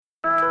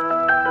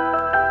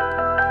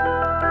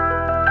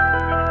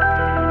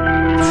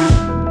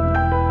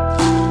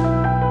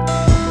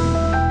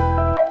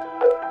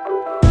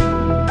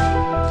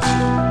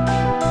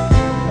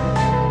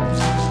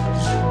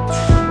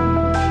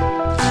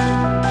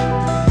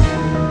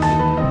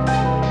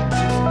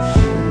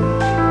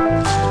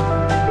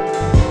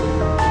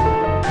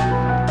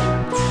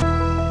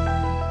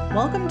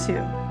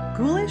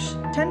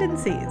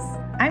Tendencies.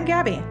 I'm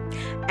Gabby.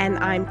 And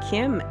I'm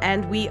Kim,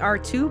 and we are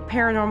two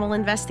paranormal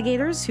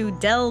investigators who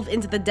delve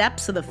into the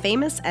depths of the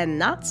famous and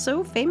not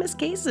so famous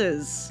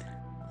cases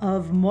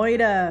Of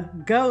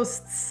Moida,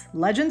 ghosts,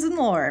 legends, and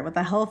lore with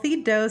a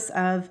healthy dose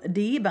of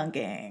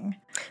debunking.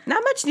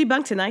 Not much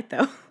debunked tonight,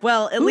 though.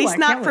 Well, at least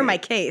not for my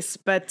case,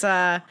 but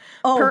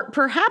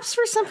perhaps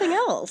for something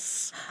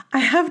else. I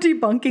have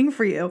debunking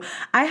for you.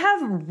 I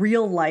have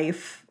real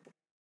life,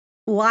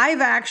 live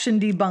action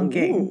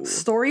debunking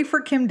story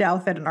for Kim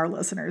Douthit and our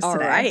listeners today. All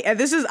right.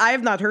 And I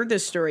have not heard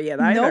this story yet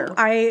either. Nope.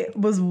 I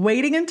was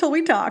waiting until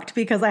we talked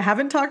because I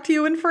haven't talked to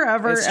you in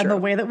forever. And the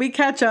way that we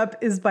catch up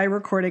is by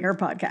recording our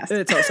podcast.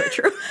 It's also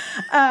true.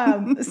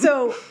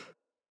 So,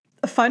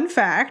 fun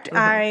fact,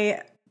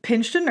 I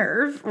pinched a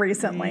nerve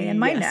recently in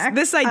my neck.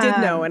 This I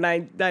did know, and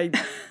I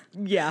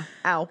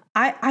ow.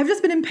 I've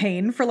just been in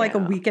pain for like a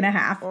week and a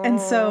half. And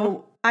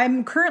so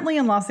I'm currently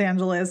in Los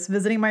Angeles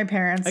visiting my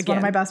parents. Again. One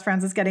of my best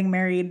friends is getting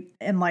married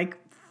in like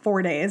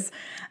 4 days.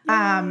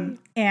 And,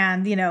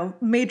 you know,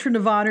 matron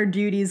of honor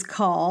duties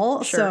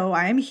call. Sure. So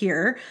I am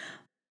here.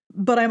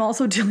 But I'm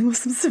also dealing with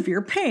some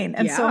severe pain.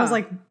 And so I was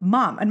like,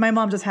 Mom. And my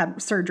mom just had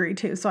surgery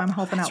too. So I'm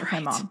helping out with my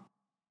mom.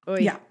 Oy.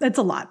 Yeah, it's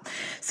a lot.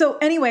 So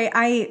anyway,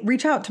 I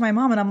reach out to my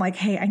mom and I'm like,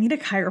 hey, I need a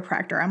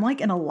chiropractor. I'm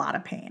like in a lot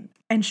of pain.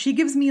 And she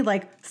gives me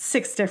like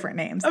 6 different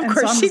names. Of and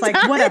course so I'm she just like,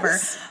 does. Whatever.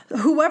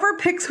 Whoever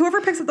picks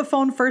up the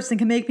phone first and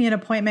can make me an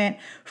appointment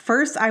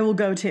first, I will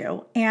go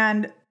to.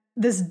 And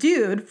this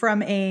dude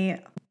from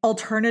a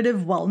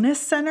alternative wellness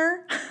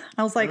center,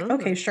 I was like,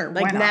 okay, sure.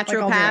 Like why not?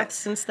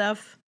 naturopaths and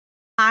stuff.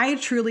 I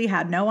truly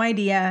had no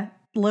idea.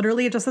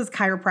 Literally, it just says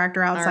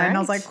chiropractor outside. Right. And I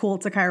was like, cool,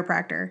 it's a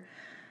chiropractor.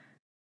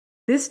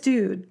 This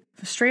dude,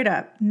 straight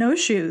up, no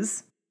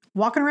shoes,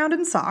 walking around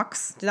in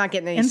socks. Not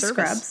getting any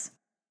service.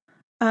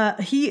 Scrubs.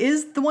 He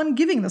is the one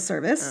giving the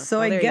service.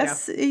 So I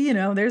guess, you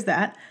know, there's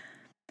that.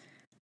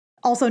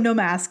 Also, no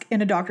mask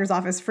in a doctor's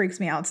office freaks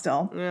me out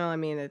still. Well, I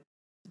mean, it's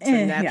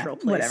a natural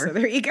place. Whatever. So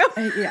there you go.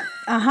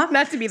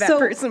 Not to be that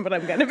person, but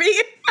I'm going to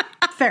be.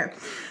 Fair.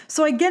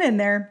 So I get in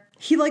there.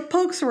 He like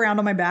pokes around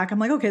on my back. I'm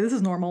like, okay, this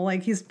is normal.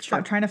 Like he's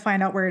trying to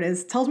find out where it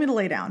is. Tells me to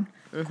lay down.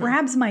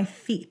 Grabs my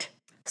feet.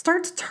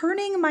 Starts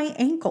turning my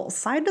ankles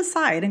side to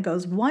side and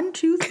goes 1,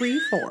 2, 3,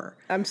 4.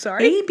 I'm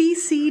sorry? A, B,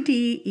 C,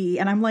 D, E.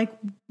 And I'm like,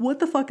 what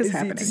the fuck is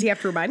happening? Does he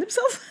have to remind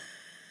himself?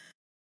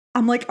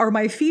 I'm like, are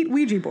my feet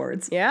Ouija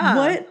boards?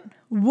 Yeah.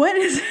 What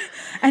is...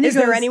 And is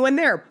there anyone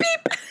there?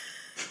 Beep.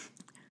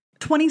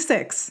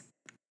 26.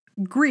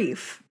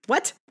 Grief.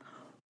 What?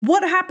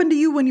 What happened to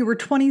you when you were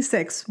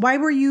 26? Why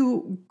were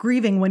you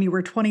grieving when you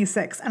were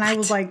 26? And I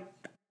was like,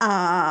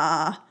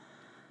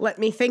 let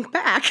me think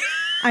back.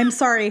 I'm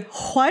sorry,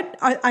 what?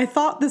 I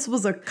thought this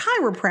was a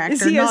chiropractor,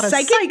 Is he not a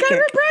psychic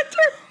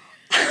chiropractor?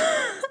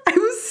 I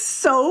was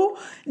so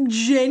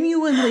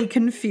genuinely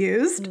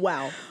confused.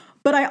 Wow.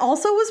 But I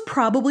also was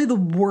probably the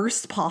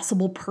worst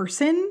possible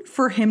person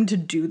for him to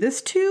do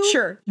this to.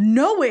 Sure.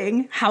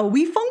 Knowing how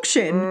we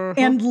function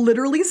and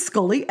literally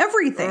scully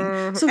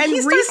everything. So and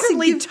he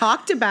recently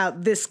talked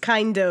about this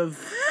kind of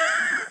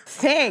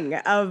thing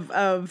of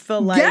the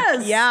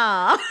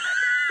like,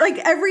 like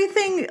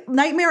everything,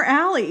 Nightmare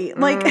Alley,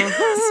 like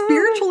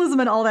spiritualism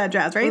and all that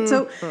jazz, right?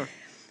 So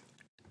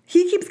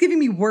he keeps giving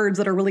me words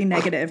that are really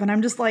negative, and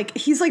I'm just like,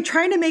 he's like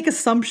trying to make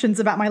assumptions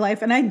about my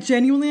life, and I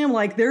genuinely am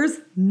like, there's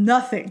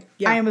nothing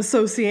I am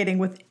associating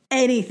with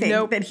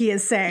anything that he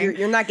is saying.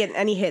 You're not getting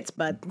any hits,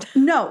 bud.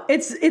 No,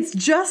 it's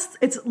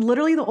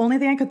literally the only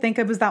thing I could think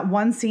of was that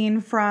one scene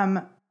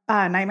from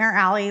Nightmare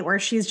Alley where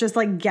she's just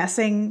like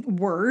guessing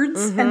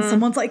words and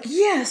someone's like,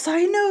 yes,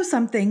 I know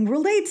something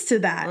relates to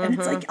that. And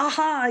it's like,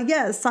 aha,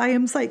 yes, I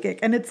am psychic.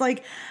 And it's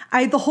like,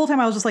 the whole time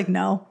I was just like,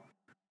 nope.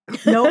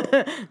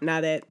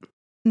 Not it.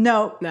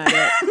 No. Not it.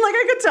 Like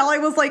I could tell I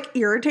was like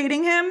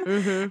irritating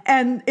him.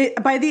 And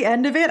by the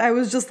end of it, I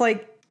was just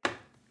like,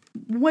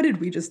 what did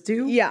we just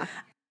do? Yeah.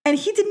 And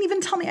he didn't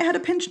even tell me I had a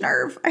pinched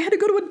nerve. I had to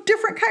go to a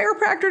different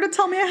chiropractor to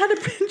tell me I had a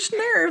pinched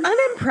nerve.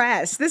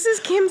 Unimpressed. This is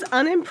Kim's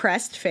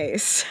unimpressed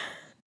face.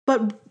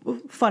 But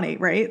funny,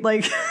 right?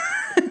 Like,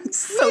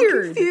 so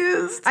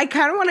confused. I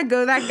kind of want to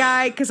go that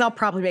guy because I'll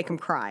probably make him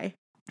cry.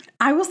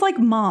 I was like,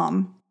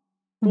 Mom,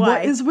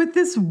 what is with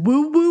this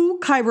woo-woo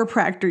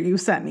chiropractor you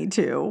sent me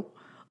to?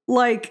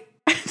 Like,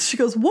 she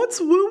goes,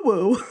 what's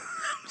woo-woo? I'm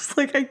just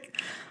like,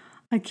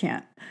 I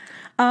can't.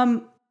 I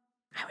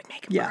would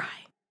make him cry.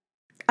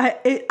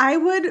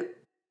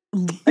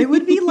 It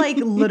would be like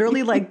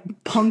literally like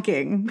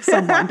punking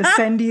someone to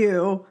send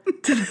you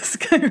to this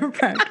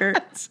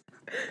chiropractor.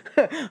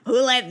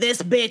 Who let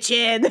this bitch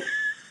in?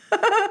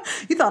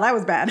 You thought I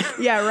was bad.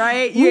 Yeah,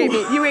 right?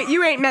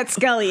 You ain't met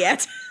Scully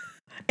yet.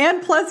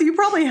 And plus, you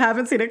probably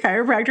haven't seen a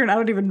chiropractor and I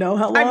don't even know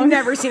how long. I've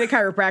never seen a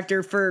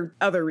chiropractor for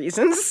other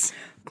reasons.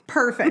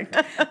 Perfect.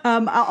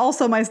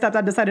 Also, my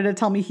stepdad decided to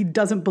tell me he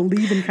doesn't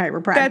believe in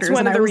chiropractors. That's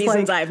one of the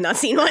reasons I have not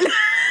seen one.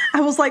 I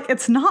was like,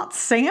 it's not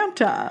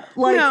Santa.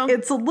 Like,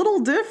 it's a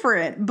little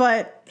different.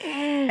 But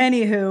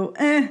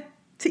anywho,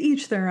 To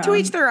each their own. To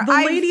each their own. The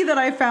lady that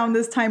I found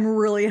this time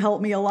really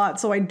helped me a lot,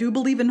 so I do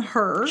believe in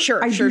her.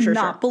 Sure, I do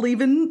not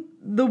believe in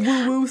the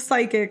woo-woo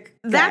psychic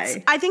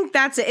guy. I think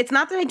that's it. It's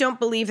not that I don't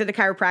believe that a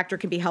chiropractor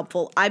can be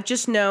helpful. I've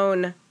just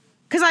known,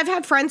 because I've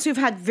had friends who've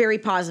had very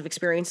positive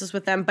experiences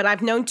with them, but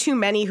I've known too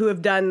many who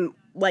have done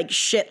like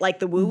shit like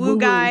the woo-woo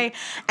guy,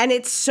 and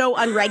it's so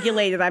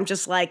unregulated. I'm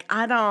just like,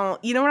 you know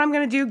what I'm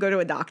going to do? Go to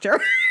a doctor.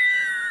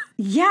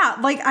 Yeah,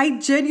 like I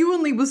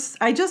genuinely was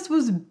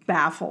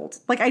baffled.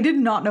 Like I did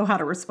not know how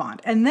to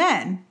respond. And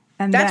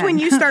that's when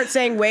you start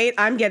saying, wait,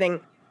 I'm getting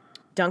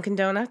Dunkin'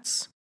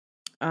 Donuts,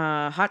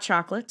 hot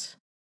chocolate,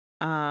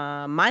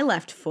 my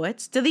left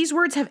foot. Do these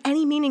words have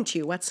any meaning to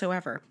you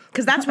whatsoever?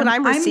 Because that's what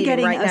I'm receiving right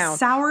now. I'm getting a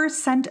sour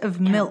scent of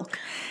milk.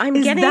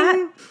 Is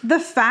that the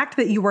fact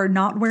that you are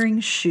not wearing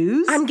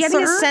shoes? I'm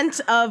getting a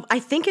sense of, I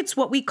think it's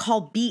what we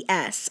call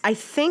BS. I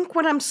think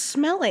what I'm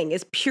smelling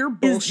is pure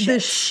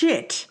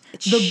bullshit.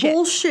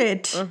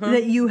 Bullshit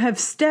that you have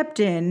stepped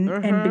in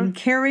and been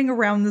carrying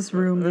around this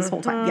room this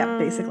whole time. Yeah,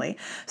 basically.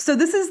 So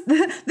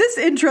this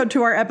intro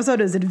to our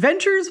episode is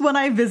Adventures When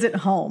I Visit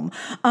Home,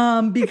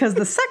 because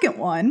the second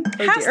one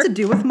has to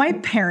do with my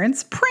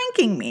parents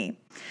pranking me.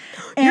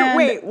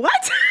 Wait,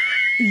 what?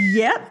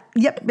 Yep.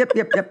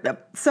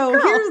 So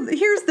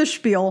here's the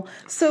spiel.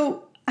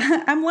 So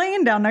I'm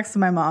laying down next to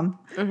my mom.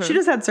 She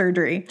just had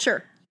surgery.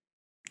 Sure.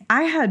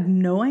 I had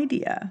no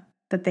idea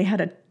that they had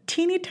a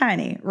teeny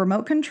tiny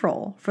remote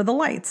control for the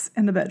lights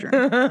in the bedroom.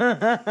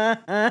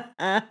 I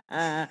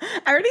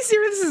already see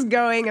where this is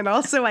going, and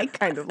also I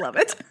kind of love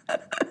it.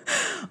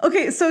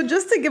 Okay, so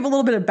just to give a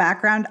little bit of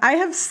background, I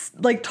have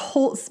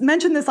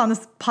mentioned this on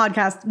this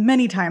podcast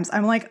many times.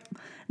 I'm like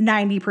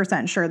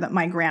 90% sure that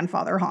my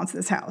grandfather haunts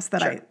this house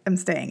that I am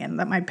staying in,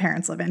 that my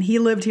parents live in. He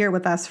lived here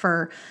with us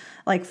for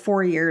like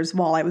 4 years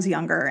while I was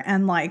younger,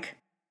 and like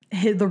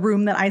the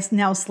room that I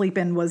now sleep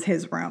in was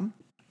his room.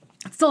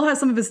 It still has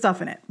some of his stuff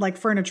in it, like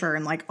furniture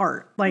and like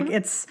art. Like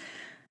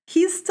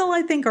he's still,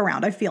 I think,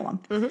 around. I feel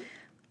him.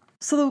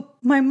 So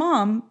my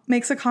mom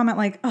makes a comment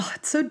like, oh,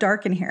 it's so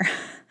dark in here.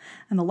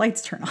 And the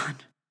lights turn on.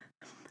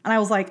 And I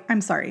was like,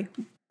 I'm sorry.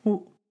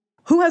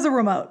 Who has a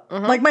remote?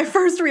 Like my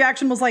first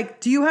reaction was like,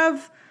 do you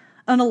have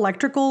an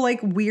electrical,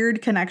 like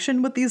weird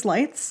connection with these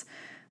lights?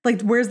 Like,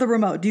 where's the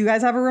remote? Do you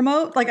guys have a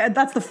remote? Like,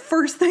 that's the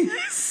first thing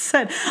I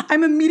said.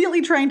 I'm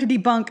immediately trying to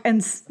debunk. And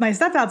my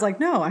stepdad's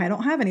like, no, I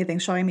don't have anything,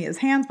 showing me his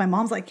hands. My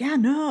mom's like, yeah,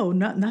 no,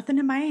 nothing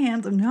in my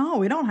hands. No,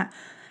 we don't have.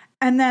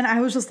 And then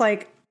I was just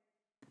like,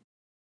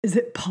 is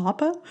it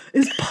Papa?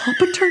 Is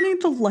Papa turning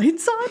the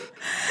lights on?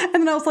 And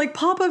then I was like,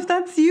 Papa, if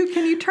that's you,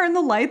 can you turn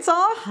the lights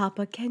off?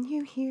 Papa, can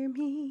you hear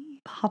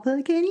me?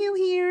 Papa, can you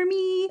hear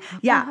me? Papa.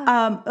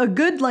 Yeah. A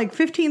good like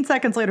 15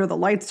 seconds later, the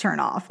lights turn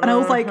off. And I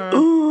was like,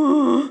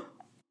 ooh.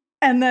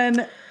 And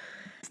then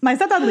my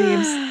stepdad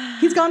leaves.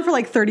 He's gone for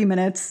like 30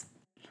 minutes.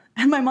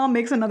 And my mom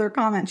makes another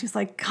comment. She's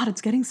like, God, it's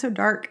getting so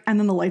dark. And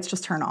then the lights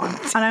just turn on.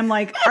 And I'm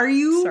like, are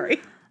you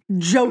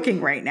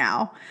joking right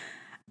now?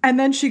 And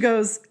then she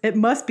goes, it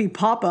must be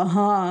Papa,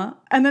 huh?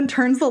 And then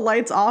turns the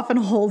lights off and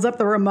holds up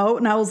the remote.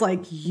 And I was like,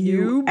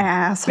 you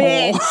asshole.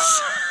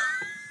 Bitch.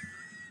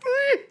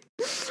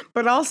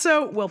 But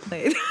also, well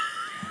played.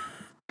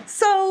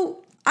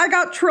 So I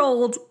got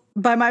trolled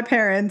by my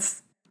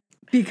parents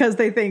because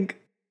they think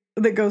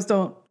that ghosts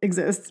don't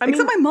exist.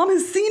 Except my mom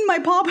has seen my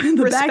Papa in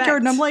the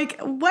backyard, and I'm like,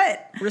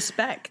 what?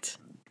 Respect.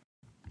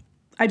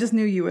 I just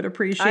knew you would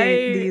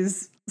appreciate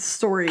these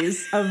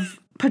stories of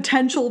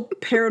potential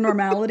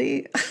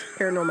paranormality.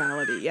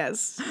 Paranormality,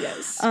 yes.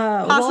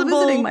 While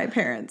visiting my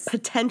parents.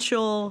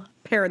 Potential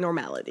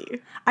paranormality.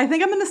 I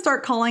think I'm going to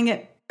start calling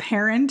it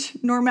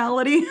parent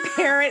normality.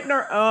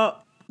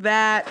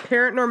 That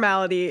parent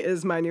normality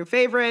is my new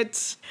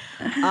favorite.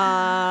 We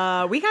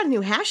got a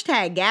new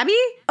hashtag, Gabby.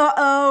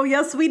 Uh-oh,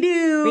 yes we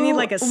do. We need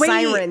like a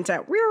siren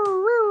to...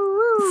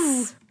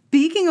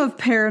 Speaking of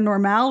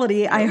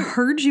paranormality, I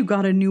heard you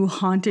got a new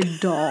haunted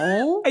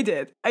doll. I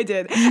did.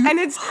 And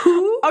it's...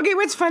 Okay,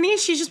 what's funny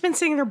is she's just been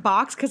sitting in her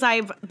box because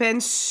I've been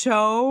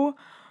so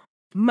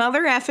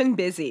mother effing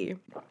busy.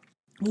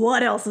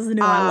 What else is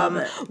new? I love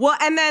it. Well,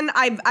 and then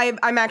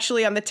I'm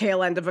actually on the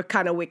tail end of a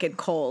kind of wicked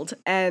cold.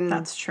 And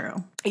that's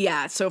true.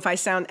 Yeah, so if I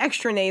sound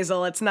extra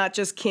nasal, it's not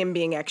just Kim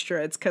being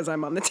extra, it's because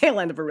I'm on the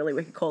tail end of a really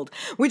wicked cold,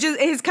 which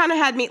has kind of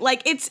had me,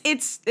 like, it's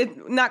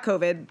not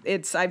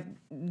COVID,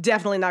 I've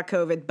definitely not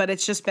COVID, but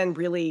it's just been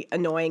really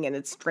annoying and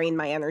it's drained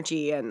my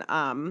energy, and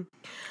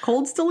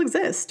colds still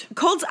exist.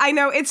 Colds, I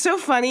know, it's so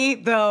funny,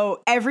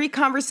 though, every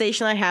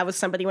conversation I have with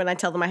somebody when I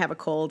tell them I have a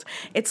cold,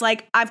 it's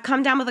like, I've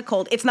come down with a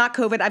cold, it's not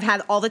COVID, I've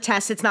had all the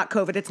tests, it's not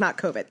COVID,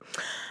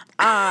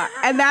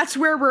 and that's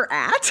where we're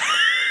at.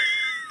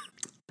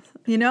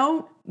 You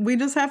know, we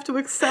just have to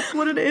accept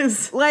what it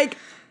is. Like,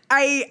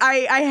 I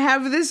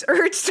have this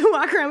urge to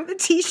walk around with a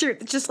t-shirt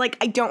that's just like,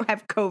 I don't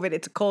have COVID,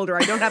 it's a cold, or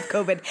I don't have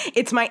COVID,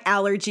 it's my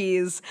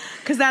allergies,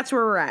 because that's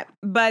where we're at.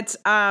 But,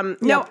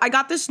 no, I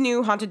got this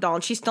new haunted doll,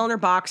 and she's still in her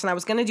box, and I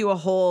was going to do a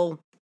whole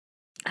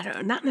I don't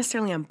know, not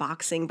necessarily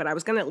unboxing, but I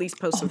was going to at least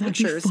post some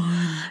pictures.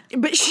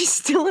 But she's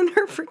still in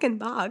her freaking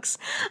box.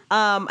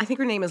 I think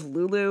her name is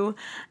Lulu.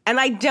 And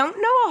I don't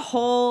know a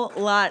whole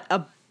lot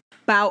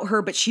about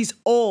her, but she's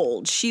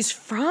old. She's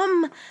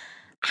from,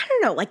 I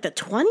don't know, like the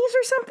 20s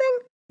or something.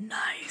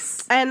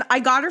 Nice. And I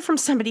got her from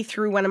somebody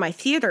through one of my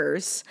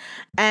theaters.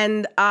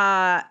 And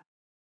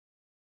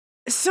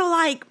so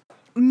like,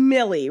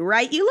 Millie,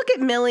 right? You look at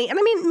Millie, and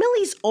I mean,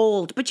 Millie's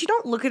old, but you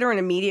don't look at her and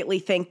immediately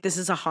think this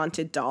is a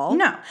haunted doll.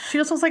 No, she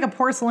just looks like a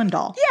porcelain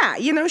doll. Yeah,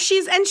 you know,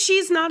 she's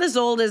not as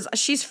old as,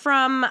 she's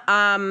from,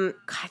 I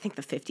think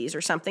the 50s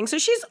or something. So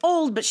she's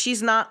old, but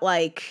she's not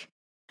like,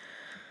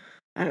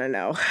 I don't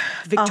know,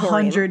 Victorian.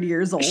 100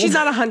 years old. She's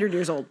not 100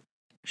 years old.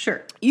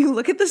 Sure. You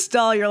look at this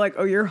doll, you're like,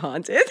 oh, you're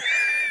haunted.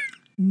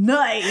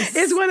 Nice.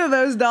 It's one of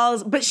those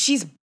dolls, but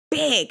she's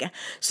big.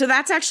 So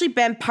that's actually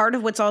been part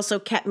of what's also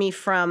kept me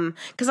from,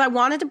 because I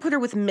wanted to put her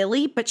with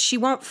Millie, but she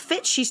won't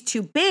fit. She's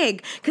too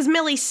big because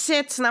Millie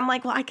sits and I'm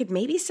like, well, I could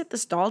maybe sit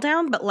this doll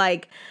down, but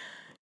like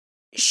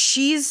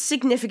she's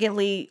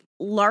significantly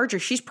larger.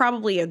 She's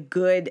probably a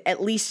good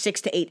at least 6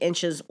 to 8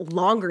 inches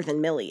longer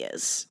than Millie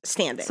is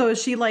standing. So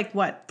is she like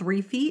what,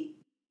 3 feet?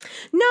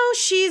 No,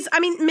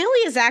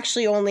 Millie is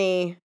actually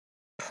only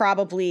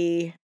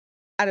probably,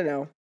 I don't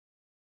know,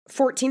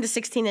 14 to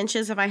 16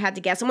 inches if I had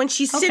to guess. And when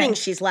she's sitting,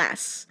 she's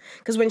less.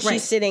 Because when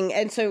she's sitting,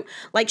 and so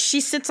like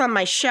she sits on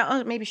my shelf.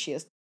 Oh, maybe she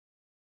is.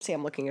 See,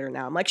 I'm looking at her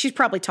now. I'm like, she's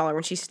probably taller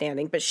when she's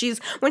standing, but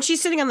when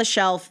she's sitting on the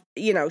shelf,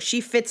 you know,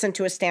 she fits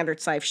into a standard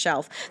size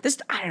shelf. This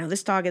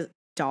dog is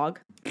dog.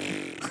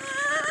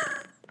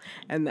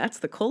 And that's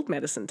the cold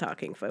medicine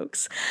talking,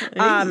 folks.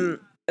 Hey.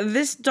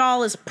 This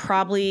doll is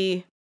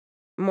probably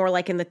more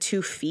like in the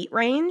 2 feet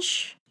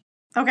range.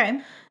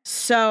 Okay.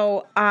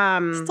 So,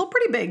 still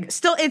pretty big.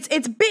 Still,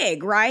 it's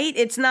big, right?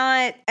 It's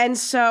not, and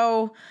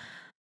so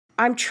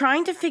I'm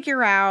trying to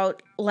figure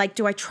out, like,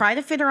 do I try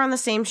to fit her on the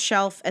same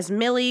shelf as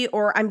Millie,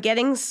 or I'm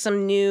getting some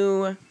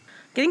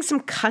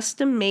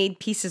custom-made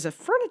pieces of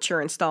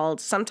furniture installed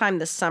sometime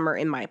this summer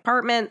in my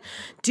apartment.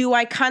 Do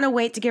I kind of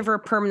wait to give her a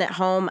permanent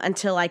home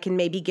until I can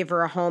maybe give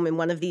her a home in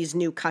one of these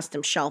new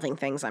custom shelving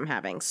things I'm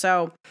having?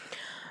 So,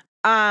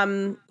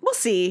 we'll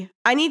see.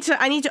 I need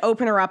to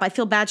open her up. I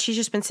feel bad. She's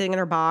just been sitting in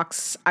her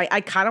box.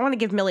 I kind of want to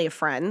give Millie a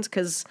friend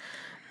because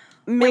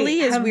Millie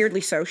is weirdly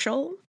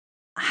social.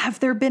 Have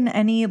there been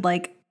any,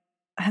 like,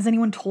 has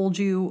anyone told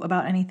you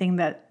about anything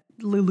that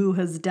Lulu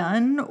has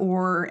done,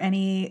 or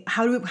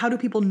how do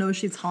people know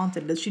she's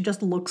haunted? Does she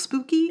just look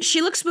spooky?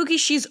 She looks spooky.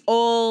 She's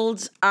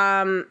old.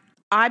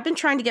 I've been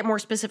trying to get more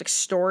specific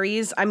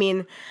stories. I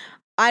mean,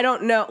 I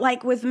don't know.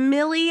 Like with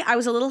Millie, I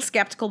was a little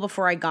skeptical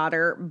before I got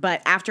her,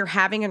 but after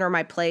having her in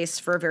my place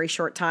for a very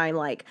short time,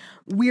 like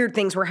weird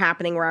things were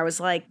happening where I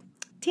was like,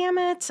 damn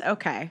it.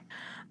 Okay.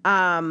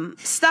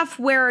 Stuff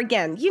where,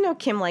 again, you know,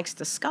 Kim likes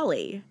to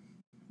scully.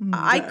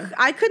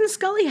 I couldn't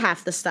scully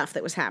half the stuff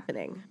that was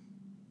happening.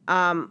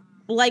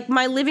 Like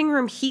my living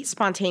room heat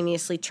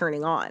spontaneously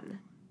turning on.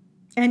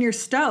 And your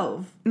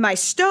stove. My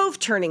stove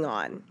turning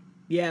on.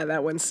 Yeah,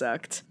 that one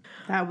sucked.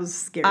 That was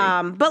scary.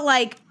 But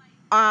like,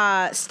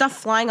 stuff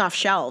flying off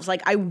shelves.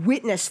 Like I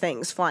witnessed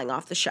things flying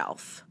off the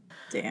shelf.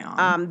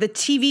 Damn. The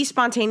TV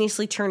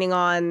spontaneously turning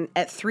on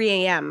at 3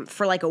 a.m.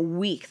 for like a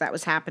week that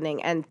was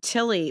happening. And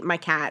Tilly, my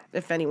cat,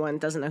 if anyone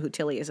doesn't know who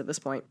Tilly is at this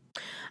point,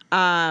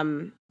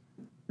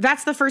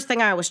 that's the first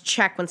thing I always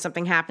check when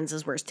something happens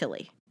is where's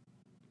Tilly?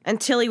 And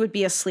Tilly would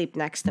be asleep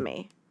next to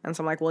me. And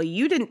so I'm like, well,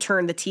 you didn't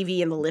turn the TV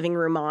in the living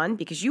room on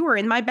because you were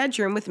in my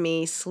bedroom with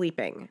me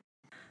sleeping.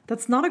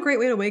 That's not a great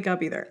way to wake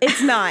up either.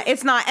 It's not.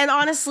 And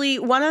honestly,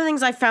 one of the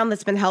things I found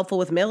that's been helpful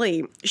with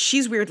Millie,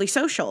 she's weirdly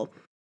social.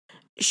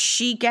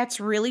 She gets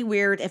really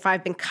weird if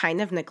I've been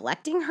kind of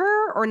neglecting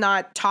her or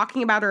not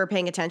talking about her or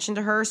paying attention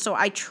to her. So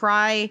I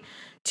try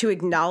to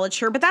acknowledge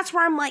her. But that's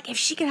where I'm like, if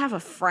she could have a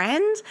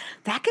friend,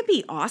 that could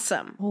be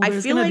awesome. Well,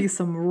 there's going to be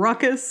some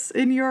ruckus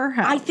in your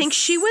house. I think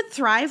she would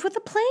thrive with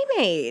a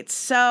playmate.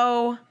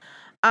 So,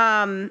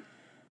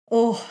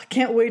 oh,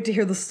 can't wait to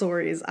hear the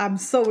stories. I'm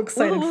so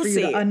excited for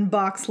you to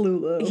unbox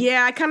Lulu.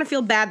 Yeah, I kind of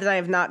feel bad that I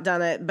have not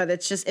done it, but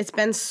it's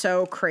been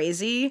so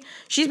crazy.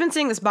 She's been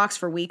seeing this box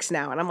for weeks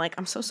now, and I'm like,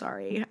 I'm so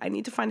sorry. I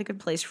need to find a good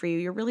place for you.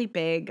 You're really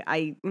big.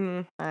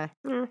 Anyway.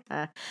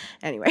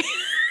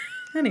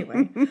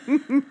 Anyway.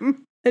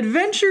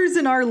 Adventures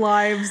in our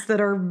lives that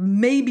are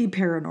maybe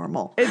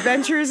paranormal.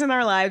 Adventures in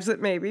our lives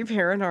that may be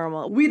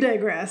paranormal. We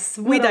digress.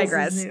 We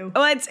digress.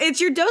 Well,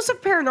 it's your dose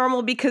of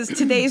paranormal because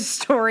today's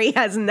story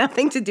has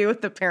nothing to do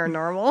with the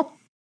paranormal.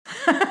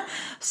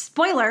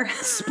 Spoiler.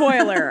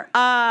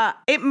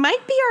 It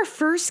might be our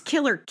first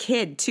killer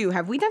kid, too.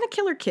 Have we done a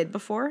killer kid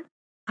before?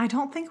 I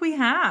don't think we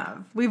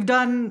have. We've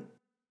done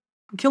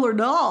killer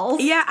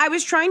dolls. Yeah, I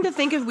was trying to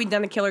think if we'd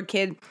done a killer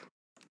kid.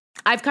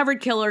 I've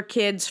covered killer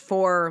kids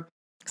for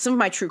some of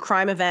my true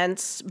crime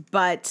events,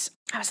 but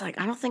I was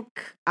like, I don't think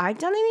I've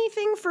done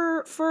anything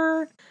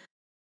for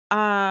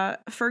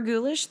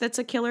Ghoulish that's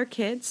a killer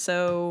kid,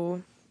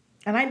 so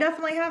And I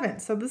definitely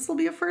haven't. So this will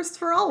be a first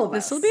for all of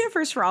us. This will be a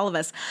first for all of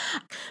us.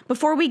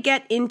 Before we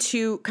get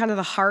into kind of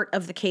the heart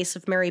of the case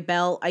of Mary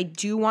Bell, I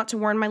do want to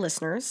warn my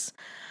listeners.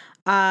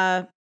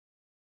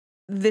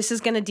 This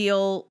is going to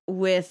deal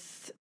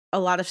with a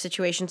lot of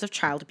situations of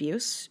child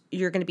abuse.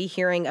 You're going to be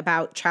hearing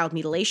about child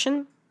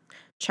mutilation,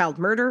 child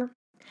murder,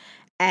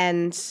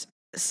 and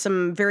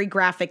some very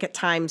graphic at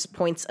times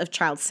points of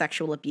child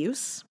sexual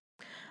abuse.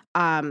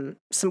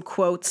 Some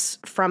quotes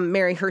from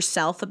Mary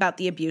herself about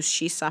the abuse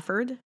she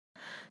suffered.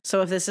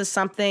 So if this is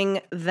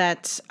something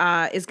that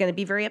is going to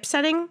be very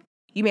upsetting,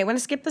 you may want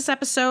to skip this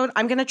episode.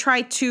 I'm going to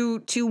try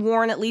to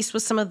warn at least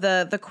with some of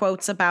the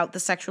quotes about the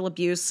sexual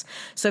abuse.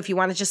 So if you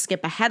want to just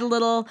skip ahead a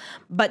little,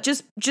 but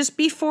just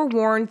be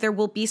forewarned, there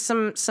will be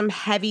some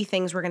heavy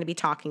things we're going to be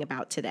talking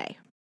about today.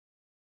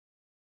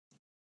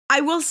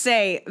 I will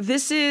say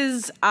this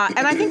is,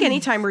 and I think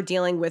anytime we're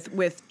dealing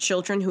with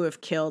children who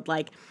have killed,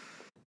 like,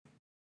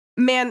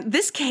 man,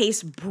 this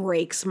case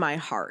breaks my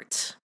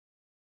heart.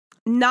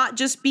 Not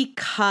just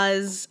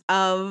because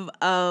of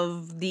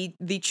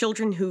the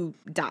children who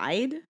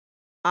died,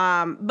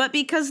 but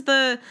because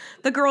the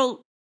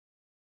girl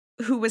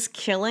who was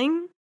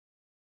killing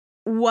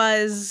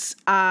was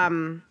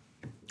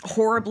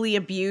horribly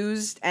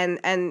abused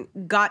and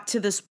got to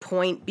this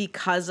point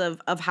because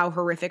of how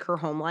horrific her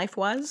home life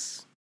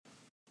was.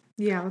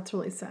 Yeah, that's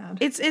really sad.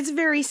 It's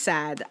very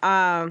sad.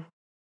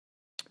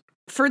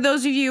 For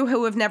those of you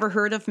who have never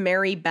heard of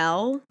Mary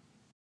Bell,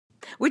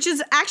 which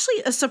is actually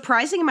a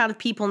surprising amount of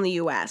people in the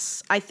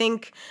U.S. I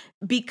think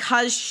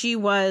because she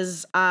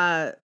was,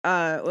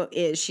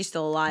 is she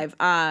still alive?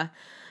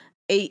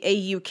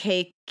 A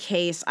UK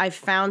case. I've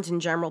found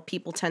in general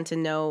people tend to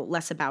know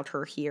less about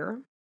her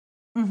here.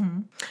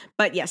 Mm-hmm.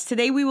 But yes,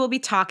 today we will be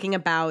talking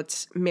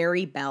about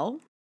Mary Bell.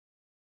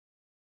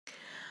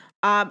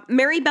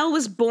 Mary Bell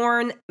was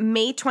born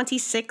May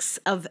 26th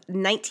of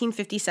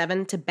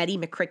 1957 to Betty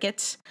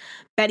McCrickett.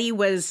 Betty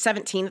was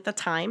 17 at the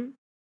time.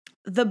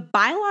 The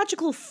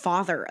biological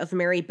father of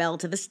Mary Bell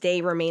to this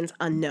day remains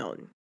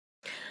unknown.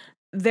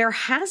 There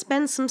has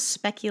been some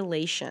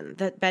speculation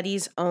that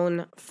Betty's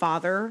own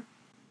father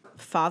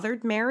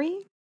fathered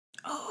Mary.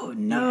 Oh,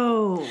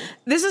 no.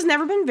 This has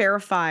never been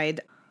verified.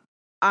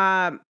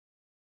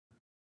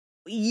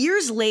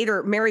 Years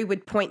later, Mary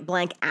would point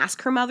blank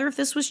ask her mother if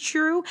this was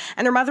true,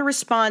 and her mother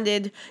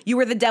responded, "You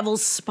were the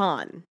devil's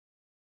spawn."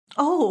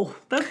 Oh,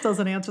 that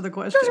doesn't answer the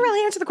question. It doesn't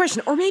really answer the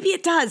question. Or maybe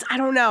it does. I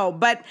don't know.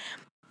 But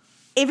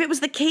if it was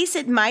the case,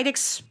 it might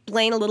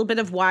explain a little bit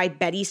of why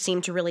Betty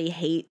seemed to really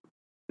hate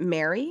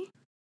Mary.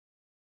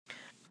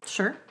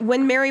 Sure.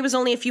 When Mary was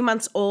only a few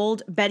months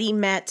old, Betty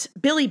met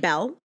Billy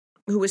Bell,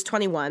 who was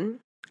 21.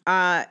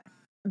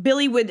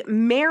 Billy would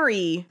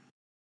marry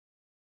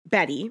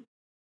Betty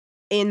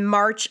in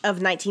March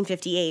of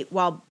 1958,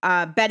 while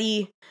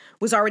Betty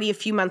was already a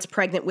few months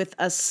pregnant with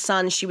a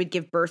son she would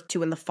give birth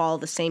to in the fall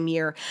of the same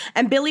year.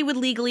 And Billy would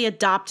legally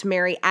adopt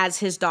Mary as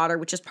his daughter,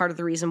 which is part of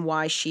the reason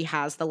why she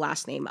has the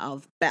last name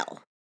of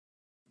Bell.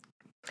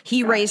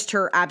 He raised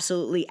her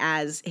absolutely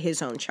as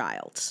his own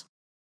child.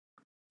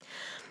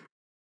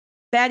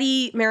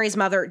 Betty, Mary's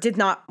mother, did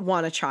not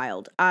want a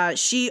child.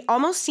 She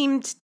almost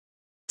seemed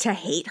to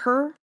hate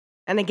her.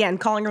 And again,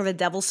 calling her the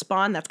devil's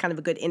spawn, that's kind of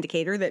a good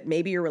indicator that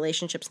maybe your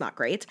relationship's not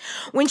great.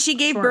 When she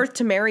gave birth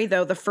to Mary,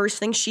 though, the first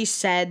thing she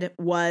said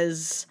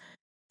was,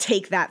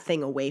 "Take that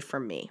thing away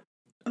from me."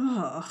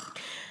 Ugh.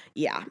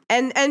 Yeah.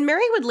 And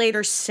Mary would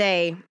later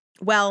say,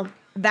 "Well,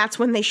 that's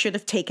when they should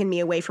have taken me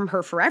away from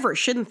her forever,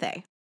 shouldn't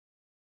they?"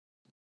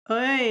 Oy.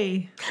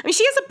 I mean,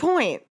 she has a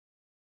point.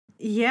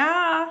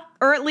 Yeah.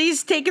 Or at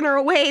least taken her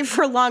away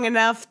for long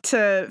enough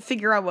to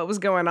figure out what was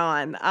going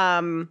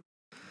on.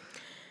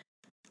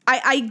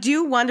 I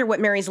do wonder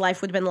what Mary's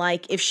life would have been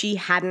like if she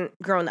hadn't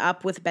grown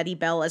up with Betty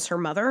Bell as her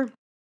mother.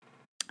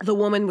 The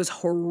woman was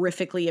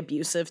horrifically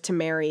abusive to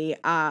Mary,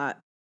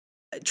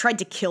 tried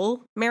to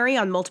kill Mary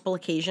on multiple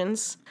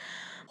occasions.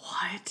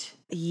 What?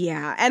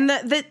 Yeah, and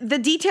the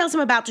details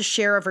I'm about to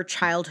share of her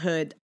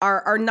childhood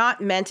are not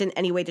meant in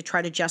any way to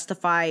try to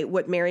justify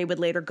what Mary would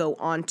later go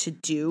on to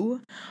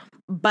do,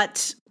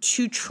 but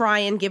to try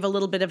and give a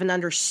little bit of an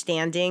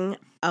understanding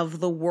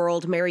of the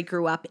world Mary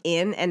grew up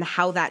in and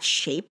how that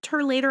shaped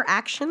her later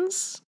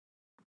actions.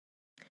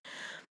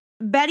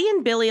 Betty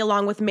and Billy,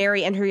 along with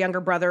Mary and her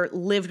younger brother,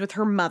 lived with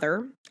her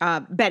mother,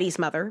 Betty's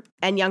mother,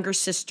 and younger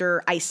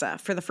sister, Isa,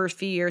 for the first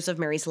few years of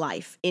Mary's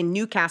life in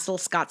Newcastle,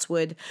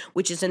 Scotswood,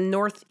 which is in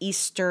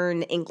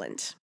northeastern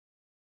England.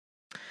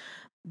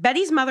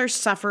 Betty's mother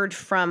suffered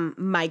from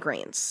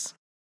migraines.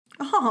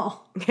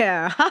 Oh.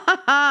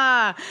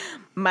 Yeah.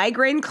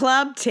 Migraine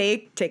club,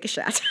 take a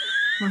shot.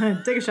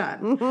 Take a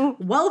shot.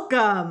 Mm-hmm.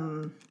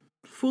 Welcome,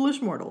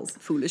 foolish mortals.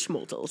 Foolish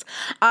mortals.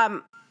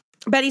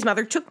 Betty's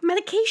mother took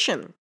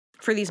medication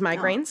for these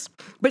migraines,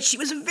 but she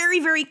was very,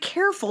 very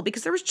careful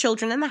because there was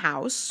children in the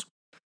house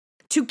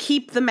to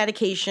keep the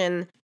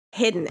medication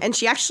hidden. And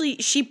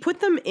she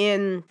put them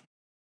in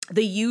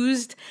the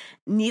used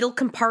needle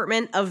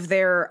compartment of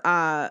their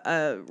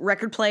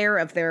record player,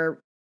 of their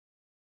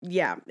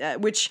Yeah,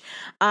 which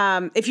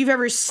if you've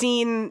ever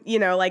seen,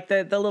 like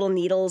the little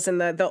needles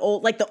and the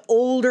old, like the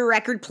older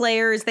record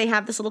players, they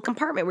have this little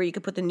compartment where you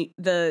could put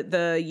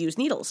the used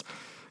needles.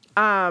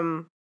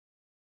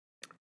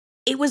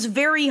 It was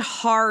very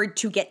hard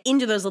to get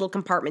into those little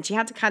compartments. You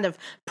had to kind of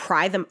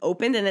pry them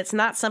open, and it's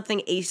not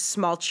something a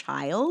small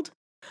child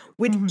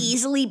would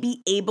easily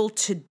be able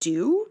to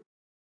do.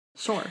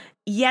 Sure.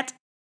 Yet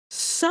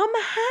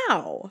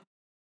somehow,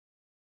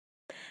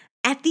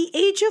 at the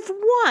age of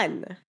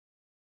 1,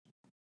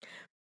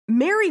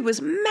 Mary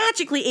was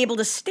magically able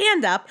to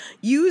stand up,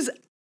 use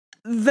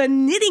the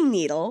knitting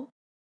needle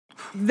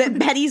that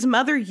Betty's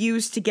mother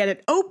used to get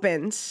it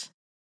opened,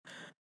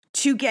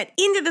 to get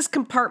into this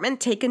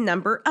compartment, take a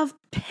number of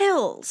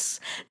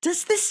pills.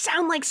 Does this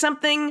sound like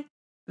something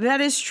that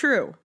is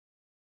true?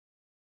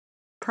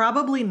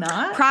 Probably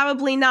not.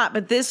 Probably not,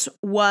 but this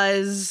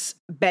was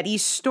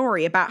Betty's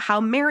story about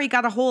how Mary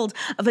got a hold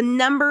of a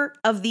number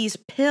of these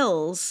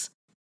pills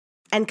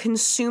and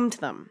consumed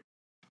them.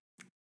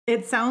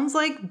 It sounds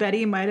like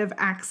Betty might have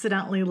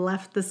accidentally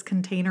left this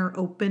container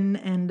open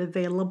and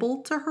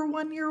available to her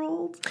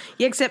 1-year-old.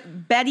 Yeah,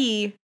 except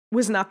Betty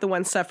was not the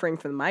one suffering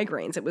from the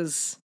migraines. It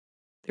was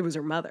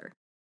her mother.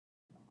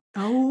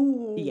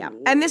 Oh. Yeah.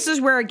 And this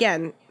is where,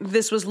 again,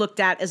 this was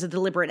looked at as a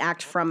deliberate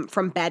act from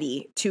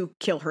Betty to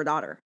kill her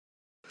daughter.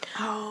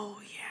 Oh,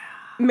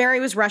 yeah. Mary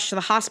was rushed to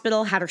the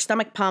hospital, had her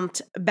stomach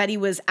pumped. Betty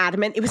was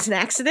adamant it was an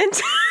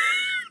accident.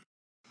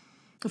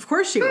 Of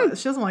course she was.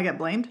 She doesn't want to get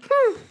blamed.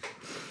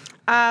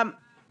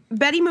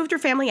 Betty moved her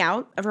family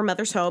out of her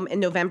mother's home in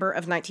November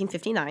of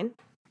 1959.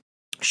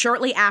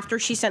 Shortly after,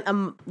 she sent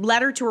a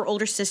letter to her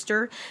older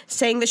sister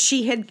saying that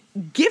she had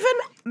given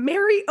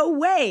Mary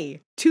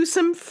away to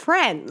some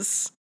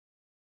friends.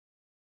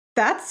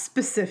 That's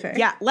specific.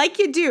 Yeah, like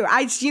you do.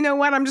 You know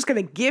what? I'm just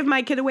going to give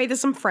my kid away to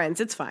some friends.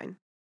 It's fine.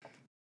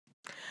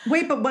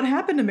 Wait, but what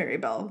happened to Mary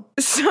Bell?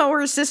 So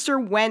her sister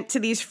went to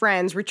these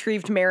friends,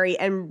 retrieved Mary,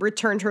 and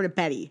returned her to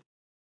Betty.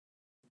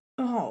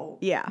 Oh.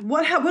 Yeah.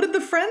 What did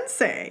the friends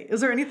say? Is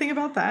there anything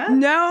about that?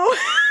 No.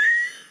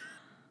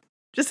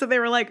 Just that they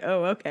were like,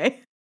 oh,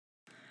 okay.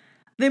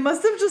 They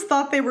must have just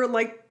thought they were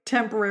like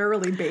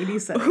temporarily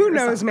babysitting. Who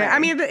knows, man? I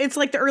mean, it's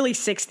like the early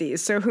 60s,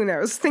 so who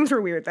knows? Things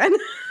were weird then.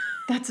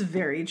 That's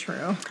very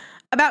true.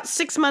 About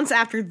 6 months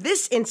after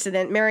this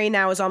incident, Mary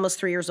now is almost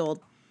 3 years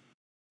old.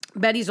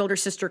 Betty's older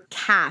sister,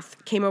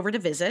 Kath, came over to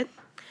visit.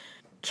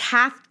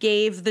 Kath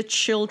gave the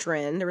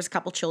children, there was a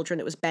couple children,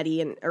 it was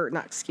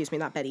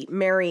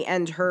Mary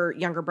and her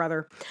younger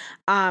brother,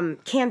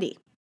 candy.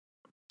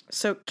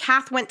 So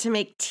Kath went to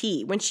make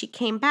tea. When she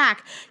came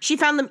back, she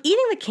found them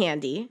eating the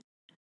candy.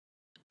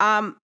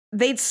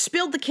 They'd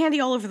spilled the candy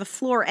all over the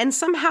floor and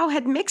somehow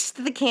had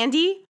mixed the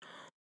candy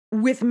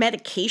with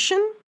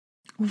medication.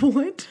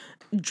 What?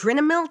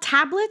 Dronamyl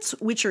tablets,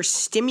 which are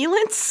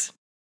stimulants.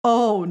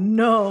 Oh,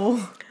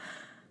 no.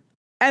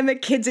 And the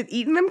kids had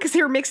eaten them because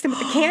they were mixed in with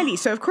the candy.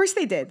 So, of course,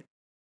 they did.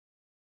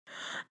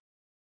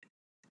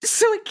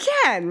 So,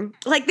 again,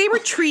 like, they were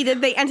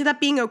treated. They ended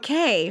up being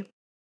okay.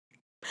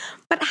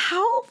 But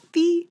how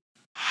the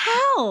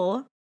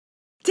hell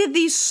did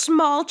these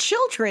small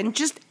children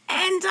just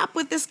end up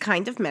with this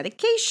kind of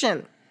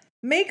medication?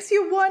 Makes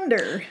you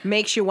wonder.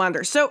 Makes you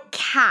wonder. So,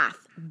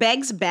 Kath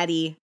begs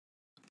Betty,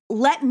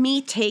 let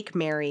me take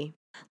Mary.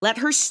 Let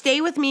her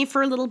stay with me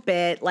for a little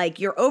bit. Like,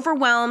 you're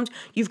overwhelmed.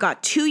 You've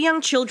got 2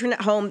 young children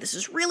at home. This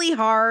is really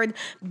hard.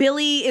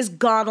 Billy is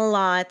gone a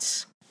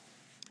lot.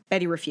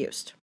 Betty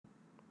refused.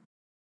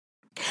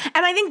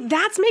 And I think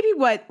that's maybe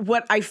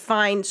what I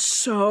find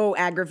so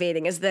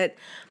aggravating is that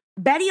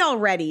Betty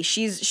already,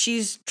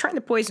 she's trying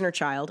to poison her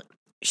child.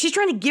 She's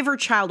trying to give her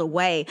child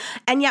away.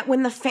 And yet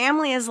when the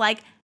family is like,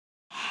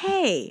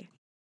 hey,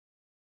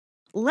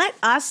 let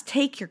us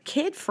take your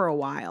kid for a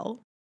while.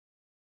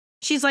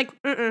 She's like,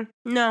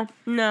 no.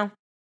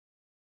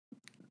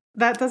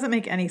 That doesn't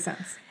make any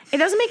sense. It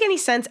doesn't make any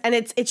sense, and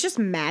it's just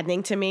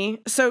maddening to me.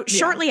 So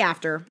shortly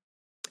after,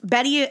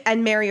 Betty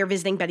and Mary are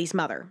visiting Betty's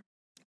mother,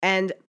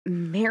 and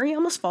Mary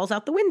almost falls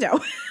out the window.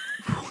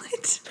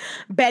 What?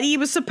 Betty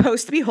was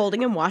supposed to be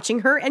holding and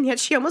watching her, and yet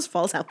she almost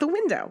falls out the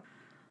window.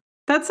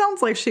 That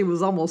sounds like she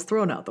was almost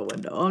thrown out the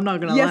window. I'm not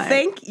going to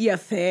lie. You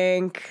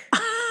think?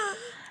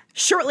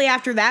 Shortly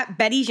after that,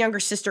 Betty's younger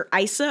sister,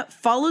 Isa,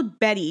 followed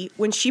Betty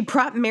when she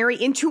brought Mary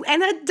into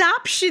an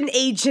adoption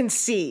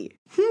agency.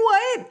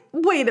 What?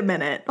 Wait a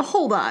minute.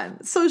 Hold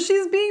on. So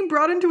she's being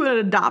brought into an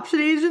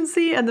adoption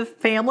agency and the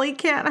family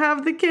can't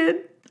have the kid?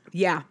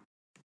 Yeah.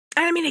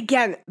 And I mean,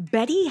 again,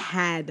 Betty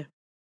had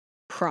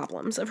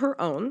problems of her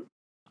own,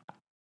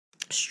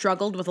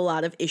 struggled with a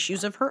lot of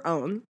issues of her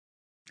own.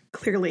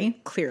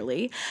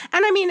 Clearly.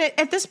 And I mean,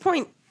 at this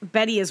point,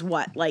 Betty is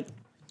what, like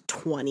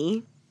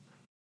 20?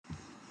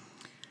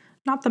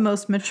 Not the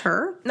most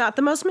mature.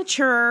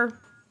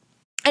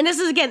 And this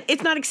is, again,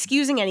 it's not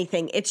excusing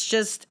anything. It's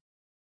just,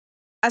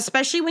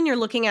 especially when you're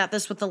looking at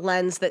this with the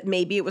lens that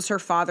maybe it was her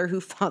father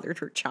who fathered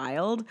her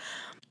child.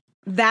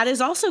 that is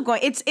also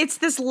going, it's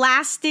this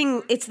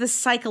lasting, it's this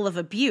cycle of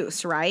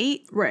abuse,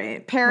 right?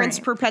 Right. Parents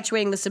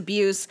perpetuating this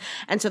abuse,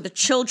 and so the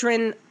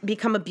children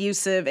become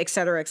abusive, et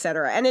cetera, et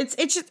cetera. And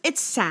it's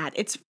sad.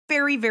 It's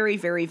very, very,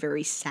 very,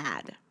 very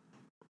sad.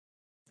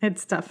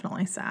 It's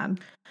definitely sad.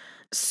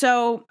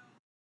 So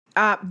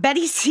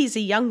Betty sees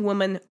a young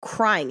woman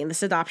crying in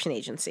this adoption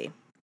agency.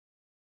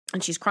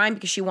 And she's crying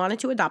because she wanted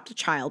to adopt a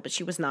child, but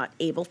she was not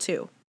able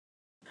to.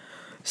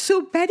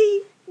 So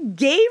Betty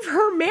gave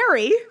her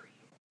Mary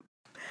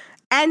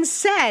and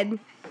said,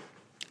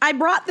 I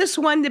brought this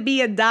one to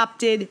be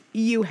adopted.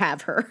 You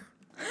have her.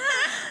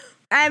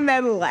 And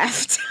then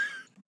left.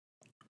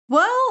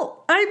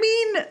 Well, I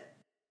mean,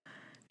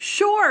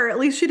 sure. At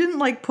least she didn't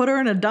like put her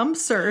in a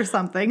dumpster or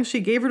something. She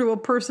gave her to a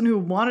person who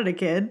wanted a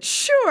kid.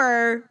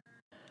 Sure.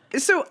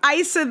 So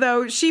Isa,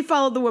 though, she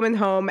followed the woman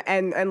home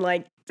and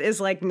like is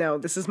like, no,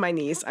 this is my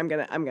niece. I'm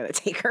gonna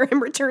take her,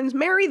 and returns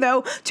Mary,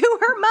 though, to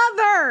her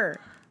mother.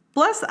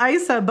 Bless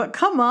Isa, but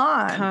come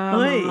on.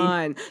 Come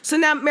on. So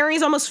now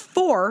Mary's almost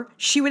 4.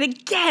 She would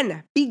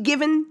again be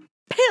given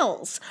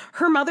pills.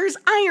 Her mother's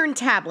iron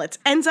tablets,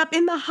 ends up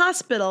in the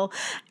hospital.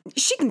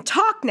 She can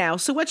talk now.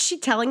 So what's she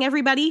telling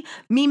everybody?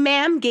 Me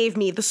ma'am gave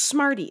me the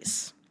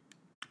Smarties.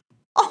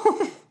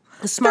 Oh,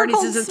 the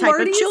Smarties is a type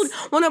of children.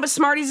 Well, no, but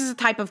Smarties is a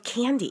type of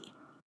candy.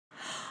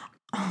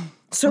 Oh.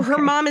 So her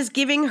mom is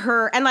giving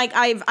her, and like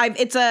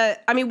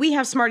we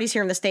have Smarties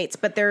here in the States,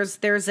 but there's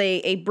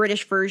a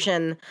British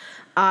version.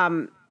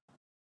 In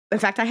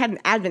fact, I had an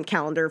advent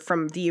calendar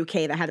from the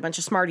UK that had a bunch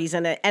of Smarties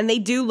in it, and they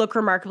do look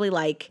remarkably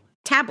like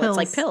tablets,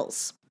 like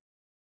pills.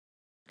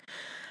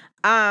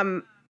 At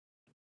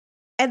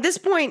this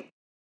point,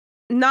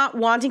 not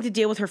wanting to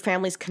deal with her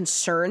family's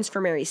concerns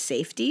for Mary's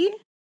safety,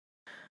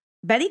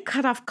 Betty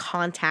cut off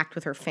contact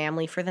with her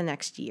family for the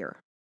next year.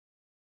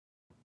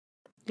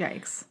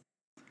 Yikes.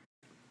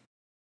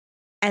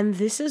 And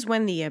this is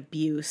when the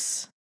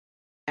abuse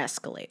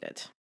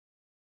escalated.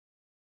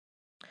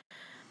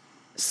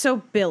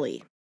 So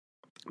Billy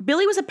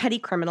was a petty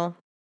criminal.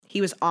 He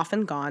was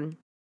often gone.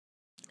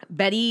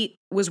 Betty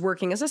was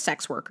working as a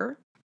sex worker.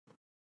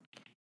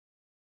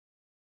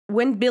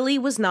 When Billy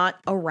was not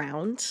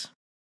around,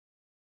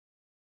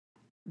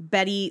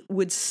 Betty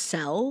would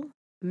sell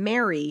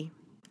Mary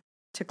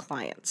to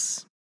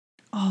clients.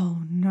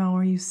 Oh, no.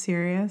 Are you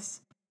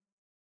serious?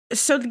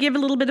 So to give a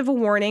little bit of a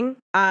warning,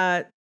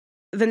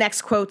 the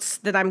next quotes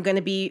that I'm going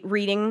to be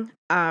reading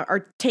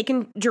are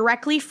taken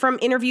directly from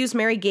interviews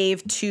Mary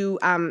gave to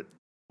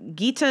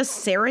Gita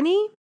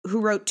Sarini,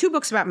 who wrote 2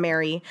 books about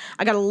Mary.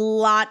 I got a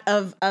lot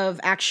of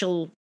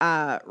actual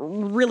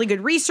really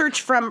good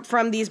research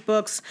from these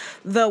books.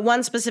 The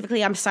one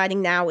specifically I'm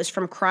citing now is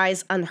from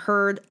Cries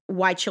Unheard,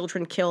 Why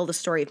Children Kill, The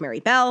Story of Mary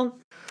Bell.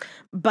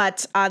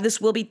 But this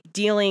will be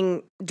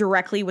dealing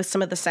directly with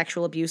some of the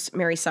sexual abuse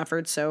Mary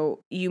suffered. So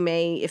you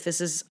may, if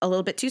this is a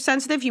little bit too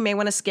sensitive, you may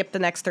want to skip the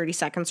next 30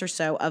 seconds or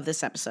so of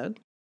this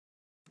episode.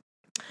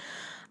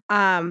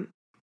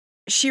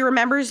 She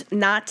remembers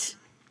not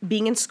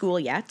being in school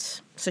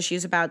yet. So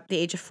she's about the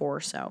age of 4 or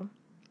so.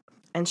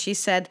 And she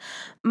said,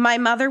 my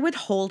mother would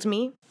hold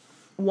me,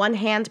 one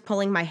hand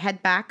pulling my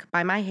head back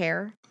by my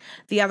hair,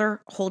 the other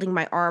holding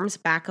my arms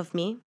back of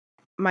me,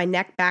 my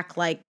neck back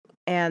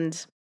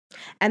and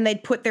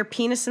they'd put their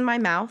penis in my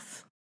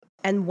mouth,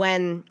 and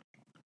when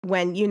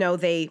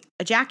they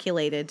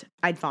ejaculated,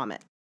 I'd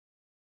vomit.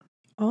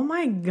 Oh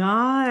my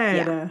God.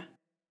 Yeah.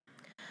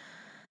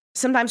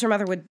 Sometimes her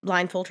mother would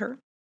blindfold her.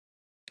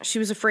 She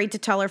was afraid to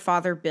tell her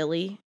father,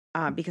 Billy,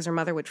 because her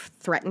mother would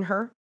threaten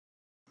her.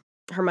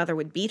 Her mother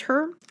would beat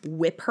her,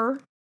 whip her.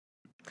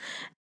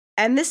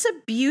 And this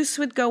abuse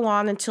would go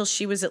on until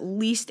she was at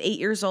least 8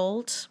 years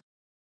old.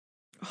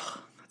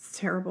 Oh, that's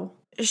terrible.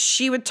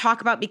 She would talk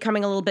about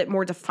becoming a little bit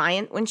more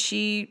defiant when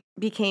she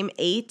became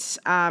 8,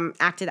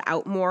 acted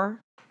out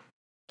more.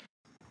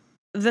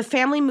 The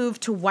family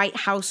moved to White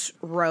House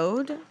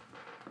Road.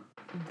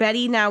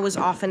 Betty now was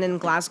often in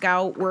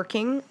Glasgow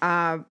working.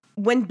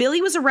 When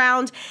Billy was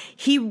around,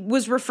 he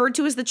was referred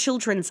to as the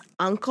children's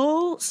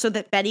uncle so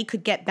that Betty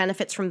could get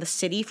benefits from the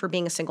city for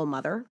being a single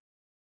mother.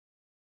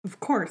 Of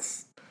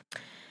course.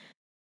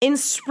 In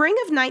spring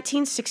of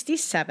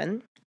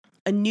 1967,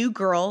 a new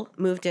girl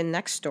moved in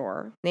next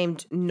door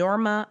named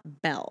Norma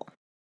Bell.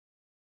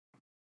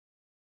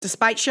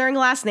 Despite sharing a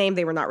last name,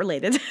 they were not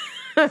related.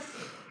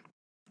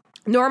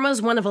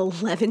 Norma's one of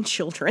 11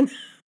 children.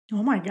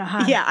 Oh my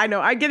God. Yeah, I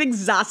know. I get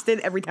exhausted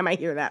every time I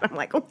hear that. I'm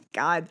like, oh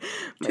God.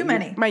 Too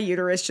many. My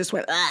uterus just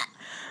went,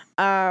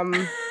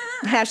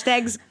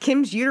 hashtags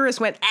Kim's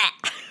uterus went,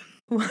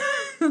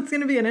 That's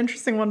going to be an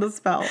interesting one to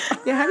spell.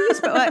 Yeah, how do you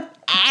spell it?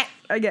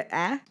 I get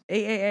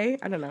A-A-A?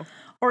 I don't know.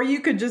 Or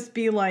you could just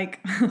be like,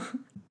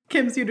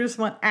 Kim's uterus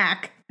went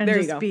ack. And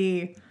there just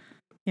be,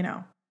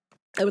 I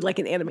would like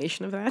an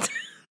animation of that.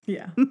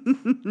 Yeah.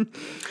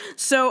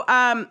 So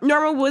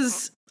Norma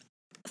was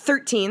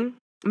 13.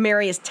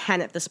 Mary is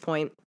 10 at this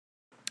point.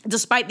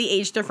 Despite the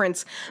age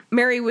difference,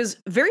 Mary was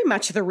very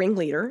much the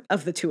ringleader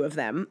of the two of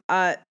them.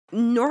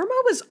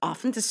 Norma was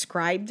often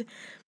described,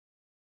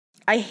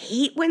 I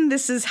hate when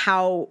this is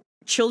how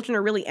children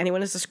or really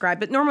anyone is described,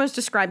 but Norma was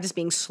described as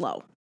being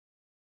slow.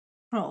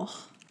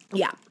 Oh.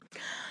 Yeah.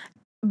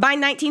 By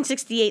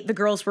 1968, the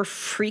girls were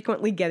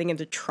frequently getting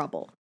into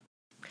trouble.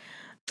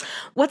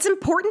 What's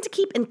important to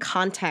keep in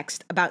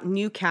context about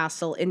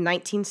Newcastle in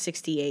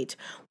 1968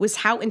 was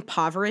how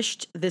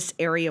impoverished this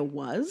area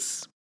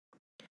was.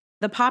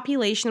 The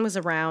population was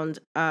around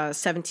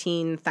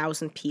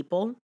 17,000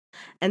 people,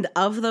 and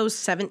of those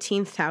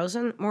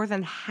 17,000, more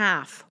than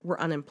half were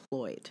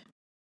unemployed.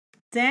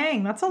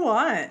 Dang, that's a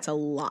lot. It's a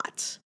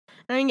lot.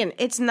 And again,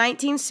 it's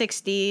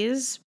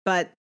 1960s,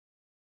 but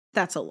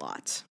that's a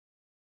lot.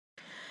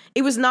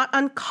 It was not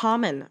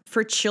uncommon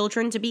for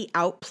children to be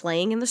out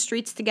playing in the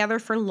streets together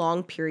for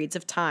long periods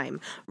of time,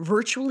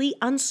 virtually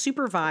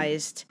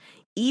unsupervised,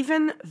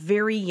 even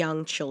very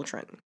young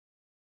children.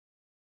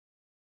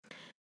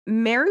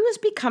 Mary was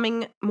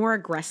becoming more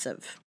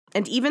aggressive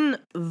and even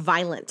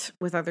violent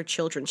with other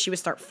children. She would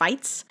start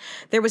fights.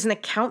 There was an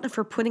account of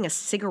her putting a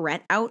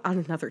cigarette out on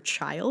another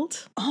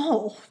child.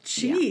 Oh,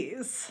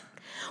 jeez. Yeah.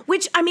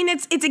 Which, I mean,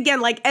 it's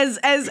again, like, and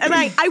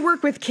I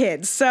work with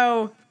kids,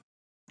 so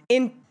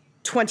in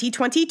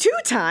 2022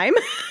 time,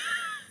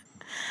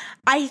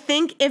 I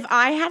think if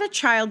I had a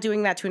child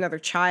doing that to another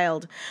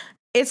child,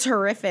 it's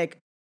horrific,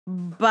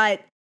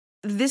 but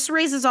this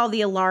raises all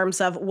the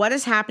alarms of what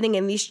is happening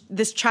in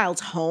this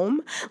child's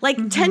home. Like,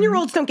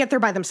 10-year-olds don't get there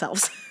by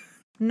themselves.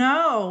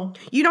 No.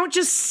 You don't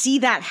just see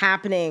that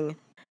happening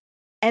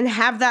and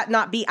have that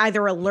not be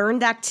either a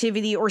learned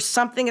activity or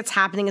something that's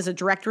happening as a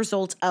direct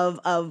result of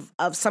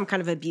some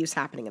kind of abuse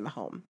happening in the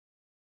home.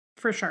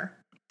 For sure.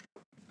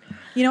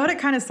 You know what it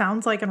kind of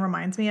sounds like and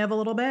reminds me of a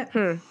little bit?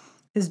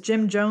 Is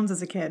Jim Jones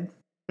as a kid.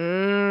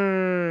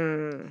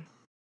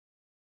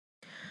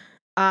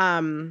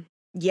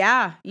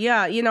 Yeah.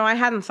 You know, I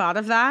hadn't thought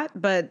of that,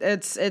 but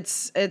it's,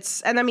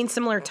 and I mean,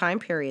 similar time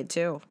period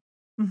too.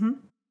 Mm-hmm.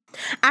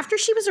 After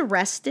she was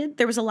arrested,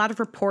 there was a lot of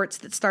reports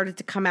that started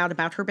to come out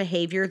about her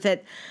behavior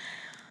that,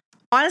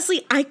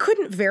 honestly, I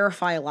couldn't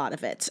verify a lot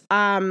of it.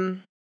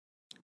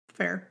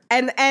 Fair.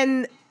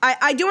 And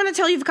I do want to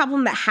tell you a couple of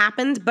them that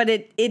happened, but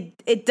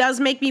it does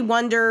make me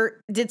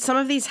wonder, did some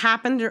of these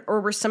happen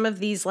or were some of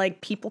these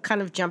like people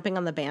kind of jumping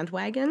on the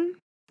bandwagon?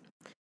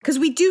 Because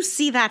we do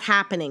see that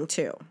happening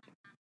too.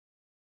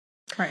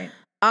 Right.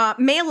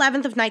 May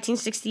 11th of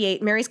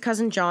 1968, Mary's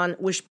cousin John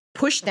was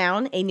pushed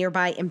down a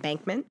nearby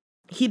embankment.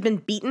 He'd been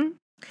beaten.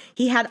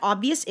 He had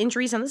obvious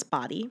injuries on his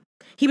body.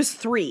 He was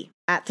 3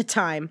 at the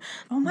time.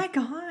 Oh my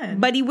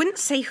God. But he wouldn't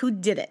say who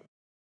did it.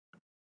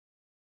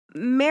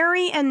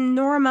 Mary and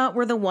Norma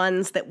were the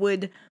ones that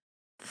would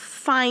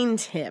find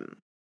him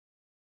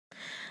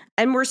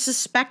and were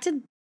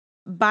suspected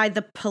by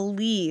the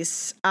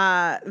police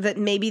that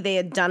maybe they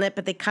had done it,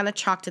 but they kind of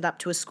chalked it up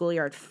to a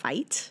schoolyard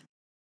fight.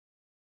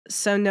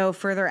 So no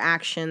further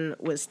action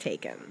was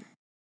taken.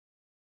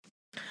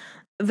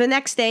 The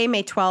next day,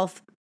 May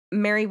 12th,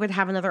 Mary would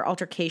have another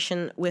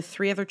altercation with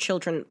 3 other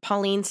children,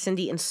 Pauline,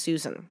 Cindy, and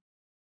Susan.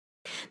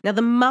 Now,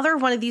 the mother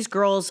of one of these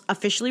girls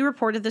officially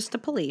reported this to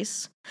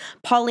police.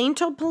 Pauline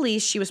told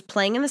police she was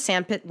playing in the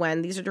sandpit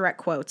when, these are direct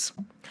quotes,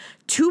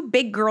 2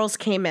 big girls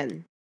came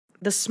in.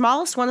 The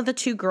smallest one of the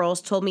 2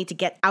 girls told me to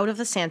get out of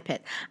the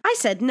sandpit. I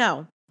said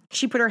no.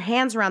 She put her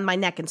hands around my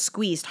neck and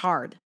squeezed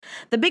hard.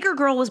 The bigger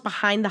girl was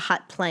behind the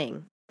hut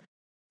playing.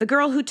 The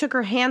girl who took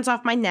her hands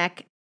off my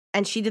neck,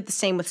 and she did the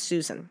same with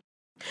Susan.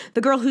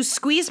 The girl who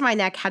squeezed my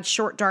neck had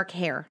short, dark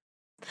hair.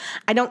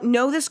 I don't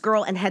know this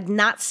girl and had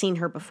not seen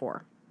her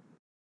before.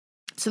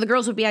 So the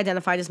girls would be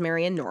identified as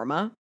Mary and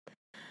Norma.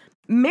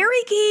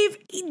 Mary gave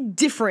a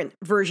different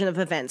version of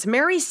events.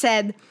 Mary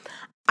said,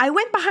 I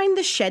went behind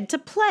the shed to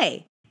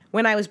play.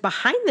 When I was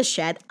behind the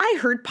shed, I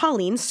heard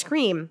Pauline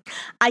scream.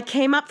 I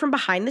came up from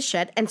behind the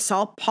shed and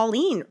saw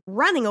Pauline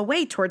running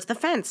away towards the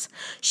fence.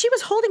 She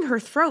was holding her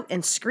throat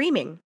and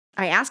screaming.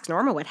 I asked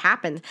Norma what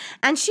happened,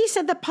 and she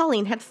said that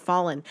Pauline had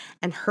fallen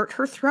and hurt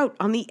her throat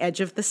on the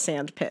edge of the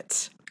sand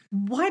pit.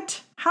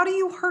 What? How do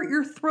you hurt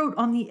your throat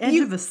on the edge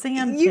of a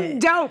sand pit? You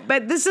don't,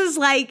 but this is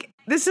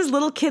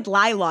little kid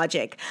lie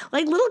logic.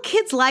 Like, little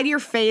kids lie to your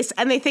face,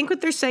 and they think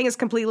what they're saying is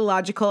completely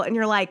logical, and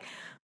you're like,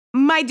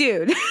 my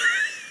dude.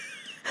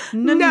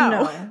 No.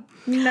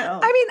 I mean,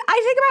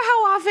 I think about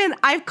how often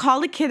I've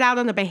called a kid out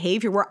on a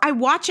behavior where I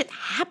watch it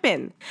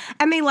happen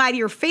and they lie to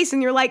your face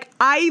and you're like,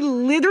 I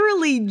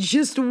literally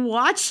just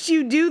watched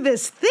you do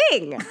this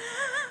thing.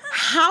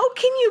 How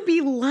can you be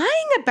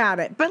lying about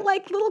it? But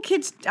like little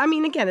kids, I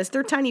mean, again, it's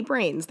their tiny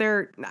brains.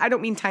 I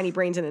don't mean tiny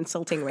brains in an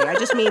insulting way. I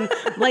just mean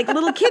like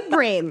little kid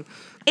brain.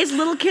 It's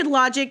little kid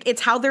logic.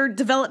 It's how they're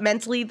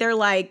developmentally. They're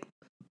like,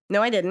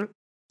 no, I didn't.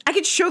 I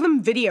could show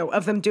them video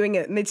of them doing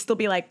it and they'd still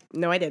be like,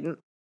 no, I didn't.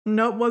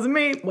 Nope, wasn't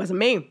me. Wasn't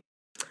me.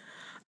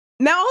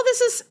 Now, all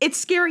this it's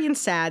scary and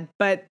sad,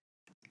 but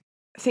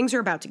things are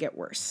about to get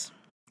worse.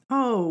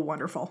 Oh,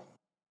 wonderful.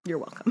 You're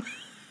welcome.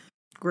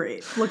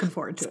 Great. Looking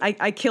forward to it.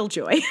 I kill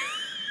joy.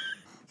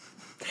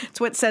 It's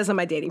what it says on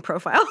my dating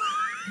profile.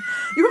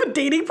 You have a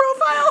dating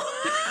profile?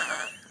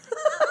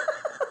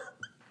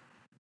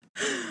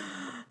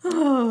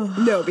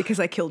 No,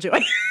 because I kill joy.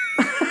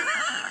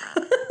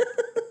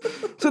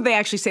 what they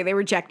actually say. They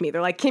reject me.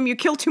 They're like, Kim, you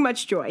kill too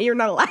much joy. You're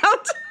not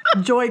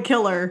allowed. Joy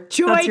Killer.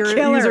 Joy That's your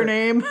Killer.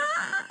 username.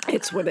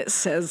 It's what it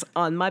says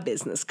on my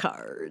business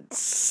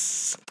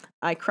cards.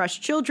 I crush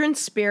children's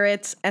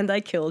spirits and I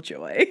kill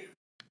joy.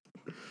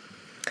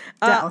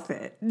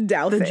 Douthit.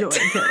 The Joy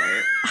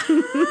Killer.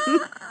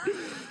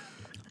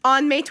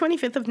 On May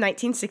 25th of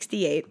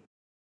 1968,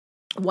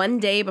 one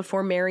day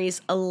before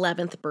Mary's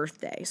 11th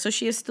birthday, so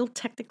she is still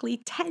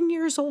technically 10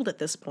 years old at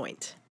this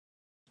point,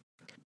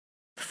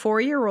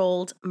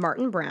 4-year-old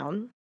Martin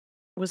Brown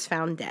was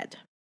found dead.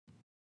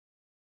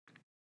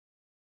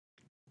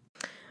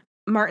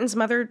 Martin's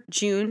mother,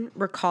 June,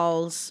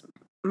 recalls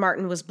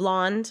Martin was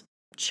blonde,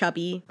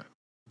 chubby,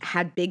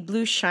 had big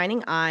blue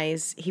shining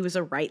eyes. He was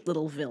a right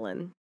little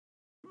villain.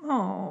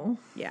 Oh.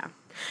 Yeah.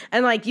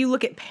 And like you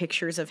look at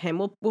pictures of him,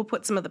 we'll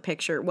put some of the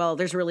picture. Well,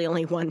 there's really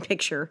only one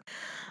picture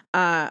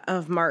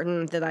of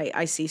Martin that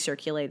I see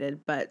circulated,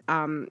 but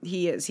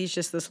he's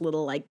just this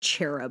little like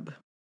cherub.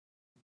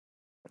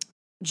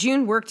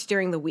 June worked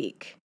during the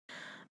week.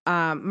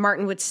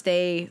 Martin would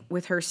stay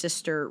with her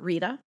sister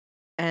Rita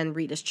and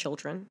Rita's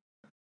children.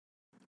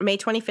 May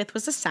 25th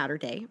was a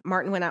Saturday.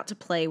 Martin went out to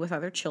play with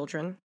other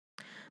children.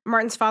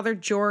 Martin's father,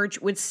 George,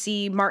 would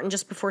see Martin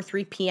just before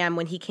 3 p.m.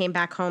 when he came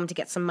back home to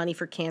get some money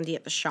for candy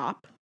at the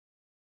shop.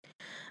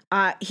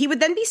 He would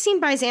then be seen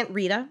by his Aunt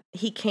Rita.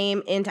 He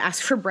came in to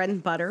ask for bread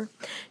and butter.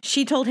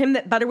 She told him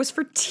that butter was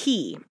for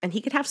tea and he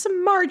could have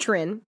some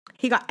margarine.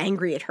 He got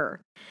angry at her.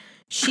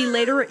 She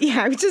later,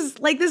 just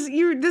like this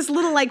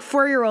little like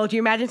 4-year-old. You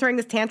imagine throwing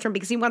this tantrum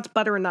because he wants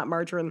butter and not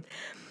margarine.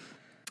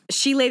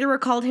 She later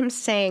recalled him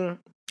saying,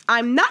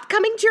 "I'm not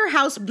coming to your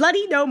house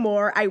bloody no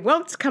more. I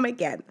won't come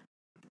again."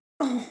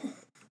 Oh.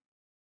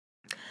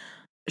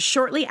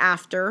 Shortly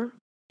after,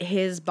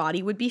 his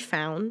body would be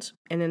found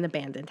in an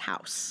abandoned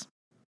house.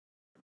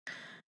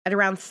 At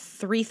around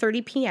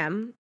 3:30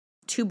 p.m.,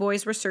 2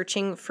 boys were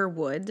searching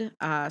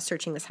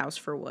this house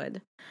for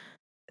wood.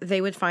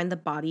 They would find the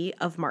body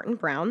of Martin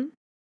Brown.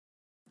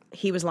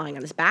 He was lying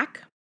on his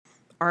back,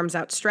 arms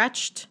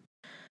outstretched,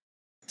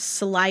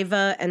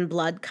 saliva and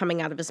blood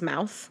coming out of his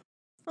mouth.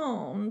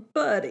 Oh,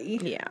 buddy.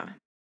 Yeah.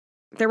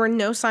 There were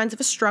no signs of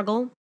a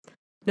struggle.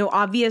 No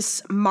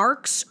obvious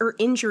marks or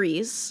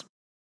injuries.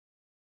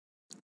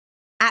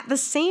 At the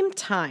same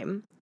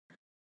time,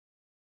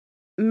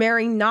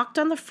 Mary knocked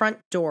on the front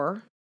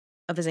door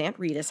of his Aunt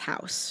Rita's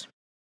house.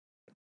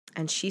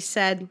 And she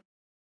said,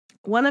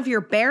 "One of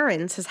your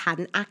Barons has had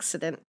an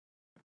accident."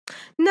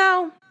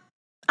 "No,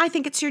 I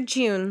think it's your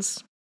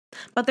June's.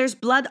 But there's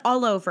blood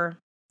all over.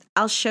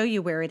 I'll show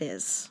you where it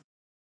is."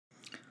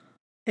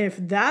 If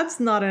that's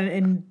not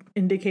an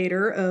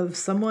indicator of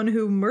someone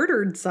who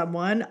murdered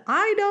someone,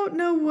 I don't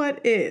know what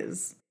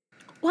is.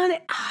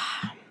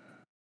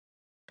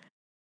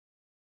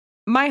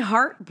 My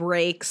heart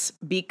breaks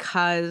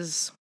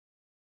because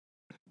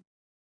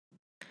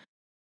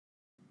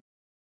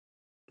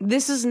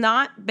this is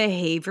not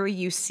behavior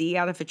you see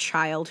out of a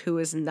child who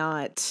is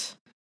not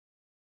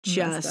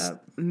just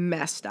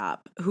messed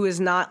up, who has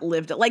not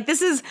lived it. Like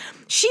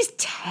she's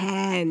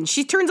 10.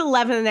 She turns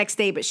 11 the next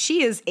day, but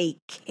she is a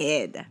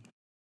kid.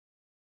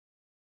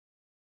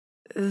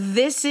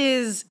 This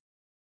is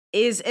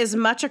as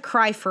much a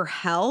cry for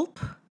help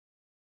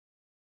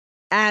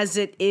as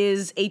it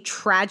is a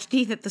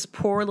tragedy that this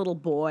poor little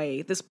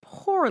boy,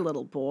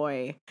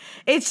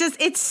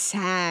 it's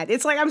sad.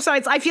 It's like, I'm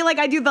sorry. I feel like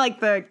I do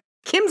the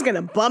Kim's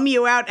gonna bum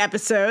you out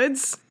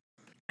episodes.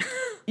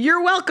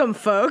 You're welcome,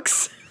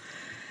 folks.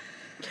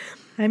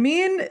 I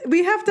mean,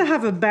 we have to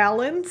have a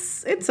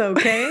balance. It's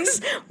okay.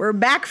 We're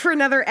back for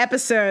another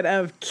episode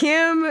of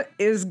Kim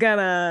is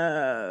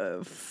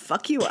gonna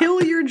fuck you up.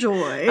 Kill your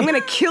joy. I'm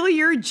gonna kill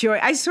your joy.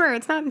 I swear,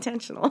 it's not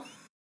intentional.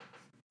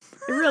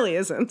 It really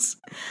isn't.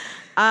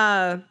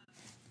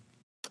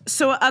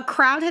 So a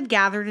crowd had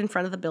gathered in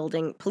front of the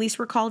building. Police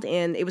were called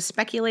in. It was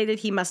speculated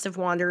he must have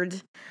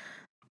wandered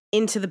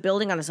into the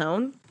building on his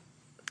own.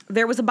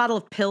 There was a bottle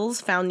of pills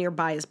found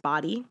nearby his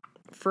body.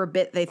 For a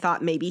bit, they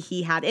thought maybe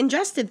he had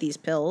ingested these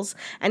pills,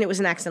 and it was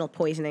an accidental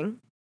poisoning.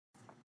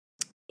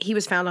 He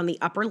was found on the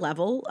upper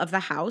level of the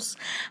house.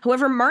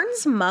 However,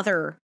 Martin's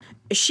mother,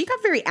 she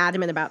got very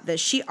adamant about this.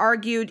 She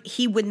argued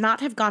he would not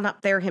have gone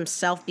up there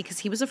himself because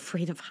he was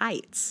afraid of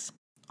heights.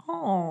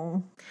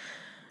 Oh.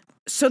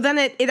 So then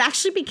it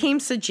actually became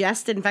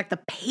suggested, in fact,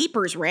 the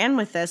papers ran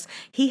with this,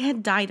 he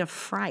had died of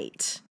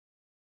fright.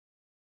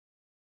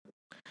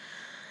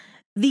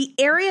 The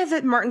area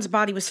that Martin's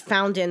body was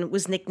found in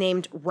was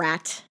nicknamed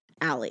Rat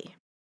Alley.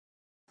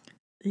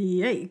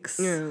 Yikes.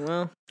 Yeah,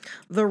 well,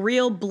 the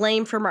real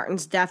blame for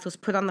Martin's death was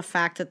put on the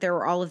fact that there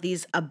were all of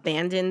these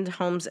abandoned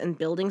homes and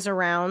buildings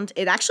around.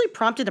 It actually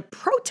prompted a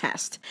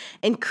protest,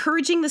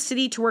 encouraging the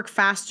city to work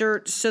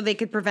faster so they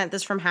could prevent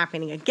this from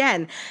happening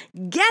again.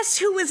 Guess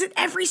who was at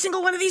every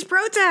single one of these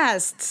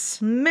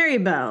protests? Mary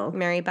Bell.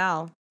 Mary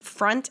Bell.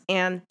 Front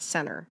and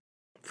center.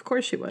 Of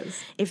course she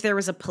was. If there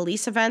was a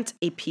police event,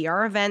 a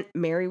PR event,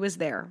 Mary was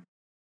there.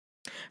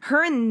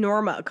 Her and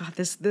Norma, God,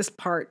 this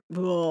part,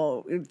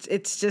 whoa,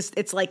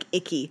 it's like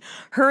icky.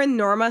 Her and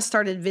Norma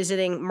started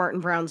visiting Martin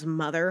Brown's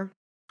mother,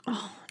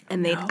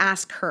 and they'd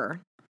ask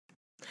her,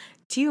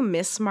 "Do you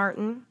miss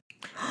Martin?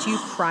 Do you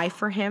cry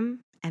for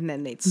him?" And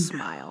then they'd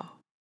smile.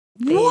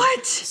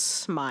 What?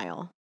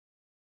 Smile.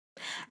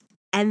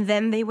 And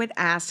then they would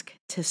ask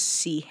to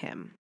see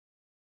him.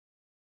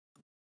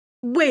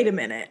 Wait a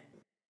minute.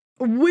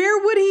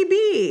 Where would he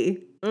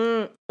be?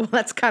 Well,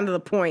 that's kind of the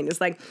point. It's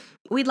like,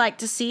 we'd like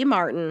to see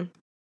Martin.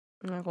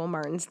 I'm like, well,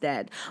 Martin's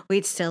dead.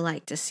 We'd still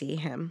like to see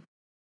him.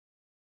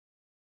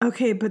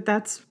 Okay, but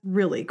that's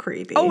really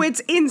creepy. Oh, it's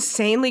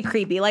insanely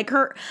creepy. Like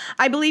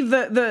I believe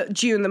the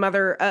June, the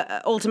mother,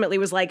 ultimately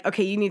was like,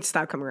 okay, you need to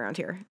stop coming around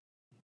here.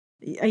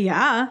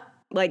 Yeah.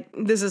 Like,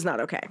 this is not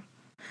okay.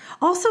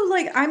 Also,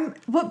 like,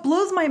 what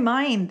blows my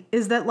mind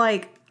is that,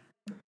 like,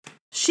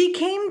 she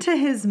came to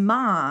his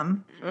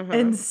mom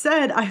and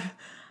said,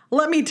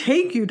 let me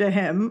take you to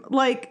him.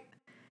 Like,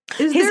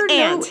 is his there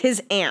aunt, no...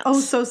 His aunt.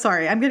 Oh, so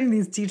sorry. I'm getting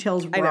these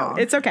details wrong. I know.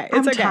 It's okay.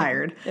 I'm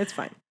tired. It's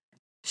fine.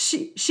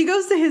 She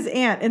goes to his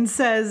aunt and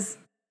says,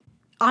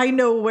 I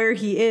know where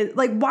he is.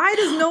 Like, why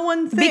does no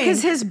one think?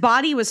 Because his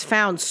body was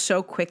found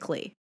so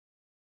quickly.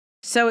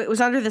 So it was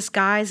under this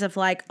guise of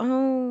like,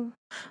 oh,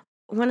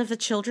 one of the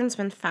children's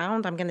been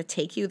found. I'm going to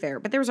take you there.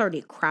 But there was already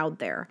a crowd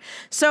there.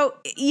 So,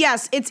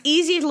 yes, it's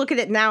easy to look at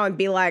it now and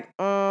be like,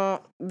 oh,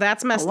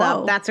 that's messed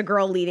up. That's a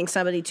girl leading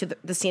somebody to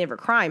the scene of her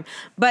crime.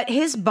 But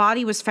his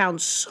body was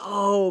found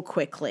so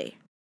quickly.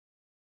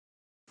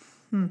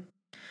 And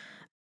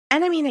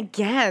I mean,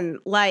 again,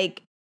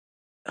 like,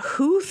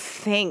 who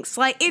thinks?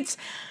 Like, it's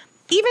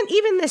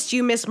even this, do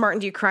you miss Martin?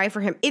 Do you cry for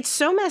him? It's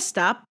so messed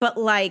up, but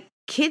like,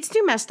 kids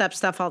do messed up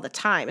stuff all the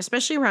time,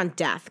 especially around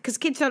death, because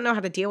kids don't know how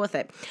to deal with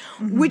it.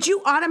 Would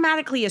you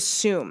automatically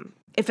assume,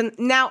 she's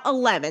now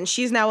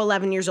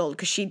 11 years old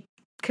because she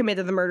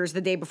committed the murders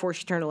the day before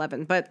she turned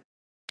 11, but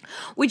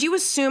would you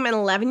assume an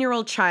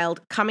 11-year-old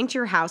child coming to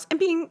your house and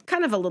being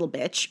kind of a little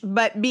bitch,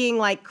 but being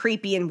like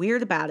creepy and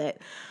weird about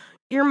it,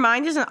 your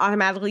mind isn't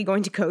automatically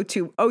going to go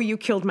to, oh, you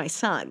killed my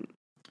son.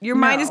 Your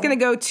mind is going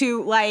to go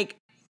to like,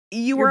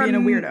 you're being a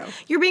weirdo.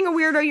 You're being a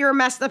weirdo. You're a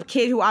messed up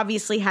kid who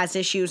obviously has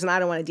issues, and I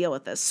don't want to deal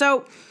with this.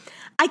 So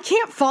I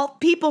can't fault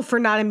people for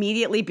not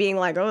immediately being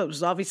like, oh, it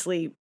was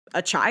obviously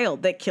a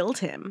child that killed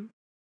him.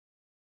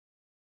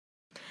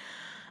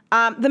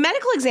 The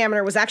medical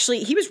examiner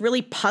he was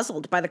really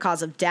puzzled by the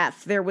cause of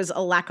death. There was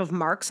a lack of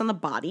marks on the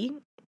body.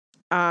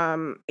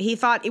 He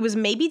thought it was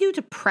maybe due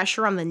to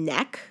pressure on the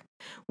neck,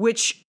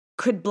 which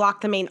could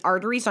block the main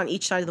arteries on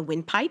each side of the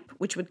windpipe,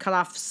 which would cut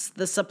off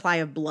the supply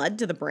of blood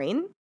to the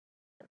brain.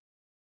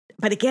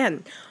 But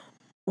again,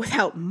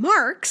 without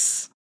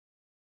marks,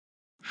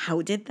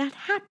 how did that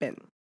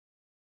happen?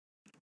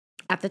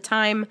 At the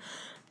time,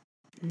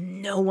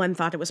 no one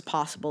thought it was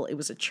possible it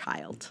was a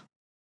child.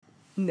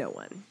 No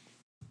one.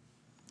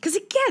 Because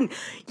again,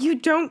 even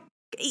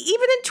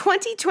in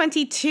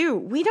 2022,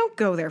 we don't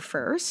go there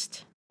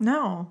first.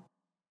 No.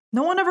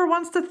 No one ever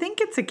wants to think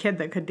it's a kid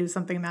that could do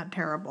something that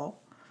terrible.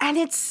 And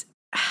it's...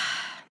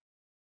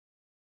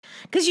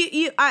 Because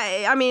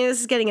I mean,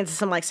 this is getting into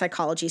some like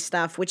psychology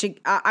stuff, which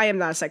I am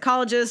not a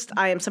psychologist.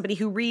 I am somebody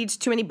who reads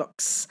too many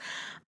books.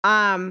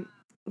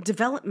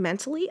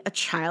 Developmentally, a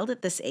child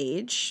at this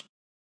age,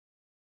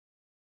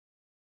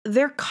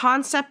 their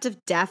concept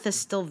of death is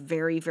still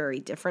very, very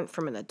different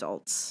from an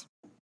adult's.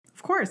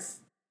 Of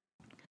course.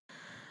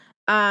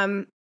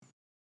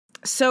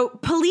 So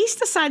police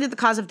decided the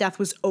cause of death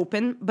was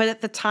open, but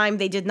at the time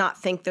they did not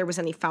think there was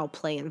any foul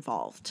play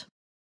involved.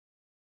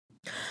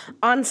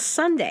 On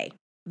Sunday,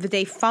 the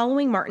day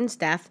following Martin's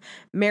death,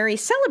 Mary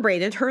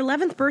celebrated her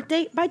 11th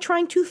birthday by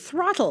trying to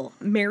throttle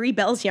Mary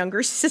Bell's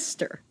younger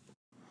sister.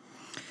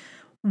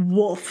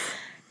 Woof.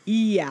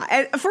 Yeah.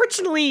 And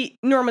fortunately,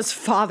 Norma's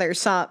father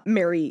saw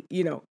Mary,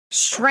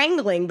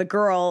 strangling the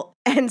girl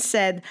and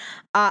said,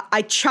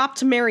 I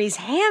chopped Mary's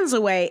hands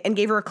away and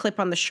gave her a clip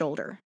on the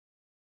shoulder.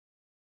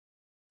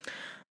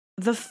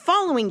 The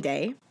following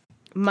day,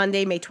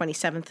 Monday, May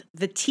 27th,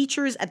 the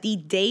teachers at the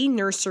day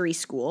nursery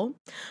school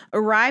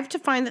arrived to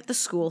find that the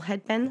school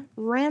had been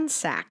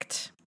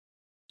ransacked.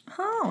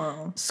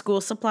 Oh.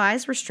 School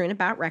supplies were strewn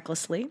about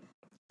recklessly.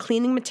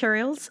 Cleaning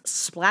materials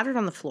splattered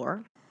on the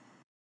floor.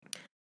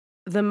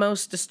 The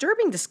most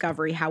disturbing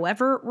discovery,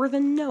 however, were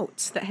the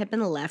notes that had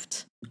been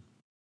left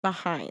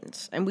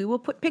behind. And we will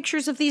put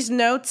pictures of these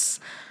notes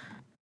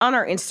on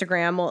our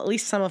Instagram, well, at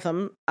least some of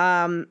them.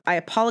 I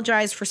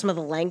apologize for some of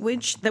the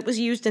language that was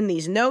used in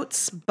these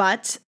notes,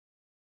 but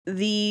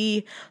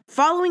the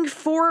following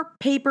 4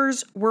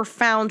 papers were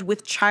found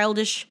with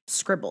childish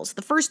scribbles.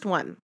 The first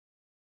one,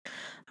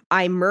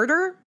 I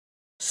murder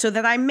so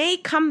that I may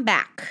come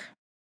back.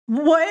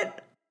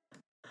 What?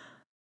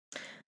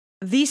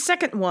 The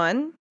second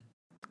one,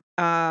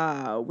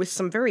 with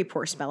some very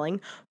poor spelling,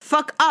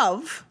 fuck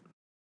of,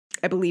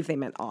 I believe they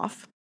meant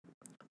off.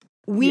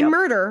 We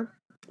murder,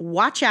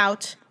 watch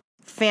out,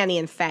 Fanny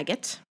and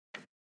faggot.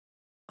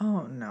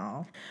 Oh,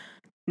 no.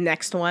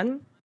 Next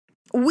one,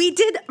 We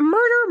did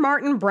murder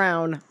Martin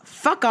Brown.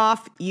 Fuck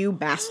off, you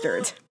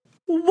bastard.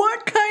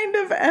 What kind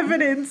of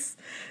evidence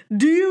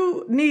do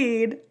you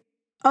need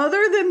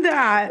other than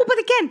that? Well, but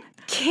again,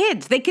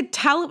 kids. They could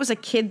tell it was a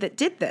kid that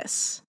did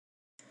this.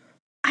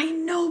 I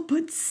know,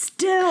 but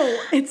still,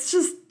 it's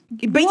just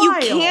But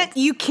wild.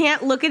 you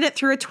can't look at it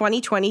through a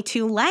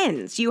 2022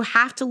 lens. You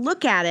have to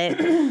look at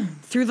it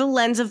through the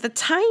lens of the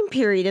time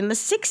period in the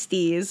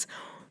 60s.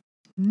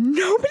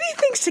 Nobody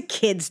thinks a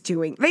kid's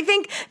doing. They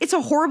think it's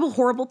a horrible,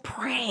 horrible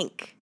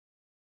prank.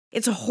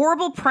 It's a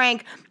horrible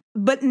prank,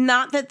 but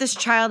not that this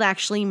child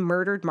actually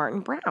murdered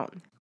Martin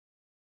Brown.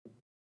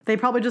 They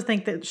probably just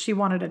think that she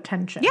wanted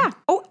attention. Yeah.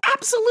 Oh,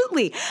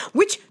 absolutely.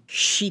 Which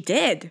she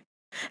did.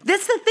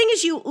 That's the thing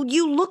is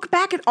you look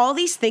back at all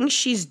these things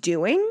she's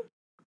doing.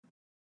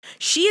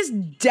 She is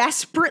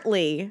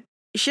desperately,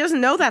 she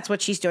doesn't know that's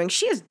what she's doing.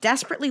 She is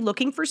desperately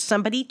looking for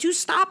somebody to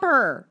stop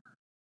her.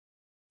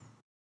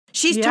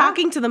 She's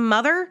talking to the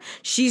mother.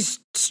 She's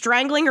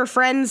strangling her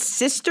friend's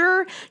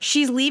sister.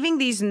 She's leaving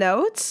these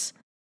notes.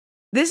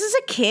 This is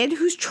a kid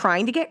who's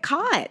trying to get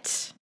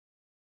caught.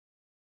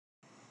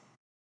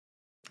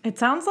 It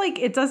sounds like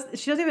she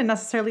doesn't even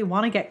necessarily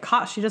want to get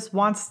caught. She just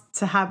wants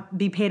to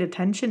be paid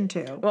attention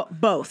to. Well,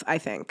 both, I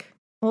think.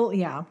 Well,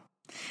 yeah.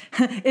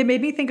 It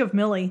made me think of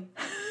Millie.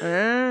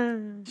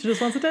 She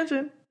just wants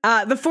attention.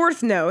 The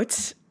fourth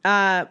note,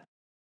 and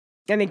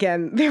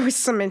again, there was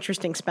some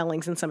interesting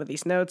spellings in some of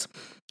these notes.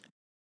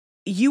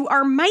 You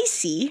are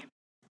micey.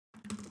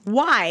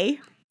 Why?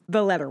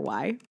 The letter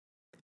Y.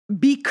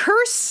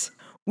 Because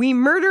we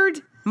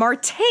murdered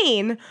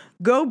Martain.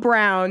 Go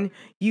Brown.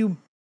 You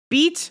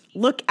beat.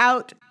 Look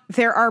out.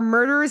 There are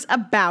murders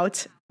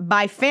about.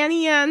 By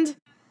Fanny and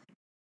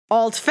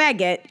alt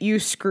faggot. You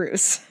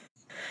screws.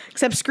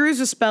 Except screws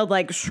was spelled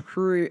like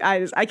screw.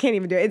 I can't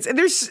even do it.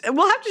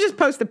 We'll have to just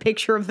post a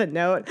picture of the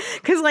note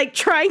because like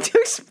trying to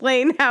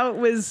explain how it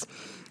was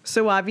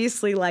so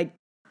obviously like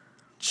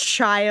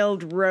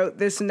child wrote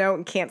this note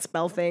and can't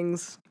spell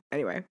things.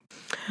 Anyway.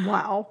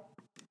 Wow.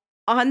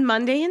 On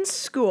Monday in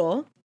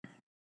school,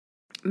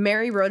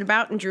 Mary wrote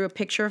about and drew a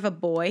picture of a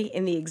boy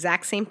in the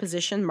exact same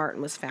position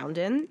Martin was found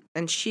in.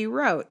 And she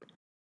wrote,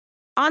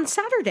 on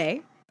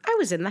Saturday, I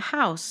was in the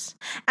house,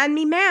 and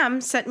me ma'am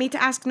sent me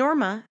to ask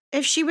Norma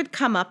if she would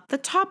come up the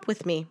top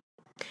with me.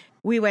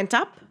 We went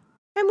up,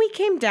 and we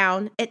came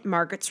down at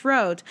Margaret's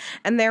Road,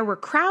 and there were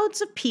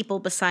crowds of people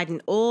beside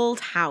an old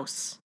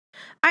house.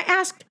 I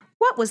asked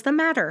what was the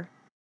matter.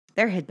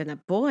 There had been a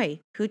boy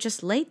who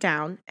just laid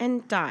down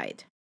and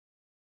died.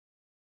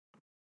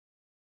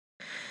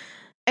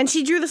 And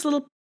she drew this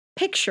little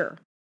picture.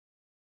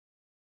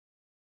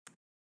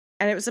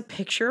 And it was a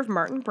picture of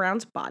Martin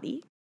Brown's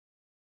body.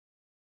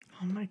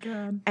 Oh my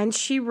God. And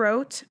she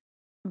wrote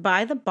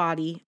by the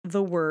body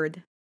the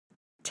word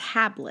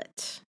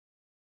tablet.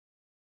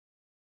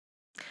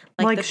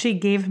 Like she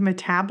gave him a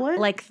tablet?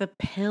 Like the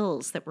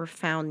pills that were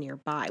found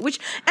nearby, which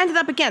ended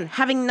up, again,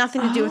 having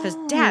nothing to do with his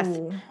death.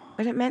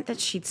 But it meant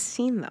that she'd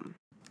seen them.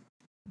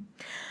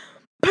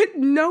 But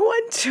no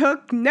one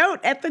took note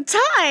at the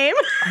time.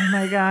 Oh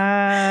my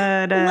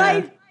God.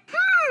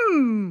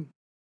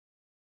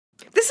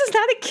 This is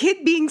not a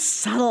kid being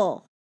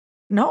subtle.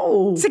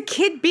 No. It's a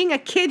kid being a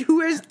kid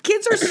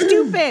kids are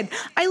stupid.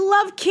 I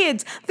love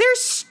kids. They're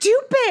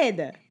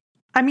stupid.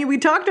 I mean, we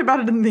talked about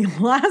it in the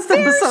last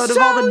episode of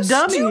all the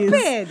dummies.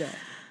 Stupid.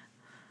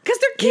 Because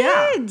they're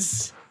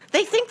kids. Yeah.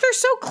 They think they're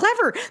so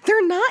clever.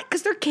 They're not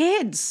because they're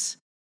kids.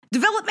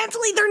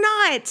 Developmentally, they're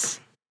not.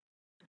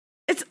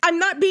 I'm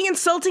not being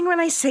insulting when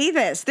I say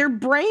this. Their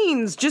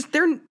brains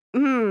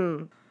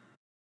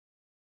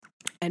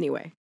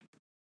Anyway.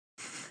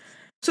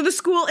 So the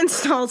school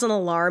installs an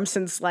alarm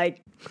since,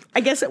 like,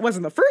 I guess it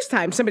wasn't the first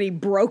time somebody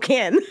broke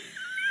in.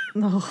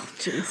 Oh,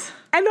 jeez.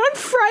 And on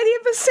Friday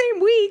of the same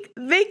week,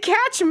 they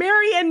catch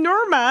Mary and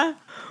Norma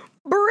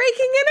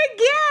breaking in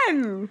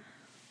again.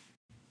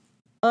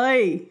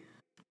 Aye.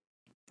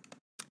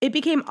 It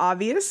became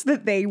obvious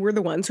that they were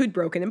the ones who'd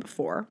broken in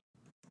before.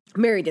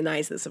 Mary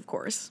denies this, of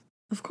course.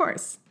 Of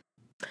course.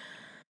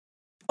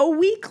 A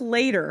week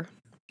later,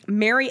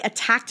 Mary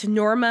attacked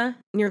Norma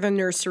near the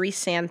nursery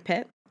sand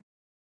pit.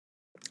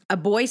 A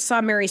boy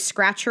saw Mary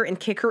scratch her and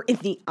kick her in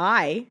the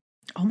eye.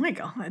 Oh my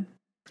God.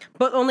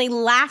 But only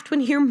laughed when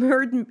he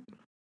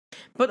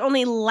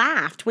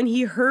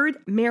heard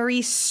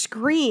Mary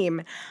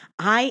scream,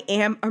 "I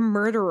am a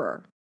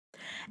murderer."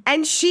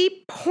 And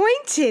she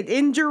pointed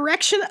in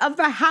direction of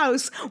the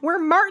house where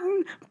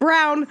Martin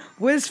Brown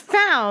was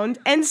found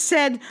and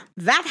said,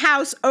 "That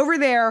house over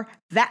there,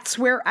 that's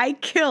where I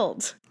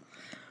killed."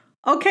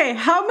 Okay,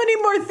 how many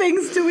more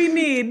things do we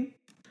need?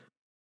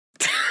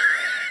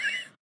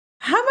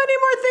 How many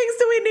more things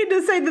do we need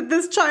to say that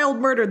this child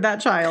murdered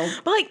that child?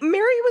 But like,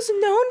 Mary was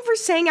known for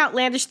saying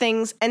outlandish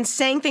things and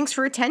saying things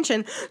for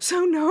attention,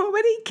 so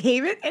nobody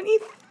gave it any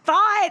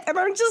thought. And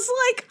I'm just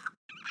like,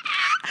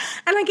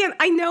 and again,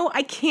 I know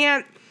I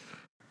can't.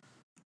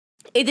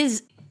 It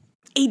is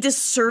a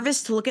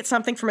disservice to look at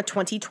something from a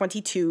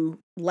 2022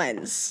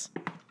 lens.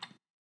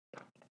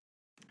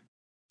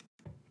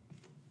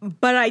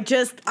 But I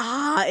just,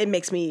 it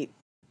makes me...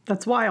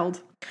 That's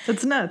wild.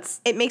 That's nuts.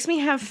 It makes me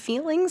have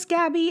feelings,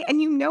 Gabby,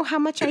 and you know how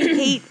much I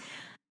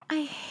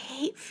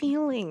hate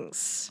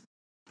feelings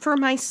for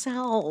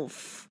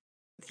myself.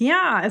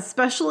 Yeah,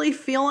 especially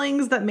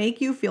feelings that make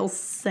you feel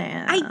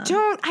sad. I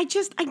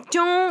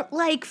don't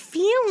like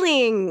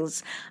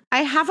feelings.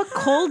 I have a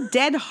cold,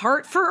 dead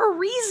heart for a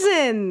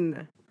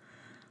reason.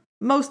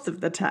 Most of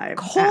the time.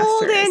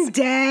 Cold and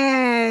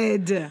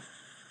dead.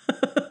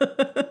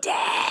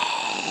 Dead.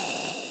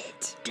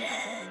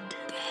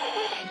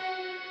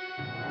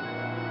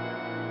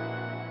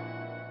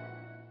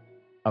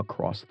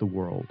 Across the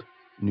world,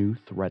 new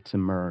threats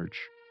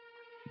emerge.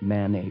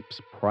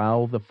 Man-apes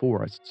prowl the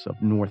forests of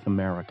North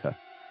America.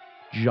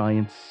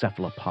 Giant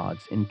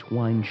cephalopods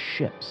entwine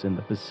ships in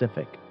the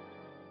Pacific.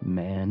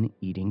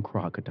 Man-eating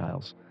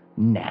crocodiles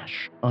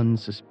gnash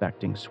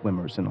unsuspecting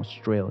swimmers in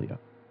Australia.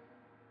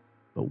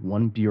 But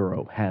one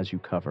bureau has you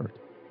covered,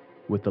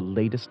 with the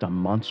latest on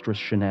monstrous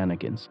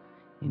shenanigans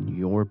in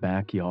your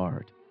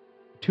backyard.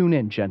 Tune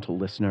in, gentle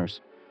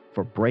listeners,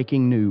 for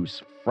breaking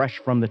news fresh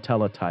from the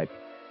teletype.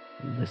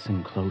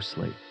 Listen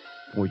closely,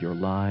 for your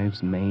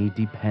lives may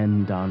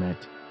depend on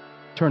it.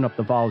 Turn up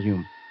the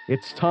volume.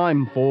 It's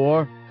time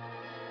for...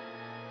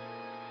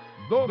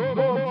 The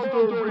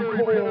Monster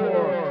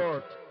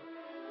Report!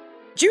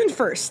 June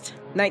 1st,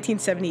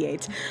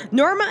 1978.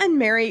 Norma and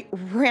Mary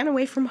ran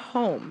away from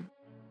home.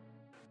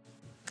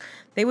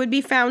 They would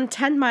be found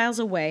 10 miles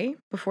away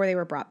before they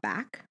were brought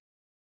back.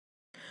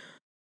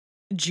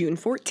 June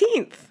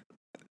 14th.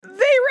 They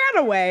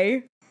ran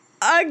away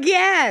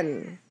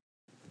again.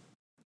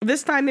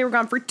 This time they were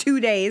gone for 2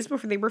 days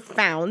before they were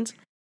found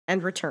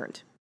and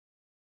returned.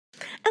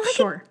 And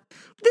sure.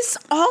 This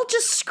all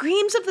just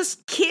screams of this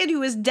kid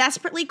who is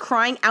desperately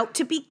crying out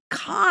to be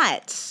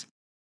caught.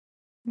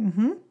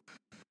 Mm-hmm.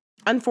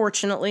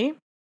 Unfortunately,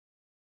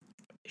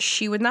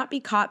 she would not be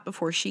caught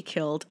before she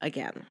killed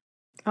again.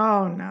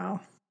 Oh, no.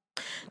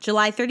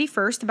 July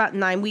 31st, about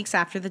 9 weeks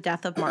after the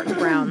death of Martin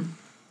Brown,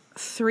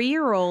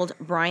 3-year-old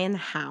Brian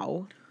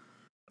Howe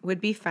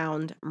would be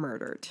found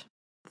murdered.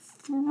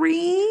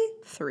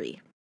 3?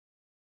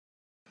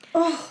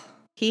 Oh.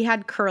 He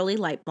had curly,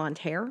 light blonde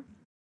hair.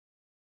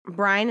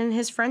 Brian and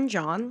his friend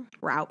John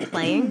were out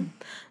playing.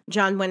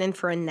 John went in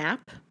for a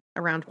nap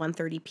around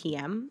 1:30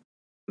 p.m.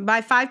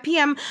 By 5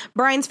 p.m.,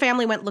 Brian's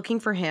family went looking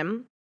for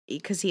him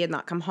because he had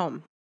not come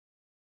home.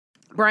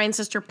 Brian's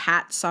sister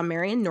Pat saw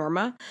Mary and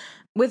Norma,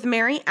 with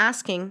Mary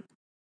asking,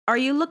 "Are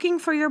you looking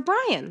for your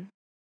Brian?"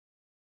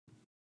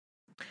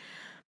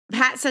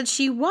 Pat said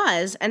she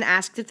was and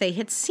asked if they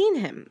had seen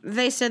him.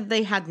 They said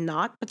they had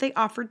not, but they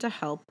offered to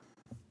help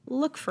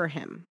look for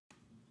him.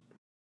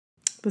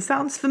 This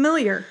sounds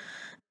familiar.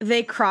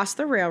 They crossed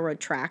the railroad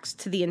tracks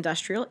to the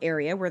industrial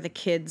area where the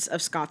kids of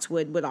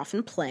Scottswood would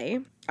often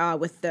play.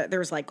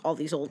 There's like all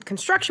these old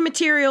construction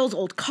materials,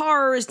 old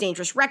cars,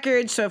 dangerous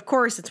wreckage. So of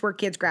course, it's where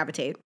kids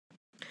gravitate.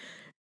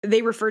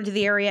 They referred to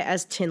the area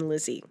as Tin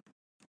Lizzie.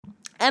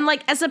 And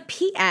like as a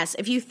PS,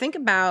 if you think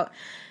about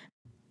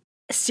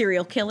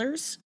serial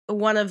killers, a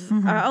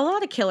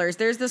lot of killers,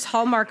 there's this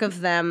hallmark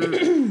of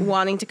them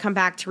wanting to come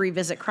back to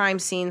revisit crime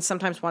scenes,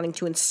 sometimes wanting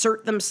to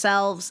insert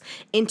themselves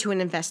into an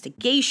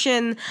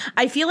investigation.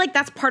 I feel like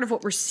that's part of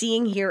what we're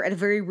seeing here at a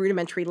very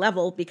rudimentary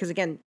level because,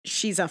 again,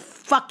 she's a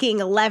fucking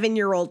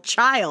 11-year-old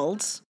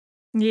child.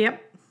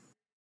 Yep.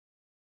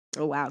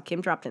 Oh, wow.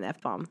 Kim dropped an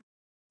F-bomb.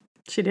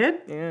 She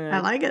did? Yeah. I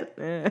like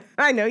it.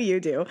 I know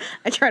you do.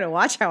 I try to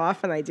watch how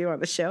often I do on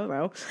the show,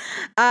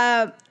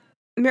 though.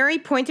 Mary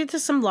pointed to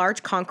some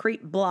large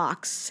concrete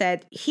blocks,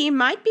 said he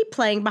might be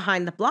playing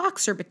behind the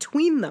blocks or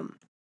between them.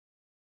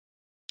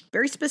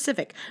 Very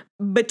specific.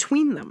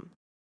 Between them.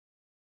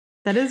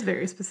 That is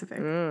very specific.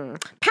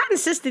 Pat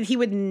insisted he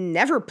would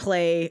never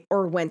play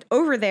or went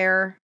over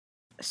there,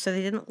 so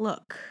they didn't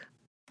look.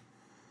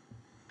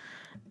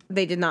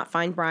 They did not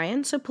find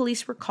Brian, so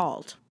police were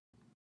called.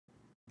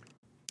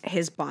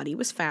 His body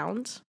was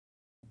found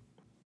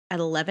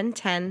at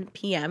 11:10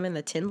 p.m. in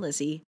the Tin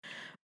Lizzie,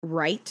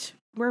 right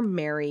where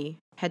Mary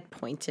had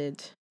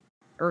pointed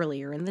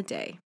earlier in the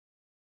day.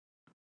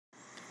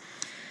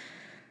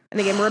 And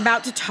again, we're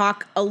about to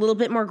talk a little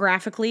bit more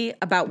graphically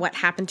about what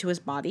happened to his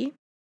body.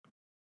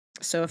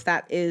 So if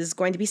that is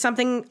going to be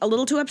something a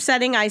little too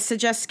upsetting, I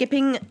suggest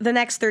skipping the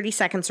next 30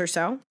 seconds or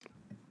so.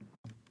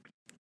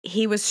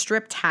 He was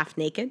stripped half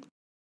naked.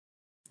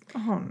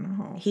 Oh,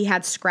 no. He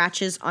had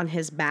scratches on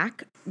his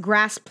back,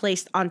 grass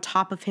placed on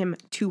top of him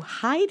to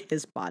hide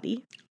his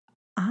body.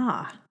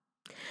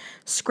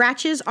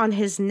 Scratches on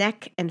his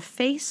neck and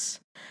face,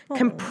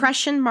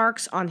 compression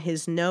marks on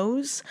his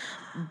nose,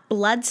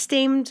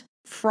 blood-stained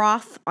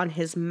froth on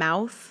his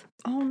mouth.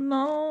 Oh,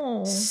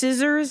 no.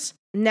 Scissors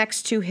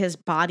next to his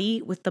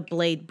body with the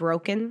blade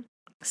broken,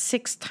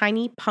 6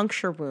 tiny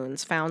puncture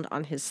wounds found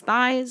on his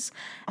thighs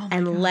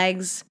and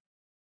legs,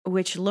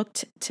 which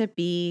looked to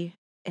be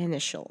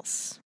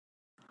initials.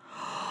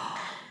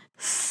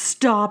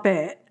 Stop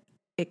it.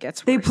 It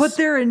gets worse. They put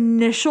their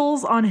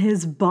initials on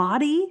his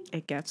body?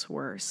 It gets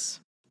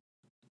worse.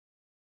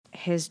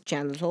 His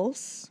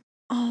genitals.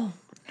 Oh.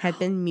 had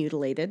been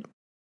mutilated,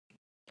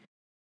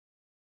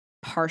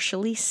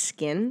 partially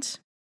skinned.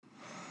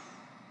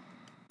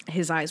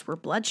 His eyes were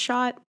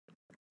bloodshot.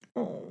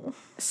 Oh.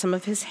 Some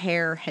of his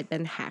hair had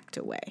been hacked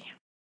away.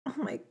 Oh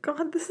my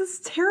God, this is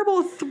terrible.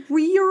 A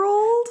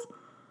 3-year-old?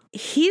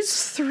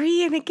 He's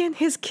 3, and again,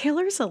 his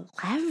killer's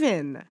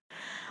 11.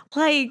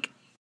 Like,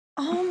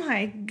 oh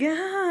my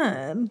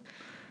God.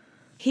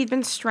 He'd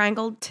been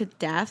strangled to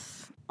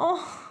death.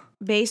 Oh.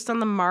 Based on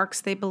the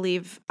marks, they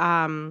believe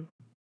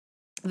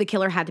the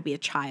killer had to be a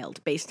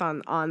child, based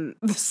on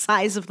the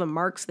size of the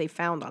marks they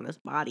found on his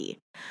body.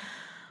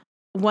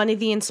 One of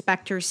the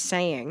inspectors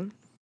saying,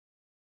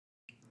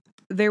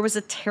 there was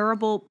a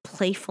terrible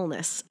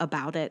playfulness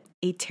about it,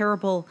 a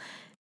terrible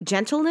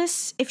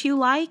gentleness, if you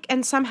like,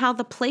 and somehow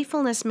the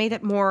playfulness made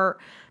it more,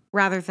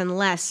 rather than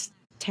less,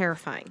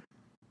 terrifying.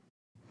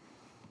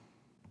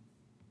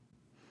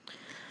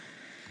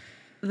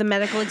 The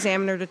medical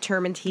examiner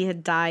determined he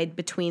had died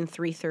between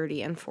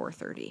 3:30 and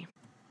 4:30.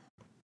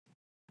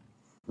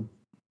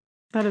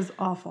 That is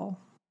awful.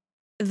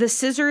 The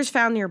scissors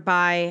found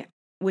nearby,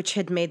 which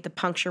had made the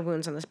puncture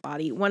wounds on his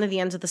body, one of the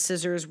ends of the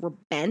scissors were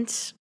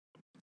bent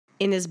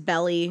in his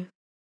belly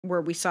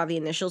where we saw the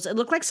initials. It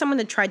looked like someone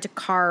had tried to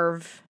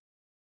carve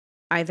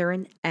either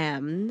an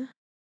M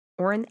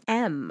or an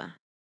M.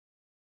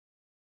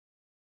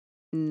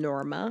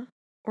 Norma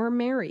or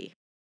Mary.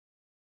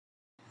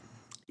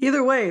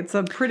 Either way, it's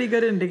a pretty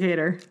good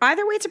indicator.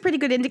 Either way, it's a pretty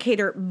good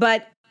indicator,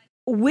 but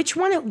which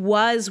one it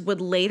was would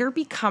later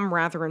become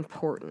rather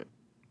important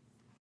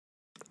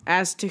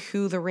as to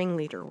who the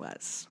ringleader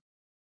was.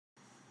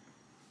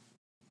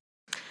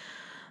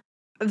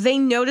 They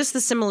noticed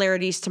the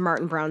similarities to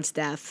Martin Brown's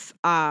death,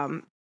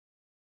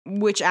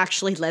 which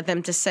actually led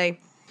them to say,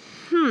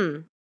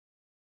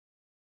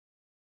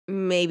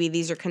 maybe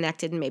these are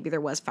connected and maybe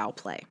there was foul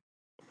play.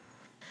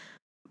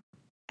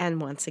 And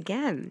once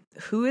again,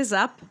 who is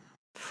up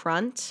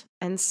front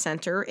and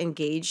center,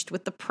 engaged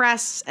with the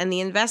press and the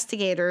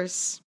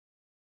investigators?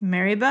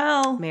 Mary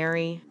Bell.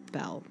 Mary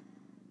Bell.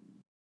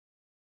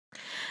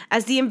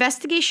 As the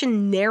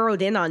investigation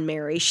narrowed in on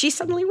Mary, she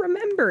suddenly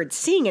remembered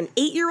seeing an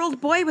 8-year-old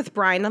boy with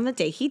Brian on the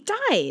day he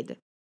died.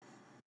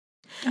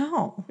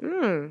 Oh.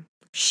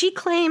 She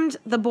claimed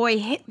the boy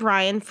hit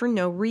Brian for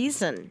no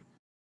reason,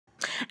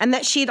 and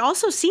that she had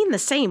also seen the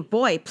same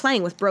boy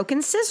playing with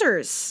broken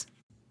scissors.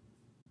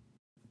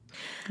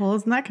 Well,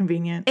 isn't that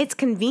convenient? It's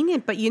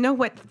convenient, but you know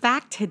what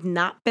fact had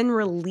not been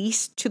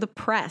released to the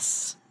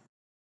press?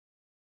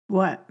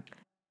 What?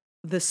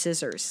 The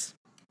scissors.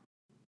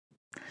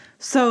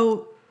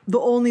 So the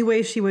only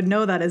way she would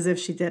know that is if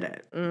she did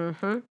it.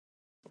 Mm-hmm.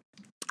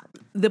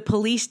 The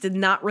police did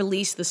not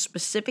release the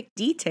specific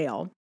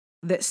detail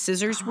that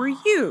scissors were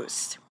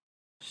used.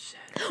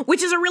 Shit.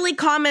 Which is a really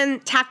common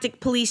tactic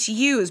police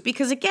use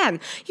because, again,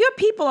 you have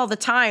people all the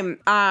time.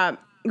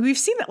 We've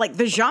seen that, like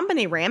the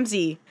JonBenet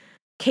Ramsey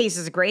case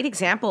is a great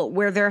example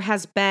where there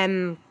has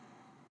been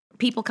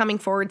people coming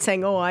forward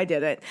saying, oh, I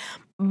did it.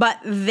 But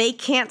they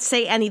can't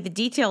say any of the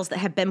details that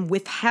have been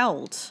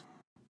withheld.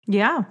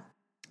 Yeah.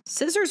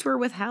 Scissors were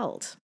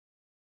withheld.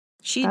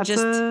 She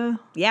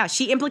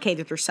she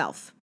implicated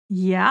herself.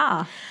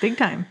 Yeah, big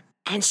time.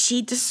 And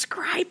she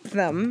described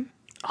them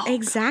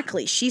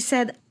exactly. She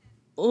said,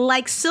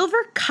 like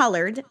silver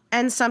colored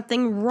and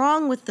something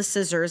wrong with the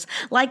scissors,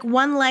 like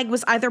one leg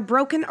was either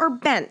broken or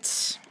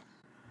bent.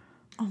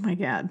 Oh my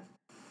God.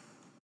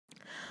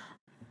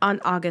 On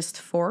August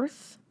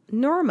 4th,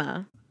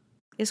 Norma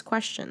is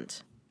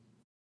questioned.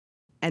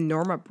 And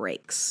Norma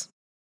breaks.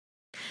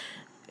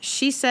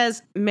 She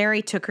says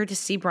Mary took her to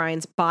see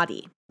Brian's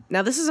body.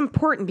 Now, this is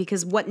important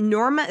because what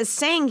Norma is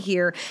saying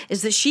here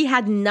is that she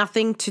had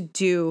nothing to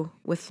do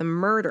with the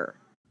murder.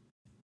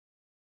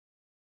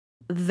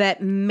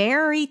 That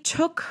Mary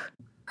took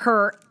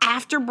her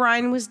after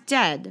Brian was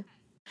dead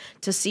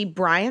to see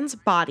Brian's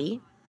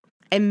body,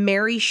 and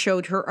Mary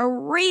showed her a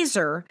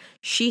razor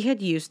she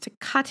had used to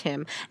cut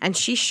him, and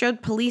she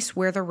showed police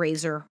where the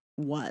razor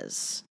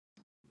was.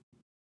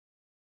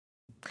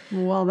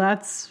 Well,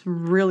 that's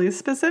really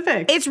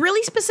specific. It's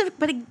really specific,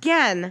 but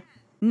again,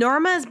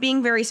 Norma is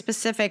being very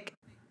specific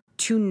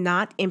to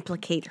not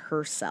implicate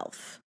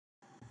herself.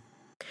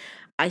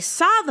 I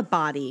saw the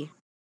body,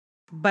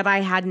 but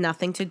I had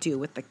nothing to do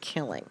with the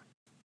killing.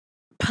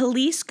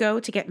 Police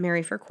go to get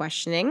Mary for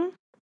questioning.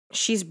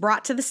 She's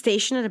brought to the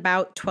station at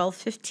about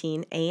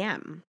 12:15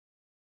 a.m.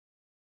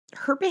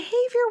 Her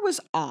behavior was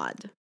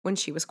odd when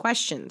she was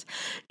questioned.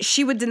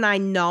 She would deny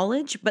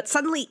knowledge, but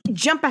suddenly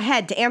jump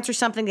ahead to answer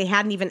something they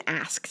hadn't even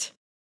asked.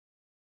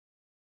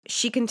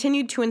 She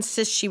continued to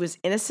insist she was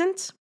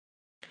innocent.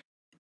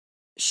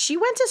 She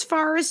went as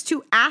far as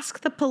to ask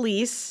the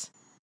police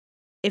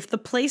if the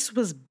place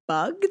was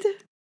bugged.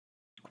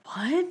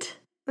 What?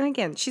 And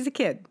again, she's a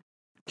kid.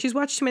 She's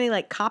watched too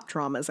many cop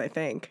dramas, I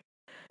think.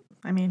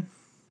 I mean,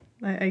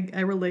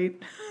 I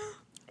relate.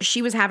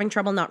 She was having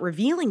trouble not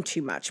revealing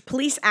too much.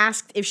 Police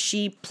asked if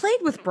she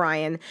played with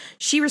Brian.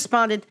 She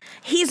responded,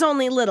 "He's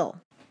only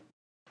little."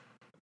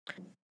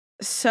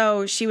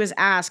 So she was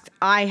asked,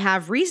 I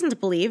have reason to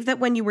believe that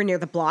when you were near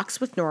the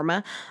blocks with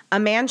Norma, a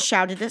man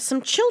shouted at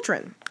some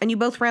children, and you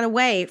both ran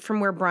away from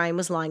where Brian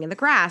was lying in the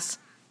grass.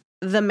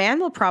 The man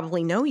will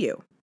probably know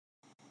you.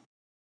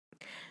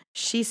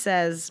 She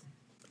says,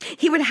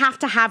 he would have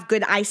to have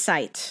good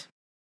eyesight.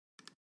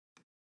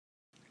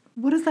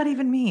 What does that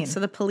even mean? So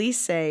the police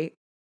say,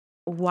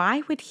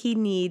 why would he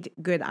need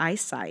good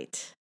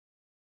eyesight?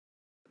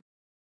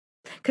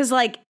 Because,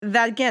 like,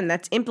 that again,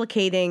 that's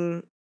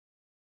implicating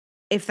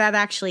if that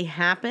actually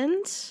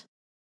happened,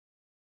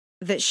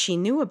 that she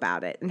knew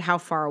about it and how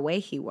far away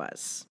he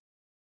was.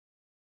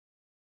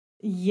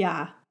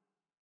 Yeah.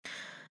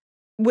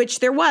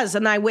 Which there was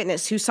an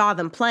eyewitness who saw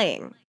them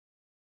playing.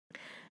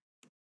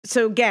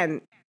 So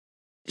again,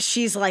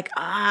 she's like,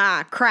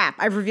 crap,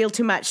 I've revealed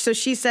too much. So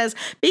she says,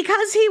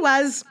 because he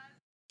was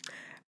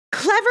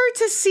clever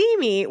to see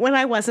me when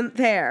I wasn't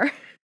there.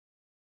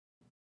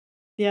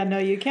 Yeah, no,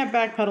 you can't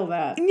backpedal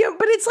that. Yeah,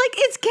 but it's like,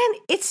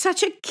 it's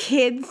such a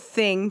kid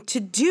thing to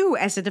do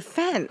as a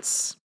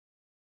defense.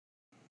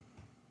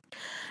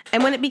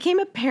 And when it became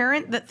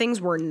apparent that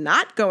things were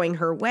not going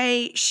her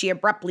way, she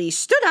abruptly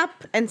stood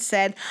up and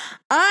said,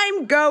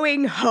 I'm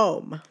going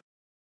home.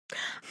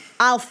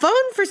 I'll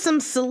phone for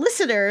some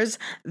solicitors.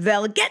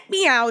 They'll get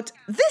me out.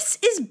 This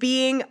is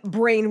being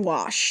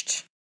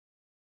brainwashed.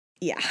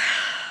 Yeah.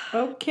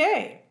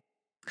 Okay.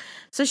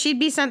 So she'd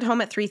be sent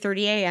home at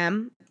 3:30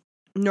 a.m.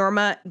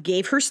 Norma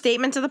gave her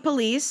statement to the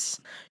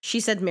police. She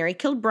said Mary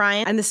killed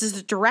Brian, and this is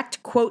a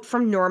direct quote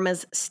from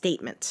Norma's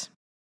statement.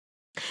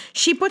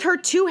 She put her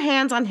 2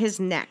 hands on his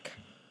neck.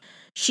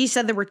 She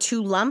said there were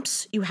 2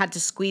 lumps you had to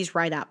squeeze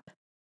right up.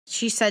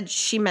 She said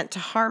she meant to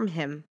harm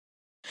him.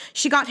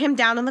 She got him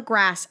down on the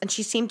grass, and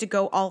she seemed to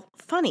go all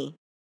funny.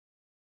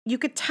 You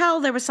could tell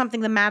there was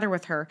something the matter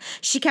with her.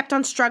 She kept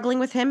on struggling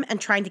with him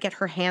and trying to get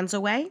her hands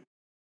away.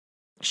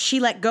 She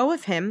let go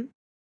of him,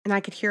 and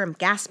I could hear him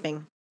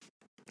gasping.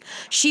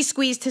 She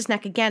squeezed his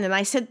neck again, and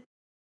I said,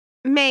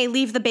 May,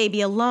 leave the baby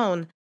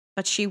alone.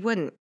 But she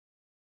wouldn't.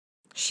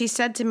 She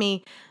said to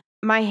me,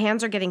 my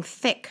hands are getting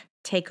thick.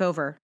 Take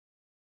over.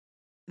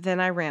 Then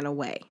I ran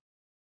away.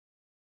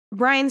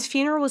 Brian's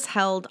funeral was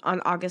held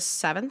on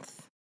August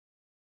 7th.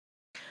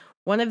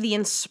 One of the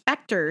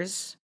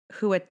inspectors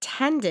who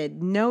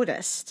attended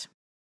noticed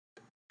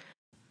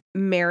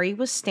Mary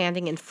was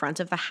standing in front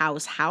of the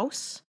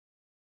house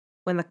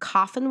when the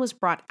coffin was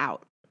brought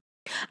out.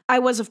 I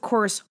was, of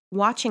course,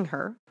 watching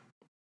her,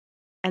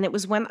 and it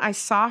was when I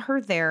saw her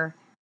there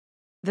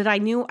that I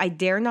knew I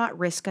dare not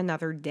risk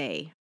another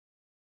day.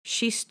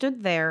 She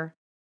stood there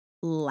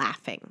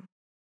laughing.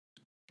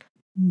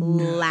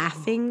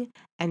 Laughing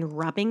and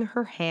rubbing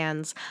her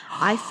hands.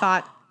 I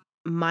thought,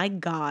 my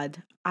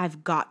God,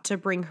 I've got to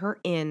bring her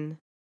in.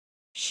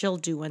 She'll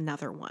do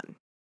another one.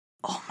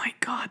 Oh my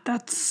God,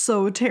 that's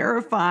so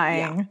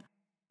terrifying.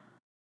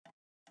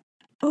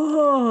 Yeah.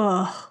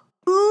 Ugh.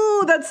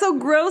 Ooh, that's so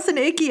gross and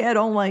icky. I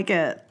don't like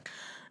it.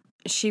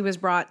 She was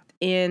brought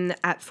in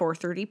at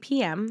 4:30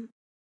 p.m.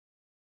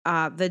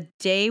 The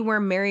day where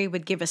Mary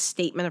would give a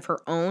statement of her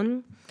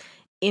own.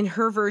 In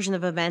her version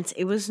of events,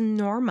 it was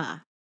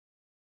Norma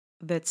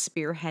that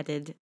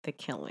spearheaded the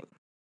killing.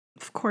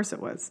 Of course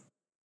it was.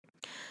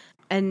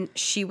 And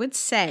she would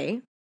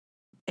say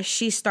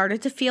she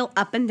started to feel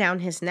up and down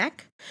his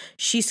neck.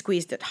 She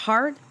squeezed it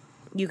hard.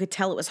 You could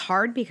tell it was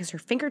hard because her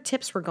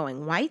fingertips were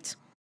going white.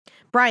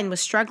 Brian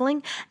was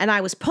struggling, and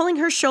I was pulling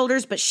her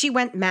shoulders, but she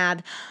went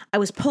mad. I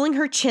was pulling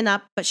her chin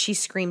up, but she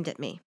screamed at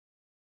me.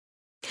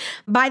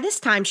 By this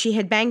time, she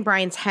had banged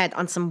Brian's head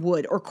on some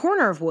wood or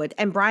corner of wood,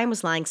 and Brian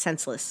was lying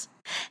senseless.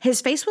 His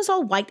face was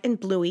all white and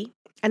bluey,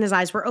 and his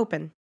eyes were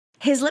open.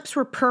 His lips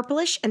were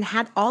purplish and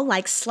had all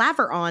like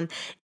slaver on.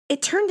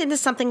 It turned into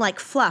something like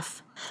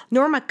fluff.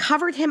 Norma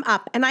covered him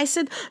up, and I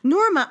said,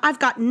 Norma, I've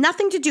got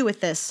nothing to do with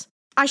this.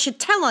 I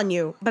should tell on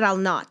you, but I'll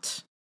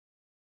not.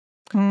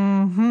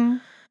 Mm-hmm.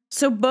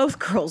 So both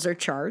girls are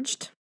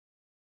charged.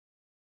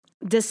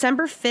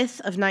 December 5th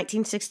of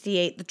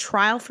 1968, the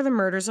trial for the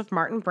murders of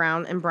Martin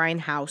Brown and Brian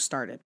Howe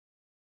started.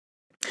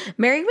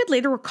 Mary would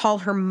later recall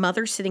her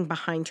mother sitting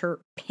behind her,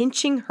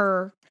 pinching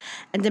her,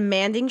 and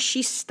demanding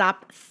she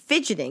stop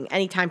fidgeting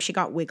anytime she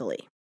got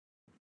wiggly.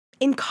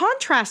 In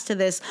contrast to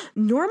this,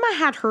 Norma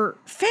had her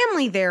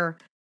family there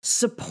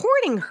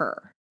supporting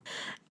her.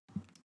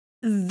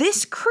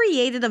 This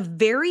created a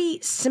very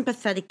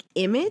sympathetic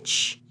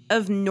image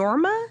of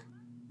Norma,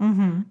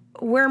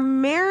 where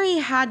Mary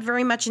had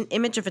very much an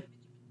image of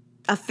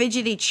a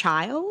fidgety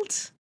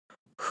child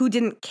who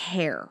didn't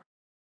care.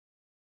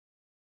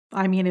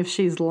 I mean, if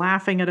she's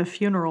laughing at a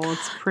funeral,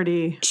 it's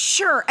pretty...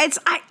 Sure.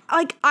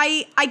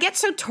 I get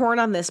so torn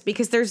on this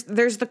because there's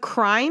the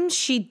crimes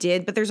she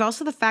did, but there's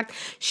also the fact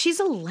she's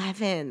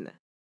 11.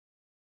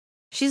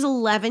 She's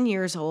 11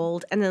 years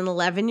old, and an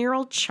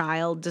 11-year-old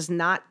child does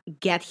not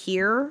get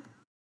here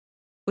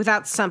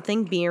without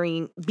something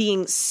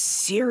being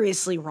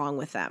seriously wrong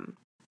with them.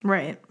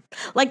 Right.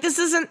 Like, this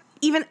isn't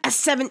even a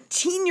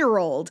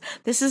 17-year-old.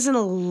 This is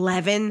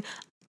an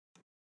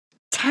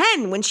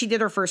 10 when she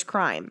did her first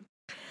crime.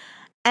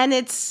 And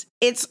it's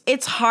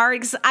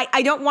hard because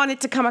I don't want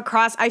it to come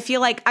across. I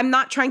feel like I'm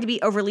not trying to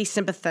be overly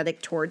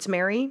sympathetic towards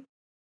Mary.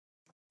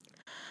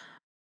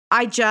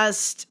 A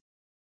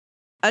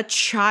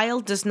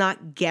child does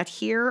not get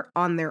here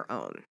on their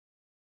own.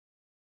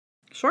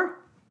 Sure.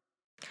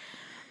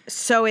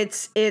 So I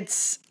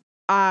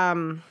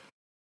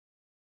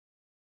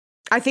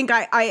think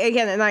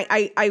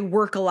I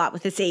work a lot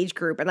with this age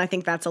group, and I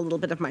think that's a little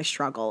bit of my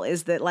struggle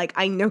is that, like,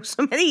 I know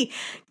so many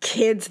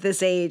kids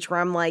this age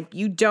where I'm like,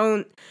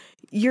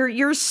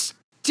 you're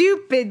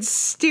stupid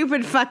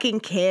fucking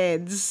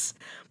kids.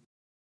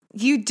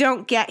 You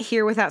don't get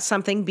here without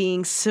something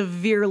being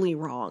severely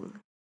wrong.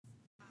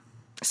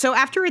 So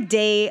after a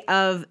day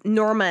of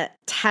Norma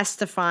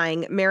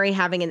testifying, Mary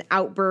having an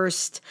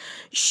outburst,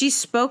 she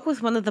spoke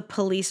with one of the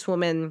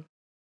policewomen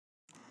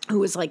who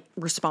was like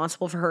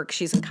responsible for her because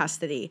she's in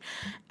custody.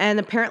 And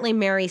apparently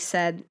Mary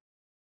said,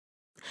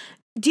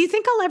 "Do you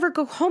think I'll ever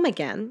go home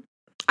again?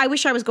 I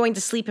wish I was going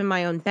to sleep in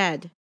my own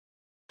bed.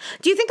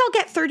 Do you think I'll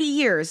get 30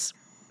 years?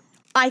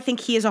 I think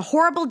he is a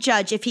horrible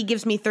judge if he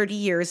gives me 30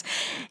 years.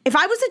 If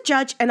I was a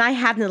judge and I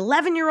had an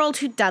 11-year-old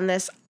who'd done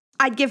this,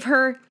 I'd give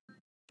her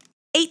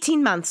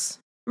 18 months.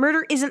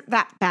 Murder isn't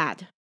that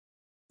bad."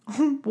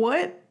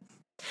 What?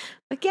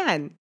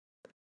 Again,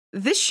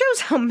 this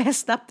shows how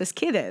messed up this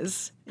kid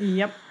is.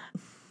 Yep.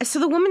 So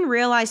the woman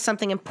realized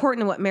something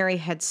important in what Mary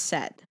had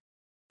said.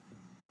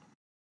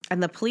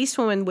 And the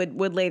policewoman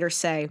would later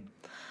say,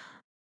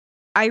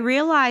 "I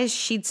realized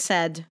she'd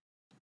said,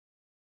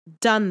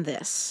 'done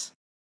this,'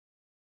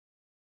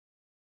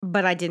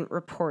 but I didn't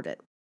report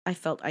it. I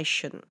felt I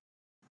shouldn't."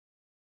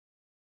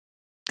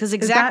 Because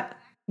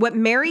what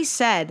Mary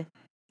said,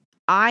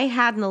 I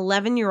had an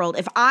 11-year-old.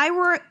 If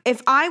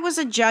I was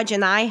a judge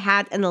and I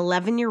had an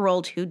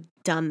 11-year-old who'd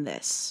done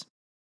this.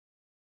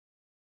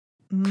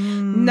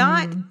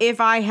 Not if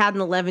I had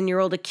an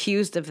 11-year-old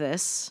accused of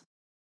this.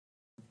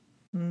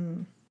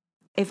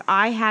 If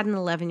I had an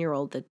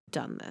 11-year-old that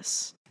done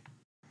this.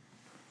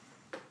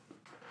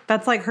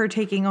 That's like her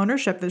taking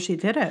ownership that she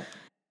did it.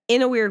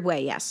 In a weird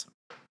way, yes.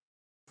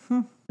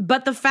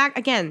 But the fact,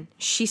 again,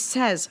 she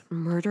says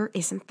murder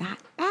isn't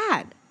that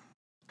bad.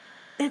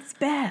 It's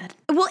bad.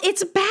 Well,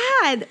 it's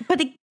bad,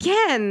 but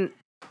again,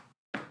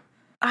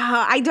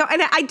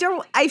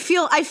 I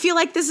feel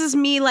like this is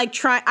me like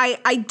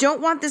I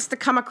don't want this to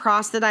come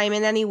across that I'm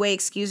in any way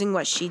excusing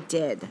what she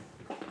did.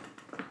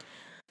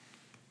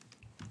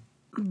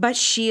 But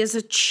she is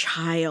a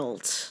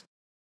child.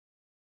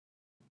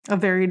 A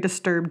very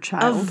disturbed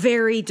child. A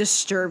very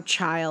disturbed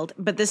child.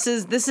 But this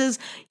is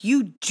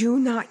you do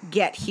not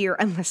get here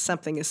unless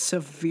something is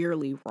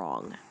severely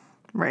wrong.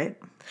 Right.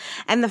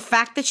 And the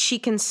fact that she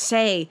can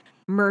say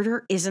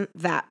murder isn't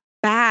that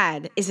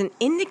bad is an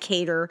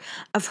indicator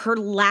of her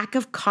lack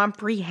of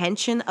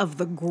comprehension of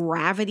the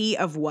gravity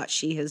of what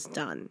she has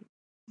done.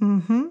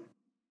 Mm-hmm.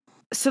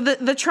 So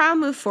the trial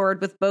moved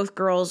forward with both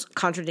girls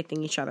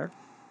contradicting each other,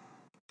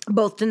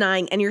 both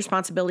denying any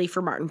responsibility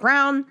for Martin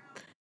Brown,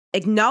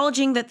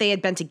 acknowledging that they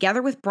had been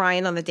together with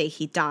Brian on the day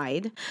he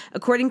died.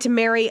 According to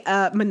Mary,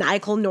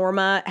 maniacal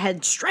Norma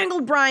had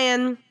strangled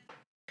Brian.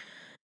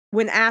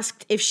 When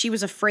asked if she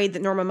was afraid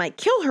that Norma might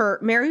kill her,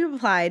 Mary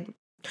replied,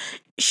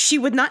 "She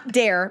would not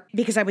dare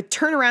because I would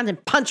turn around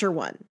and punch her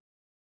one."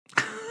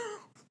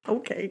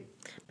 Okay.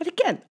 But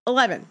again,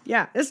 11.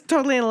 Yeah, it's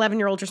totally an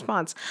 11-year-old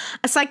response.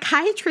 A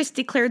psychiatrist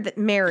declared that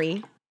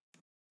Mary,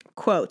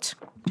 quote,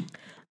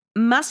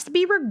 "must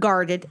be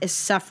regarded as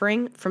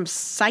suffering from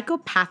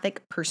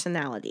psychopathic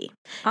personality,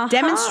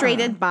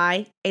 demonstrated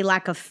by a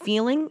lack of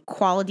feeling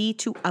quality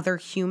to other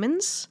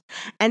humans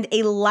and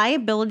a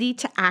liability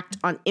to act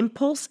on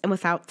impulse and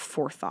without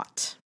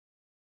forethought."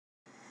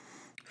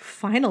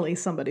 Finally,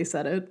 somebody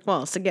said it.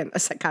 Well, it's again a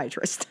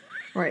psychiatrist.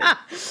 Right.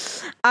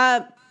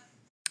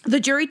 The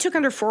jury took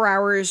under 4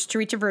 hours to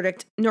reach a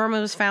verdict.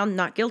 Norma was found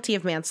not guilty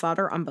of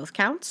manslaughter on both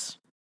counts.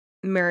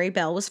 Mary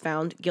Bell was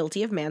found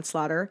guilty of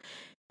manslaughter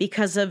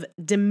because of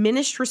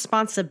diminished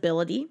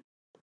responsibility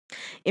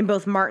in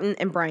both Martin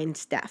and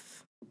Brian's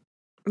death.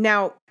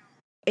 Now,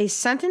 a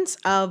sentence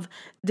of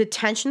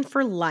detention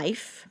for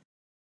life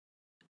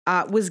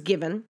was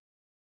given.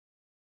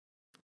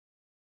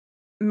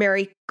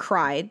 Mary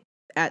cried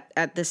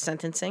at this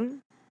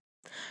sentencing.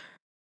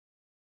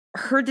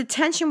 Her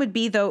detention would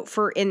be, though,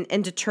 for an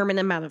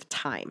indeterminate amount of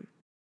time.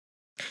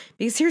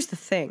 Because here's the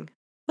thing.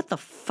 What the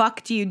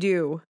fuck do you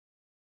do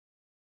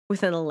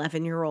with an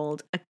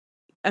 11-year-old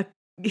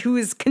who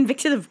is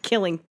convicted of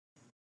killing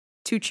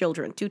 2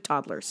 children, 2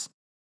 toddlers?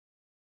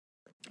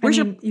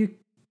 You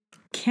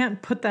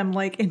can't put them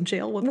like in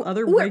jail with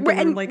other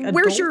regular like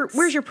adults.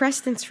 Where's your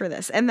precedence for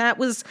this? And that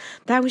was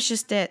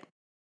just it.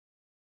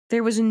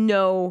 There was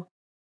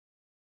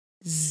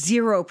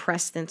zero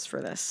precedence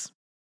for this.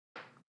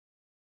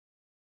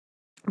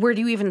 Where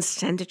do you even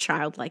send a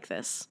child like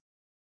this?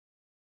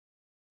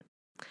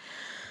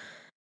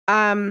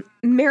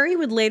 Mary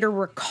would later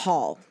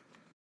recall,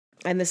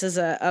 and this is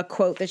a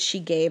quote that she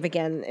gave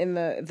again in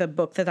the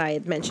book that I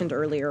had mentioned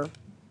earlier.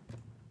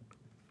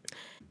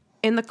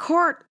 In the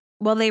court,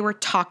 while they were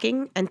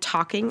talking and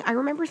talking, I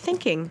remember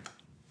thinking,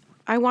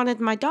 I wanted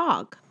my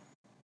dog.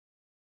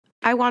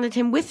 I wanted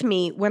him with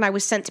me when I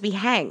was sent to be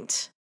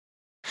hanged.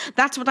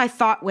 That's what I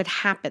thought would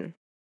happen.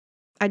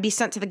 I'd be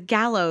sent to the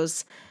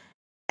gallows,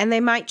 and they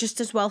might just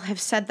as well have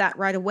said that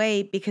right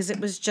away because it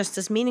was just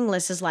as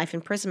meaningless as life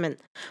imprisonment.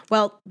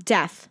 Well,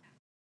 death.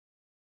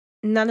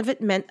 None of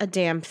it meant a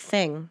damn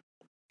thing.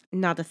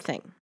 Not a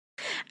thing.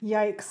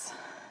 Yikes.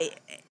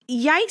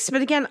 Yikes.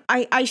 But again,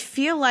 I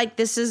feel like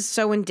this is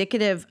so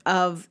indicative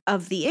of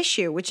the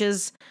issue, which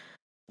is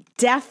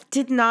death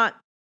did not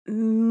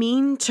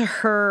mean to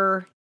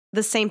her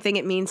the same thing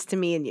it means to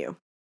me and you.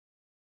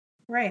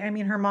 Right. I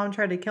mean, her mom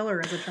tried to kill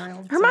her as a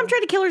child. Her mom tried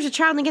to kill her as a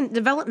child. And again,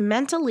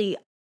 developmentally,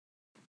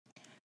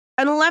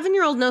 an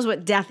 11-year-old knows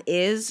what death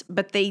is,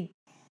 but they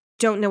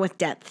don't know what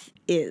death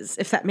is,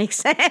 if that makes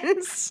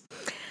sense.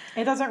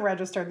 It doesn't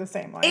register the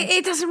same way.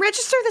 It doesn't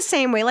register the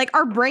same way. Like,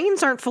 our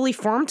brains aren't fully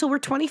formed till we're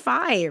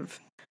 25.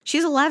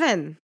 She's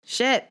 11.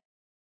 Shit.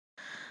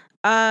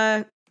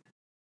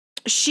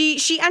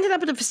 She ended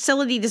up at a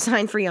facility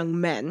designed for young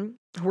men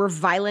who were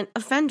violent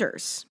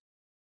offenders.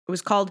 It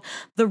was called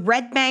the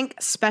Red Bank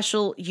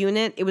Special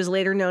Unit. It was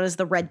later known as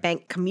the Red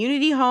Bank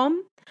Community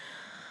Home.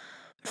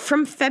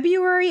 From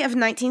February of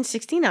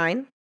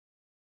 1969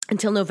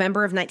 until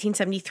November of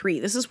 1973,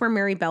 this is where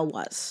Mary Bell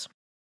was.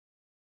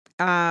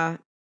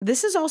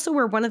 This is also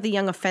where one of the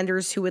young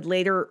offenders who would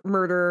later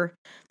murder,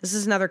 this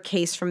is another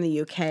case from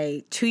the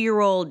UK,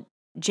 2-year-old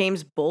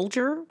James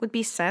Bulger would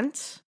be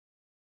sent.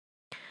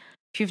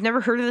 If you've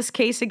never heard of this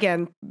case,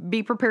 again,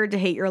 be prepared to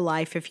hate your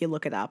life if you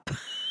look it up.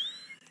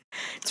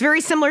 It's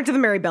very similar to the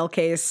Mary Bell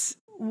case.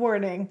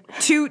 Warning.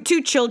 Two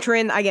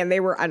children, again, they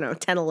were,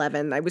 10,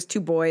 11. I was 2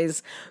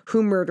 boys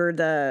who murdered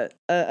a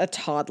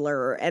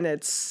toddler, and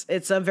it's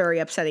a very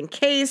upsetting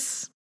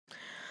case.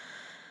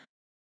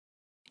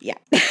 Yeah.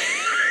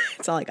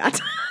 That's all I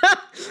got.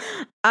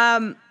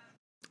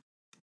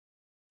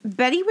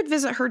 Betty would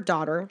visit her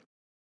daughter.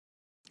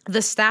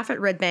 The staff at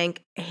Red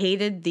Bank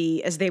hated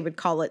the, as they would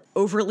call it,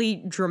 overly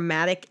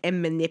dramatic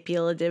and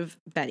manipulative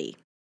Betty.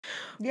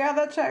 Yeah,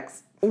 that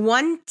checks.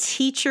 One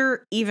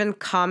teacher even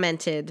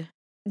commented,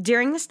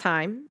 during this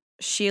time,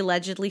 she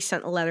allegedly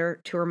sent a letter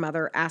to her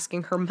mother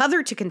asking her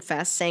mother to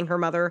confess, saying her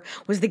mother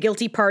was the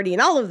guilty party in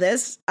all of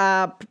this.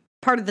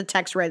 Part of the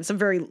text read, it's a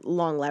very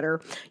long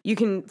letter. You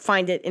can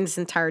find it in its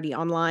entirety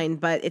online,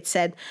 but it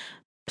said,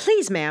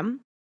 "Please, ma'am,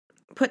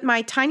 put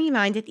my tiny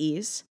mind at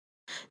ease.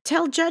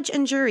 Tell judge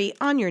and jury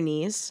on your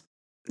knees.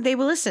 They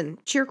will listen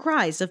to your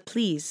cries of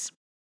please.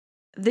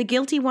 The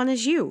guilty one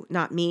is you,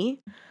 not me.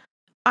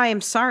 I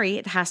am sorry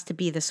it has to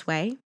be this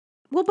way.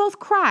 We'll both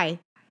cry,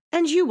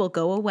 and you will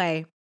go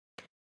away.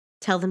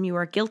 Tell them you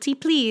are guilty,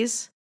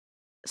 please.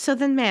 So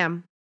then,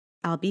 ma'am,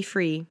 I'll be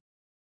free.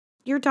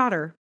 Your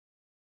daughter,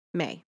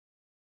 May."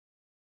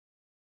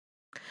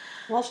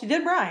 Well, she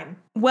did rhyme.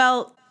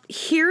 Well,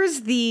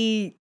 here's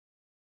the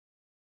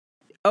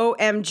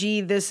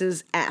OMG, this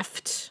is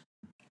effed.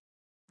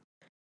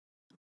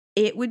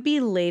 It would be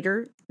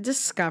later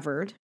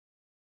discovered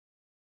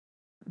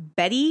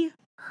Betty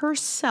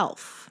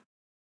herself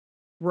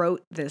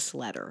wrote this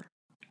letter.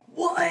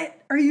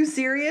 What? Are you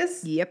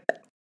serious? Yep.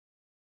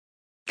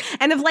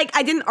 And if,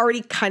 I didn't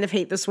already kind of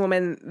hate this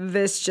woman,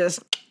 this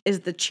just is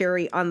the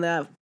cherry on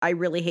the I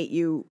really hate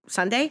you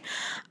sundae.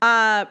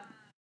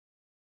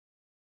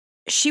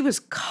 She was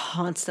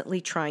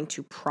constantly trying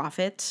to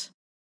profit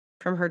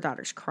from her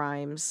daughter's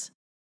crimes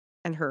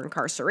and her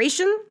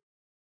incarceration.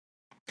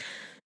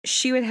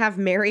 She would have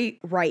Mary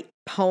write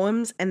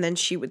poems, and then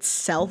she would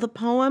sell the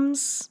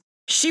poems.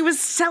 She was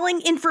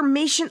selling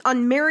information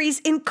on Mary's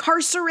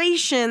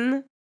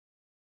incarceration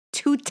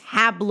to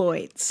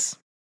tabloids.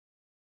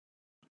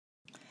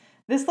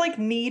 This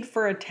need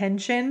for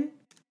attention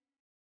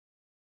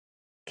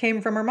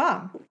came from her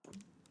mom.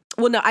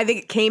 Well, no, I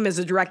think it came as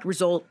a direct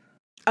result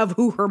of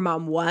who her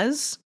mom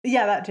was.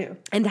 Yeah, that too.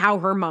 And how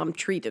her mom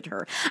treated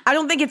her. I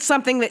don't think it's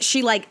something that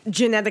she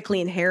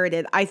genetically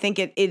inherited. I think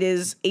it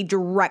is a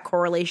direct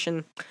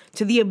correlation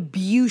to the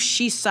abuse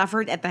she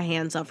suffered at the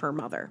hands of her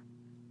mother.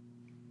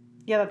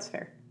 Yeah, that's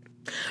fair.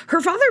 Her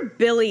father,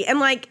 Billy, and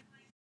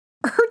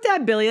her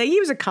dad, Billy, he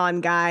was a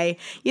con guy.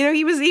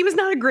 He was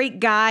not a great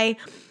guy.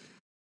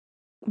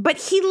 But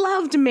he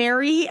loved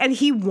Mary, and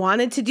he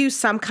wanted to do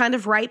some kind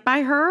of right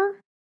by her,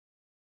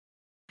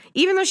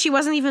 even though she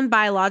wasn't even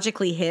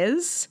biologically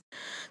his.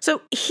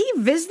 So he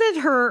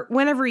visited her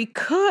whenever he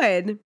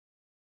could,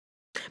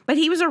 but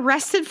he was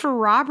arrested for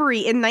robbery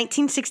in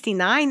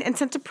 1969 and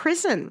sent to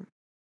prison.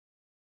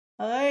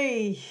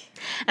 Ay.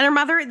 And her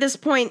mother at this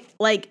point,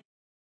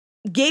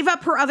 gave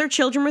up her other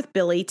children with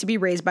Billy to be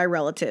raised by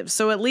relatives.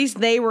 So at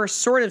least they were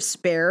sort of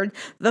spared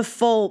the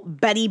full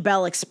Betty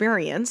Bell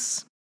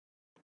experience.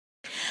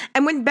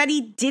 And when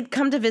Betty did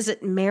come to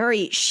visit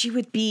Mary, she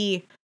would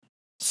be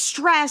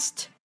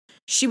stressed.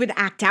 She would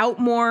act out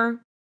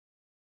more.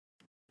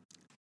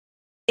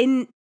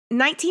 In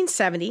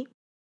 1970,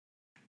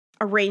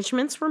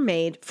 arrangements were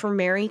made for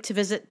Mary to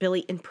visit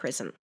Billy in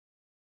prison.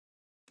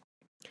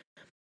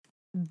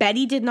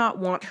 Betty did not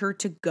want her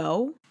to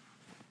go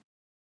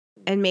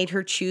and made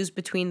her choose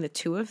between the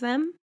two of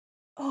them,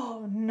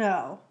 Oh,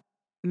 no.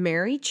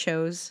 Mary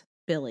chose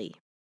Billy.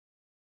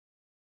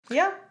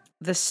 Yeah.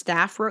 The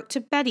staff wrote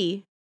to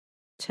Betty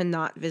to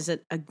not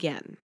visit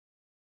again.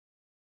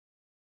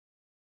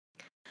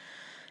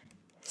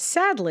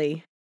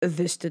 Sadly,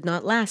 this did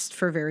not last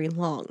for very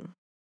long.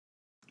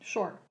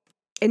 Sure.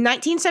 In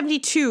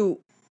 1972,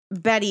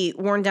 Betty,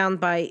 worn down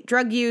by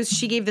drug use,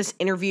 she gave this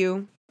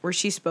interview where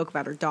she spoke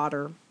about her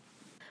daughter.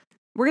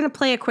 We're going to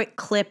play a quick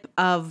clip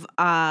of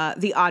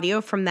the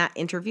audio from that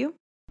interview.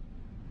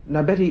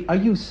 Now, Betty, are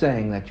you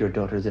saying that your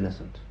daughter is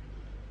innocent?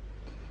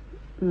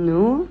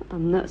 No,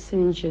 I'm not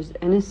saying she's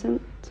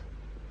innocent.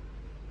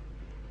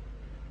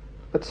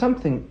 But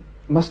something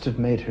must have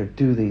made her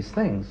do these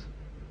things.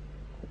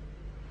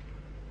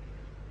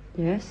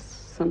 Yes,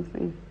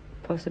 something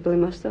possibly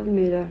must have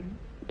made her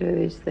do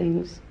these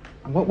things.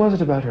 And what was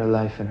it about her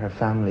life and her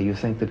family you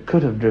think that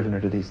could have driven her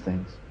to these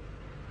things?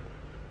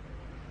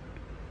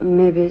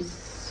 Maybe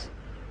it's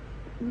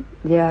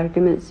the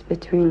arguments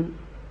between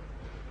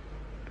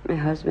my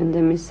husband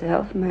and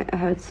myself might have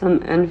had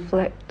some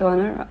inflict on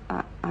her.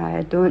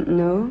 I don't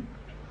know.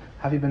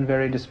 Have you been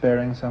very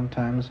despairing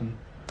sometimes? And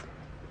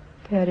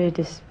Very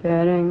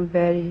despairing,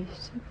 very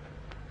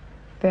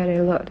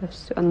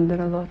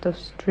under a lot of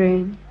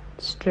strain,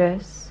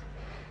 stress,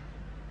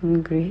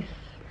 and grief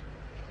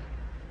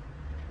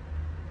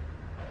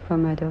for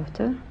my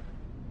daughter.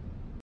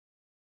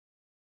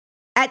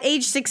 At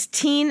age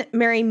 16,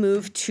 Mary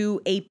moved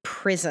to a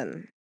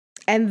prison.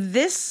 And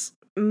this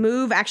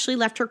move actually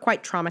left her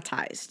quite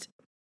traumatized.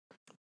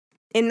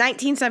 In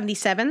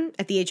 1977,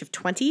 at the age of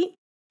 20,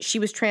 she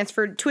was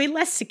transferred to a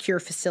less secure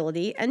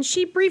facility, and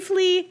she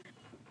briefly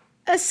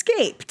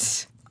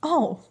escaped.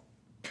 Oh,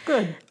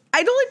 good.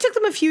 It only took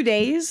them a few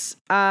days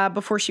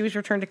before she was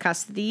returned to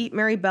custody.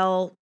 Mary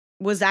Bell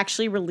was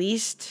actually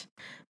released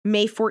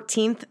May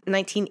 14th,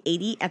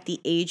 1980, at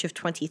the age of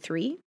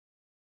 23.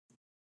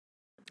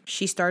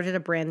 She started a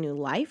brand new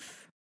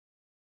life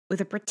with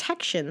a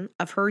protection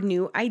of her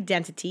new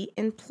identity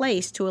in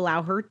place to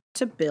allow her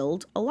to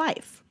build a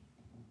life.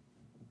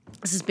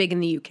 This is big in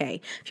the UK.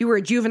 If you were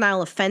a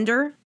juvenile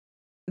offender,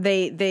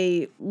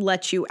 they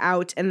let you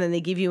out and then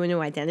they give you a new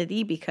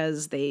identity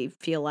because they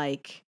feel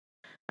like,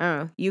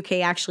 UK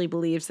actually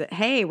believes that,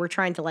 hey, we're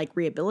trying to like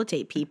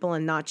rehabilitate people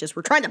and not just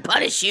we're trying to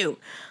punish you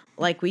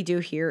like we do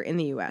here in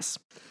the US.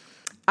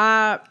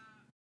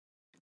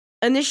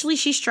 Initially,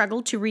 she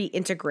struggled to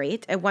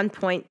reintegrate. At one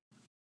point,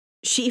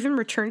 she even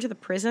returned to the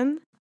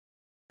prison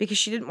because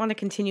she didn't want to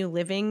continue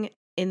living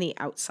in the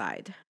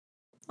outside.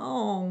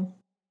 Oh.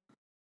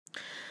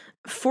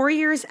 4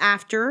 years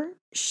after,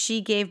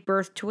 she gave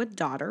birth to a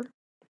daughter.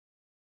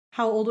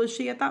 How old was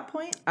she at that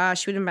point?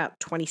 She would have been about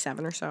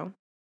 27 or so.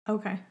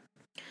 Okay.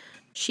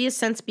 She has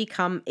since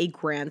become a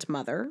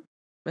grandmother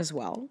as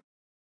well.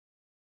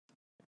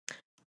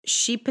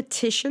 She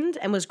petitioned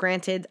and was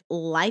granted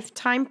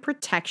lifetime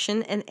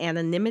protection and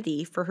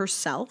anonymity for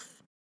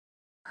herself,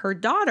 her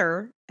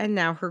daughter, and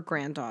now her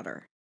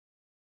granddaughter.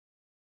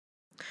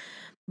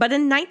 But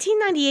in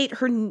 1998,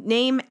 her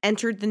name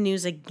entered the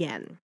news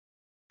again.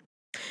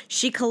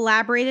 She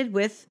collaborated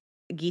with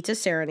Gita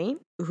Sarani,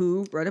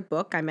 who wrote a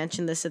book, I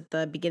mentioned this at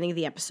the beginning of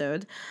the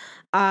episode,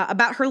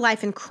 about her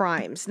life and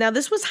crimes. Now,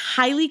 this was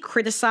highly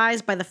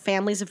criticized by the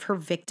families of her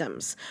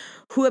victims,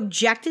 who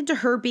objected to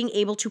her being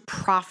able to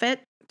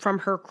profit from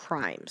her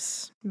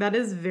crimes. That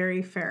is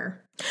very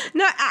fair.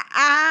 No,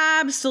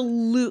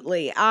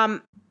 absolutely.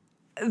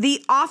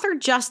 The author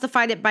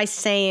justified it by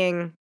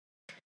saying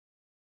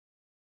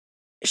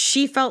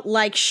she felt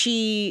like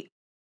she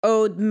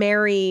owed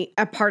Mary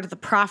a part of the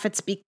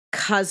profits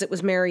because it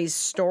was Mary's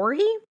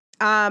story.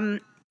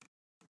 And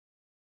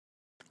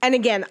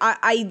again,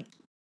 I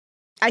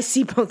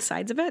see both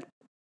sides of it.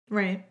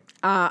 Right.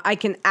 I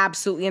can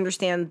absolutely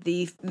understand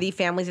the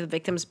families of the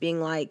victims being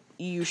like,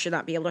 you should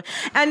not be able to.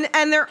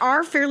 And there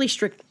are fairly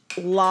strict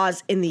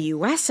laws in the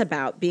U.S.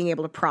 about being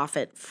able to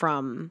profit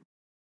from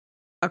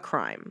a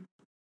crime.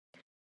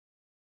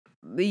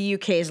 The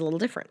U.K. is a little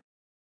different.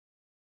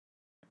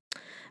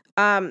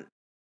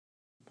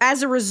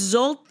 As a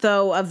result,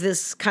 though, of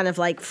this kind of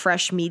like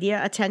fresh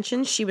media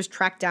attention, she was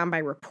tracked down by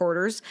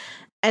reporters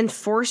and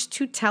forced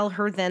to tell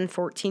her then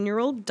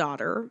 14-year-old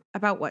daughter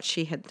about what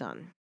she had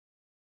done.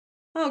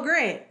 Oh,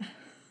 great.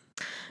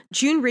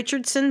 June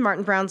Richardson,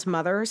 Martin Brown's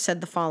mother,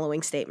 said the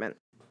following statement.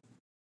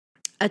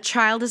 "A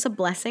child is a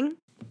blessing.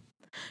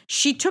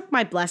 She took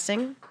my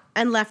blessing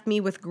and left me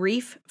with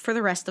grief for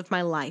the rest of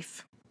my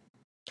life.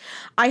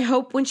 I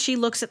hope when she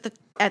looks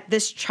at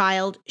this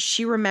child,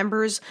 she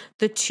remembers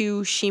the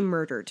two she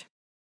murdered.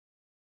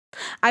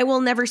 I will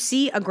never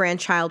see a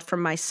grandchild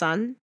from my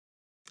son.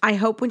 I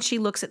hope when she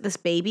looks at this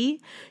baby,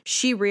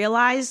 she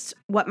realized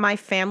what my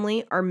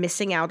family are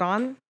missing out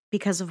on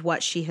because of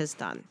what she has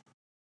done."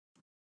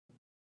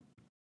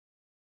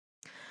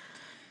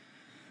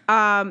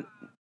 Now,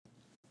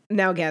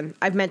 again,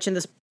 I've mentioned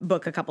this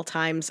book a couple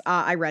times.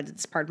 I read it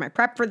as part of my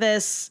prep for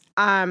this.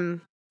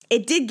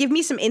 It did give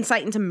me some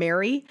insight into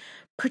Mary,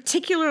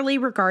 particularly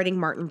regarding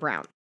Martin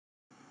Brown.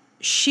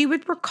 she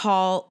would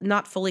recall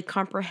not fully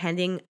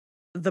comprehending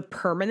the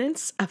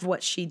permanence of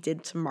what she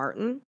did to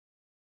Martin.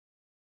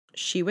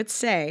 She would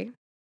say,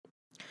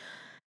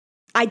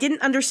 I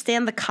didn't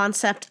understand the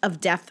concept of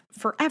death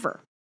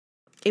forever.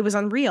 It was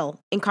unreal,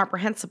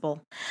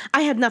 incomprehensible.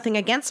 I had nothing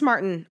against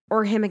Martin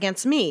or him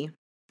against me.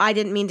 I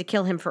didn't mean to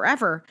kill him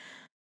forever.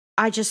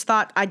 I just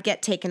thought I'd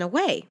get taken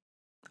away.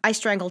 I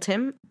strangled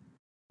him,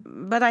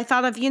 but I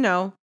thought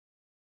of,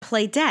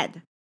 play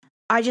dead.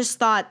 I just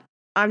thought,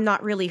 I'm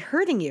not really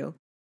hurting you.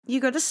 You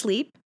go to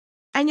sleep,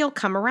 and you'll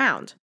come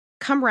around.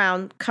 Come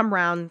round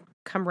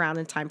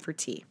in time for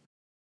tea.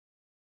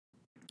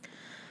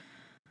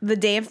 The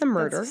day of the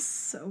murder. That's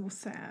so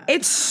sad.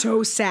 It's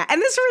so sad.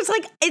 And this was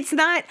like, it's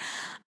not,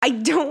 I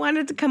don't want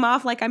it to come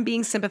off like I'm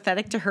being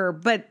sympathetic to her,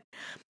 but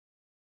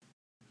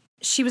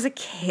she was a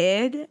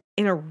kid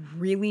in a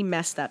really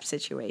messed up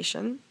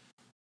situation.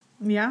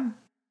 Yeah.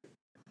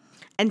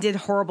 And did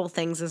horrible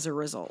things as a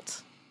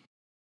result.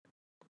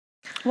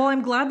 Well,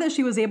 I'm glad that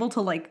she was able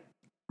to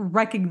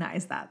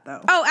recognize that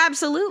though. Oh,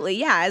 absolutely.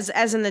 Yeah.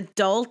 As an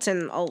adult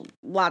and a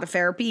lot of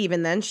therapy,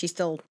 even then she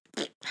still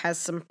has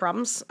some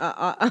problems,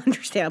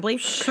 understandably.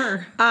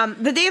 Sure.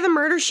 The day of the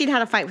murder, she'd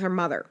had a fight with her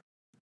mother.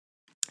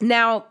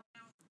 Now,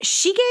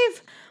 she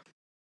gave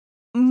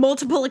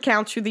multiple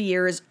accounts through the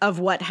years of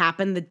what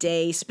happened the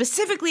day,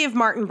 specifically of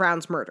Martin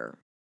Brown's murder.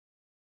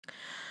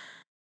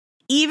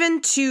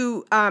 Even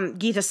to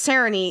Gita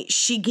Sarani,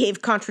 she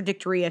gave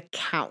contradictory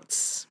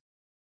accounts.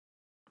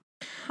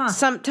 Huh.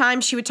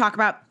 Sometimes she would talk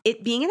about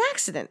it being an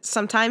accident.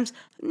 Sometimes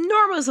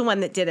Norma was the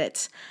one that did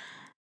it.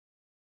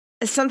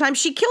 Sometimes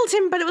she killed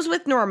him, but it was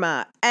with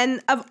Norma.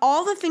 And of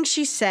all the things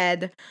she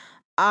said,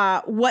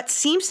 what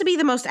seems to be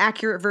the most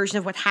accurate version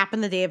of what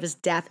happened the day of his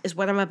death is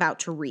what I'm about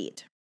to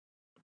read.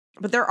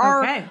 But there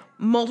are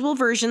multiple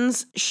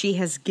versions she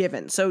has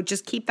given. So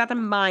just keep that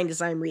in mind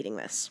as I'm reading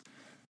this.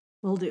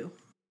 Will do.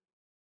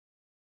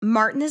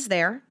 Martin is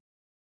there.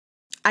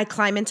 I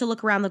climb in to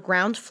look around the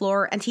ground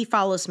floor, and he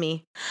follows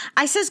me.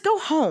 I says, go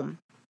home.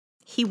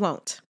 He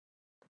won't.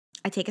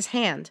 I take his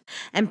hand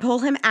and pull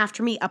him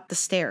after me up the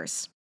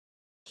stairs.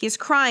 He is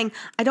crying.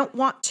 I don't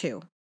want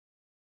to.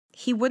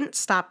 He wouldn't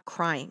stop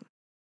crying.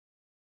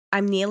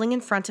 I'm kneeling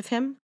in front of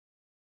him.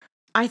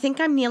 I think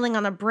I'm kneeling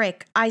on a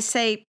brick. I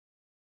say,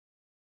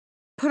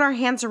 put our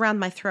hands around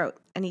my throat,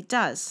 and he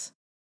does.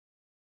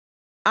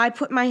 I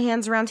put my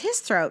hands around his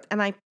throat,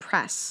 and I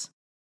press.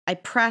 I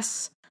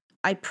press.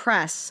 I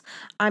press.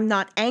 I'm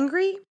not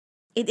angry.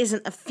 It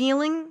isn't a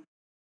feeling.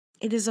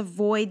 It is a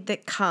void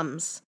that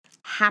comes,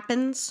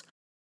 happens,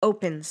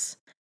 opens.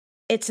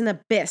 It's an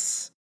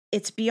abyss.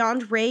 It's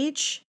beyond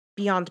rage,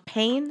 beyond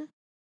pain.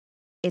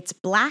 It's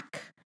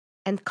black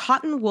and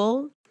cotton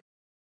wool.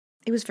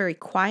 It was very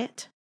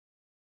quiet,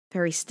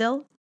 very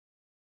still.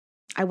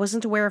 I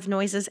wasn't aware of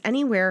noises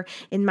anywhere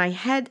in my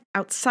head,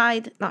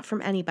 outside, not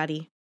from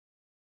anybody.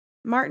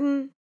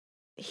 Martin,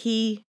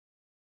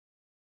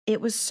 it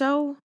was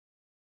so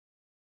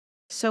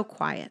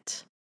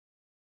quiet.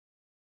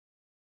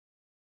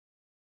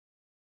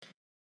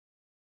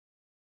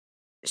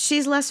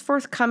 She's less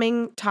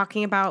forthcoming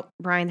talking about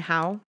Brian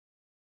Howe.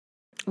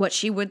 What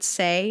she would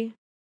say,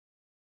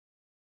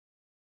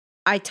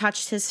 I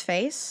touched his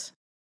face,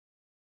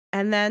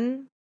 and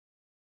then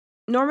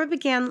Norma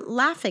began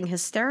laughing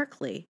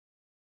hysterically.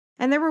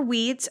 And there were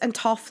weeds and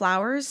tall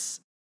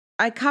flowers.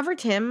 I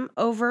covered him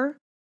over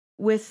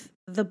with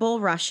the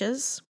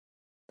bulrushes.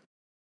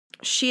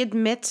 She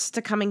admits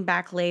to coming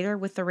back later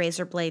with the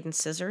razor blade and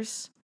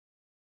scissors,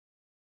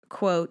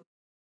 quote,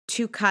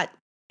 to cut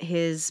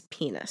his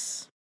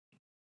penis,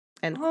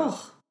 end quote.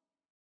 Oh.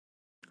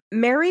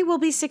 Mary will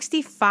be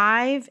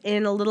 65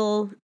 in a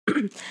little,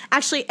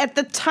 actually, at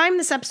the time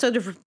this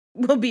episode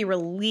will be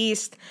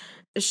released,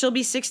 she'll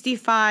be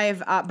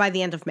 65 by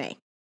the end of May,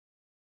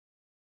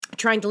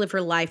 trying to live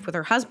her life with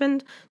her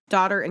husband,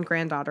 daughter, and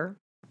granddaughter.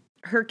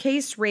 Her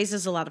case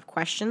raises a lot of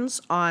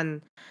questions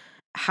on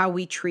how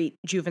we treat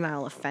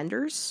juvenile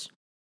offenders.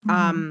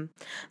 Mm-hmm.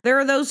 There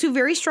are those who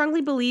very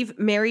strongly believe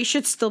Mary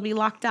should still be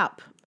locked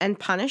up and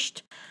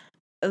punished.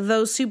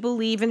 Those who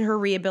believe in her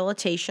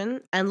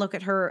rehabilitation and look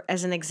at her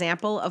as an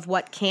example of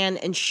what can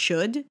and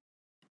should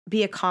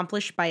be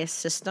accomplished by a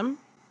system.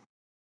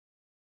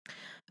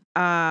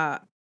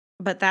 But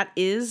that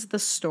is the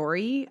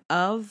story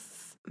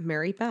of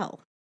Mary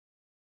Bell.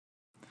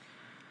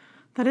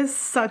 That is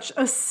such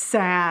a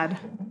sad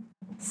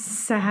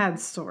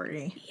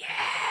story. Yeah.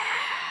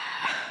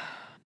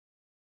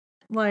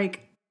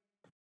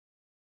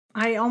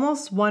 I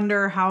almost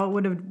wonder how it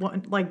would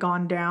have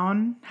gone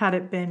down had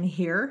it been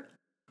here.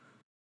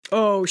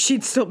 Oh,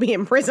 she'd still be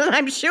in prison,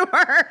 I'm sure.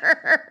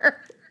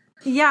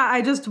 Yeah,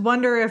 I just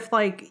wonder if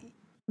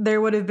there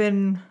would have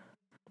been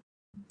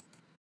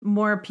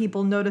more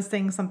people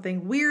noticing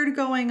something weird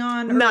going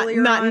on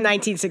earlier Not in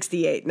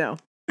 1968, no.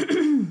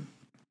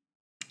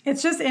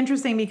 It's just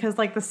interesting because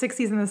the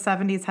 60s and the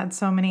 70s had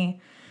so many,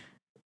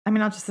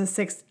 not just the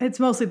 60s, it's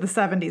mostly the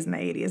 70s and the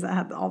 80s that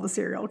had all the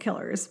serial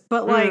killers,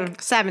 but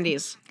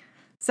 70s.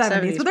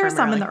 But there were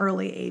some in the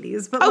early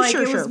 80s, but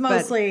it was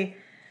mostly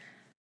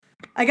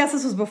I guess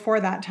this was before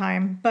that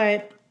time,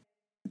 but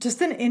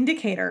just an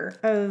indicator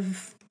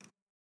of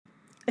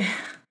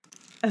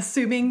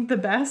assuming the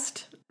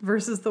best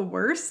versus the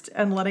worst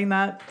and letting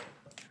that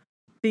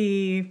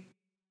be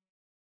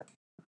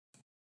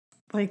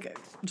like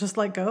just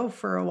let go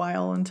for a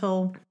while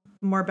until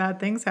more bad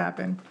things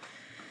happen.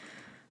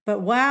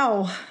 But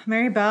wow,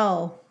 Mary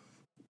Bell,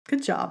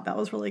 good job. That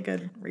was really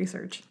good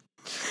research.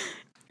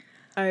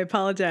 I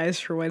apologize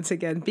for once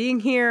again being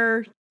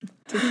here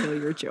to kill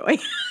your joy.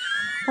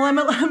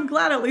 Well, I'm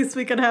glad at least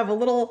we could have a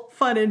little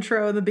fun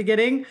intro in the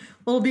beginning.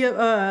 It'll be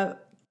a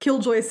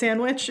Killjoy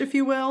sandwich, if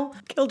you will.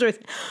 Killjoy.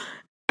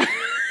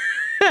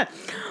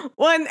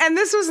 Well, and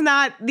this was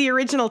not the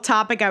original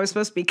topic I was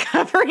supposed to be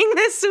covering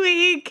this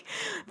week.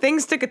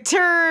 Things took a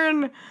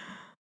turn.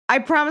 I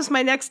promise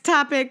my next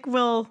topic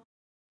will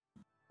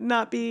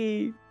not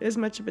be as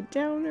much of a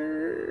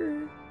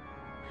downer.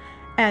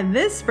 And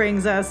this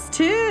brings us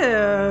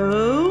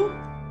to...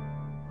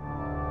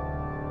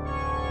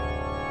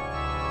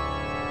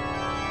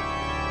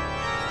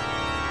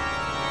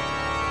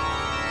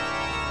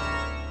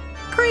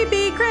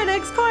 Creepy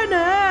Critics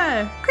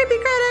Corner! Creepy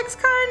Critics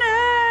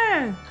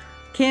Corner!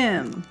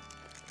 Kim,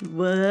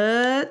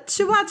 what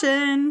you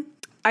watching?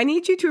 I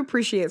need you to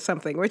appreciate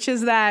something, which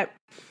is that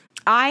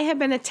I have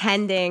been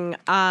attending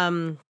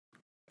a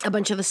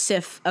bunch of the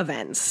SIFF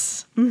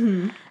events.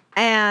 Mm-hmm.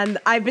 And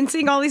I've been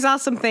seeing all these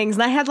awesome things.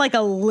 And I had like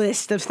a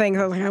list of things.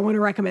 I was like, I want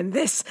to recommend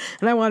this.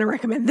 And I want to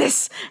recommend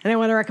this. And I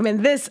want to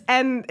recommend this.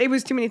 And it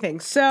was too many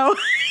things. So...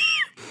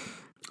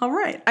 All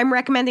right. I'm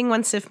recommending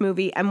one SIFF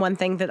movie and one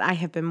thing that I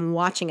have been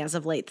watching as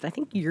of late that I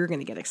think you're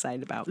going to get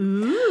excited about.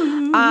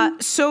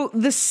 So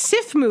the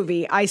SIFF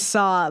movie I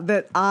saw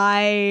that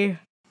I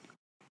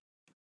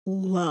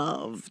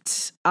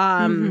loved.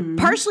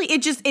 Partially,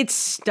 it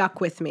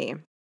stuck with me.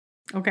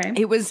 Okay.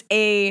 It was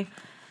a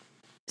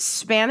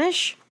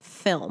Spanish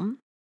film.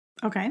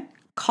 Okay.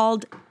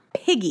 Called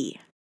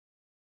Piggy.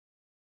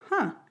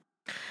 Huh.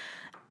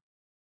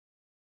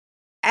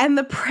 And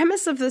the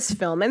premise of this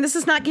film, and this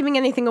is not giving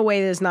anything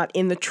away that is not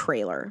in the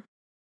trailer,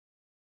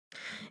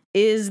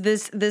 is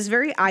this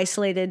very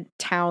isolated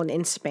town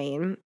in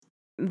Spain.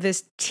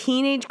 This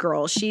teenage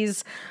girl,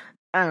 she's,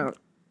 I don't know,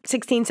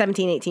 16,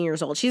 17, 18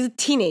 years old. She's a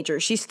teenager.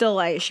 She's still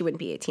like, she wouldn't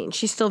be 18.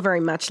 She's still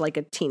very much like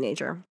a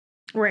teenager.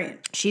 Right.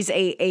 She's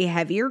a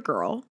heavier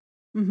girl,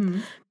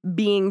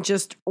 being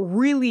just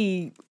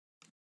really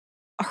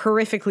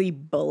horrifically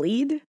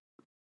bullied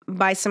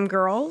by some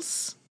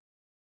girls.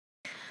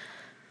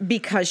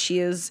 Because she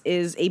is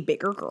a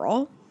bigger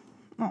girl.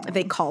 Oh.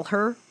 They call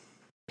her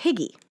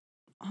Piggy.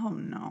 Oh,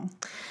 no.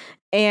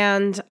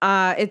 And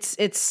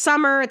it's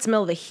summer. It's the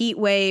middle of a heat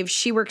wave.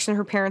 She works in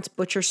her parents'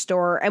 butcher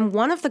store. And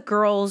one of the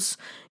girls,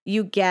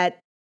 you get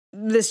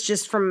this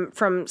just from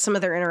some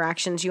of their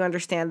interactions, you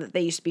understand that they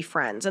used to be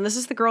friends. And this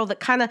is the girl that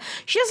kind of,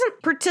 she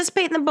doesn't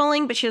participate in the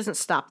bullying, but she doesn't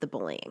stop the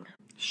bullying.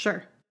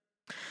 Sure.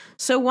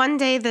 So one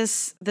day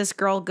this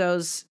girl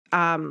goes,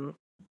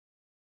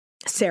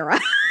 Sarah.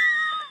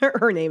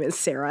 Her name is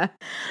Sarah.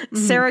 Mm-hmm.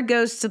 Sarah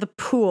goes to the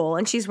pool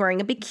and she's wearing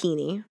a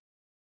bikini.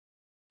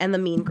 And the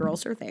mean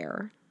girls are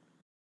there.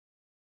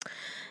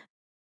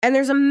 And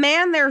there's a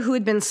man there who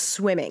had been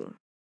swimming.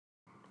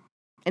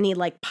 And he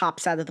like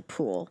pops out of the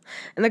pool.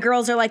 And the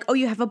girls are like, oh,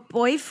 you have a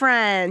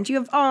boyfriend.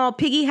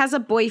 Piggy has a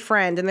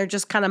boyfriend. And they're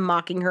just kind of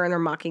mocking her and they're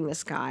mocking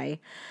this guy.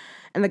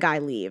 And the guy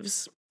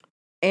leaves.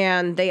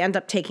 And they end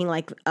up taking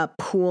like a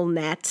pool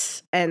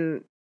net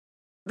and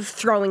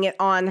throwing it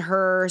on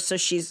her. So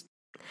she's...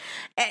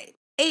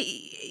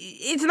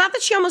 It's not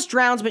that she almost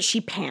drowns, but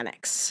she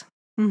panics.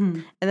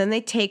 Mm-hmm. And then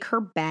they take her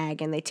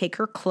bag and they take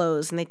her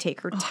clothes and they take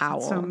her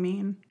towel. That's so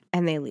mean.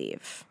 And they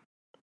leave.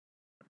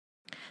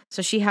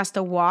 So she has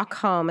to walk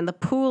home, and the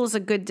pool is a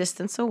good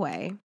distance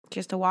away. She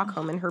has to walk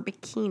home in her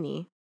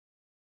bikini.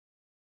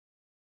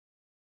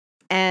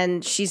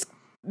 And she's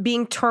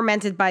being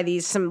tormented by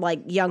some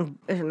like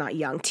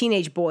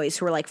teenage boys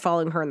who are like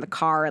following her in the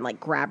car and like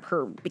grab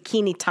her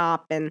bikini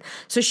top. And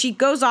so she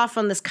goes off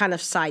on this kind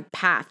of side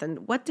path.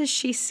 And what does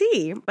she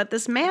see but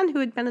this man who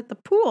had been at the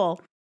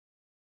pool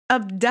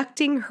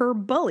abducting her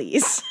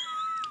bullies?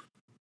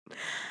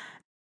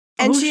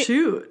 And she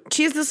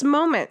has this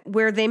moment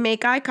where they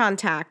make eye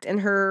contact, and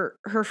her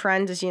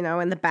friend is,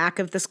 in the back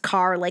of this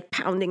car, like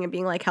pounding and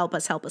being like, help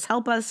us, help us,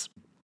 help us.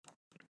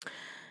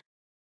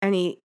 And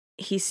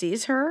he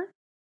sees her.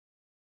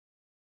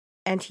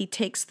 And he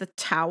takes the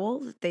towel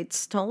that they'd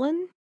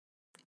stolen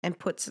and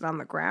puts it on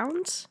the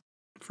ground.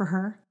 For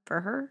her?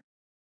 For her.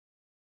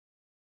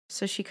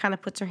 So she kind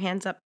of puts her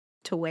hands up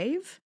to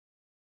wave,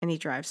 and he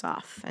drives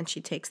off. And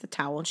she takes the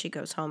towel and she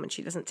goes home, and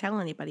she doesn't tell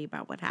anybody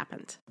about what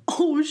happened.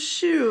 Oh,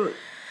 shoot.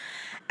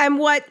 And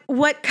what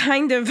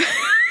kind of...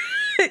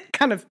 it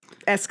kind of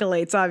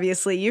escalates,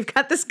 obviously. You've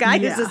got this guy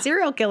who's a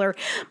serial killer,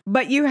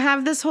 but you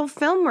have this whole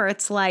film where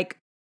it's like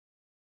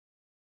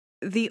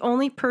the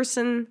only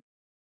person...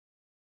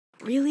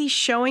 really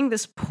showing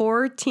this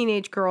poor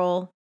teenage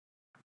girl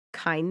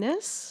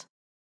kindness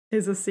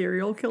is a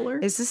serial killer.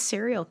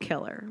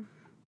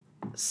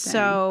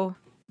 So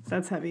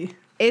that's heavy.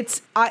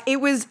 It's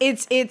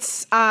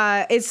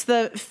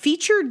the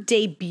featured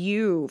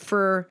debut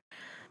for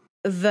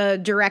the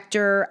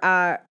director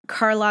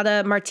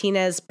Carlotta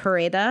Martinez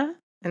Pereda,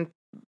 and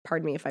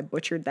pardon me if I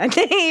butchered that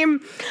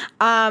name.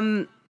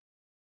 The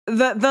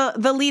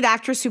lead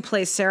actress who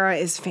plays Sarah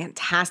is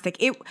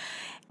fantastic. It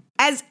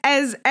as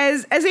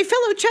a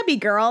fellow chubby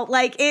girl,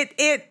 like it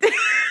it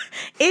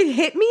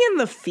hit me in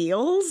the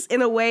feels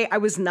in a way I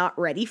was not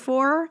ready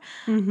for.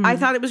 Mm-hmm. I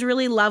thought it was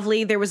really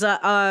lovely. There was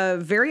a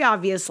very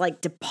obvious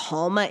like De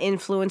Palma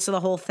influence of the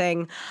whole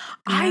thing.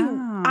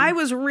 Yeah. I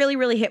was really,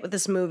 really hit with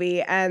this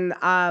movie, and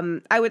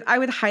I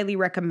would highly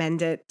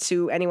recommend it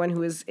to anyone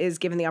who is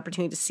given the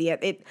opportunity to see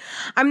it.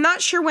 I'm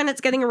not sure when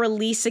it's getting a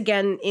release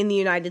again in the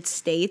United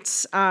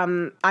States.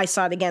 I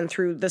saw it again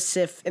through the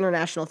SIFF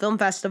International Film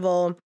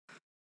Festival.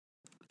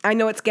 I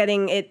know it's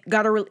getting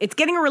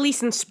a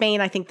release in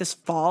Spain, I think, this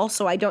fall.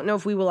 So I don't know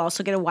if we will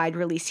also get a wide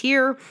release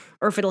here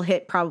or if it'll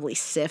hit probably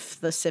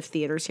the SIFF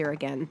theaters here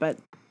again. But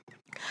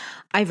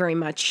I very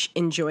much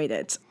enjoyed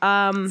it.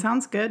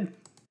 Sounds good.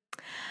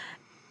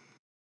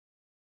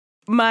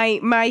 My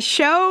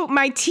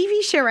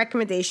TV show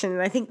recommendation,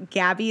 and I think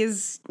Gabby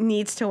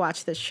needs to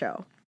watch this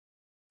show.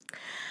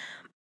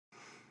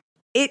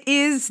 It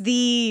is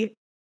the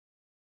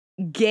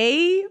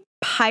gay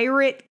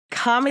pirate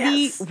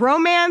comedy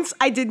romance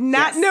I did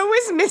not know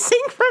was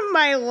missing from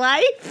my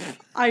life.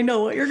 I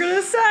know what you're going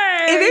to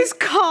say. It is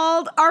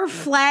called Our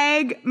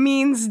Flag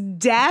Means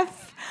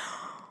Death.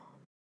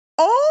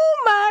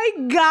 Oh my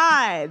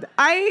God.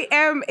 I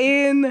am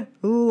in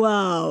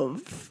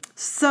love.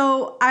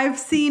 So I've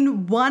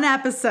seen one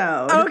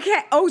episode.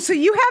 Okay. Oh, so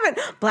you haven't.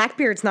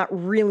 Blackbeard's not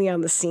really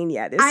on the scene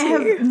yet, is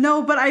he?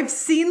 No, but I've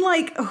seen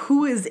like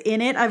who is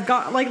in it. I've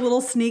got like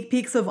little sneak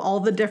peeks of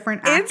all the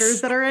different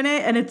actors that are in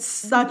it, and it's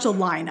such a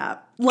lineup.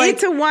 Like,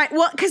 it's a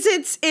well, because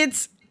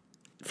it's.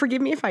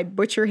 Forgive me if I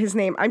butcher his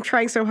name. I'm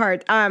trying so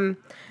hard. Taika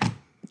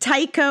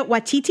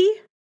Waititi.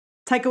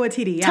 Taika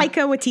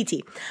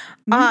Waititi,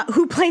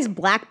 who plays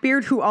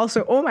Blackbeard, who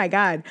also, oh my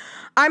God.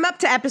 I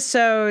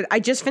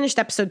just finished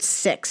episode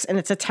 6, and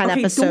it's a 10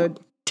 episode.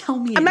 Don't tell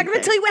me I'm not going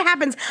to tell you what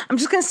happens. I'm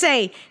just going to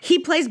say he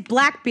plays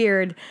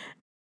Blackbeard,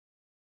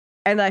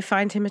 and I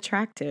find him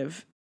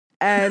attractive.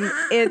 And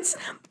it's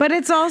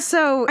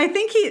also. I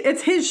think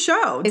it's his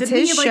show. It's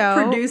his show.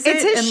 Like, produce it?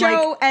 It's his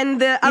show,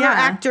 and the other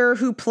actor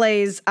who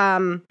plays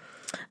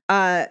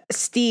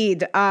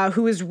Steed,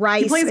 who is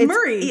Rice. He plays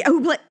Murray.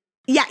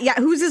 Yeah,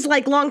 who's his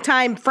like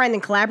longtime friend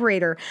and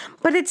collaborator.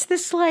 But it's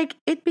this like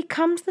it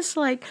becomes this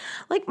like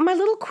my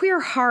little queer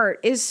heart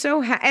is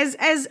so as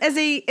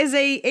a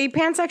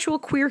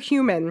pansexual queer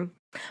human,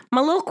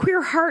 my little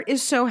queer heart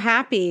is so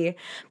happy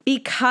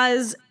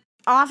because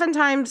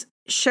oftentimes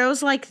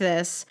shows like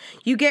this,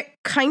 you get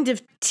kind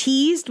of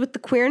teased with the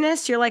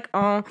queerness. You're like,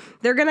 oh,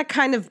 they're gonna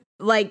kind of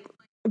like.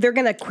 They're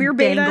going to queer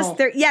bait us.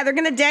 They're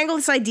going to dangle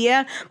this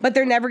idea, but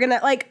they're never going to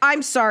like,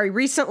 I'm sorry.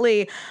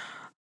 Recently,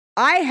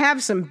 I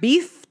have some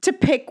beef to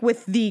pick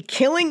with the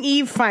Killing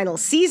Eve final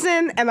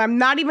season, and I'm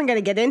not even going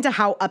to get into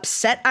how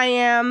upset I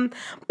am,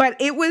 but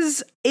it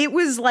was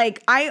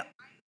like,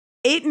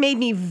 it made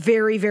me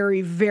very,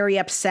 very, very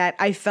upset.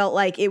 I felt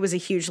like it was a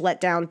huge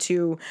letdown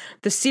to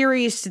the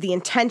series, to the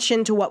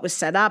intention, to what was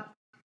set up.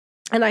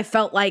 And I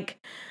felt like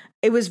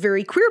it was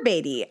very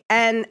queerbaity.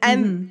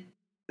 And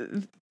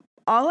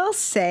all I'll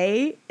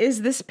say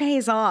is this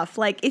pays off.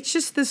 Like, it's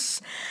just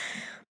this,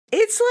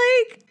 it's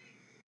like,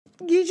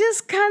 you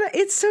just kind of,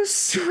 it's so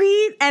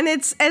sweet. And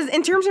it's, as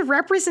in terms of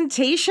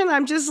representation,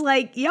 I'm just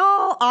like,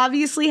 y'all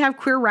obviously have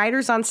queer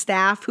writers on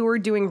staff who are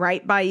doing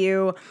right by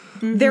you.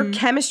 Mm-hmm. Their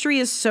chemistry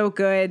is so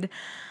good.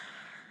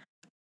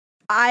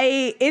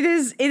 I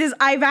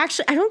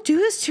don't do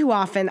this too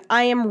often.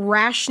 I am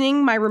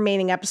rationing my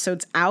remaining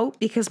episodes out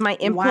because my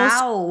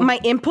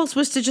impulse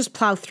was to just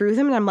plow through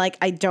them. And I'm like,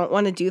 I don't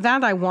want to do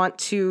that. I want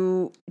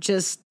to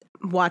just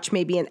watch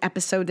maybe an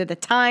episode at a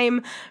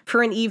time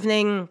for an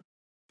evening.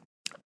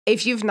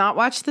 If you've not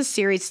watched the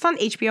series, it's on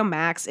HBO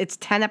Max. It's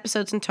 10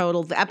 episodes in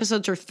total. The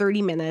episodes are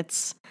 30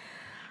 minutes.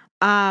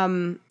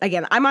 Again,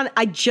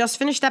 I just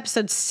finished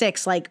episode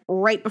 6, like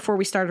right before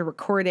we started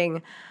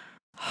recording.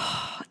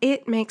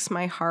 It makes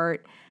my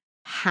heart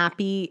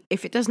happy.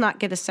 If it does not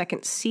get a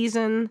second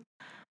season,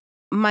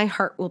 my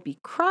heart will be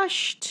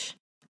crushed.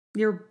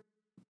 Your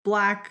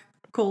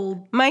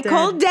cold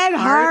dead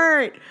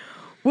heart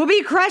will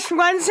be crushed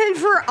once and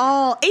for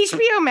all.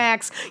 HBO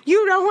Max,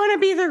 you don't want to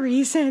be the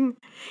reason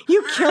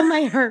you kill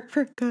my heart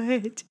for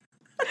good.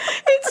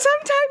 It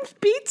sometimes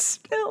beats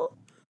still.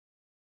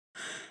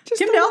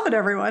 Kim Delphin,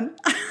 everyone.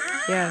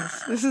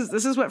 Yes, this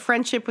is what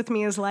friendship with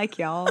me is like,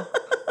 y'all.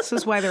 This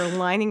is why they're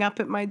lining up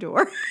at my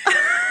door.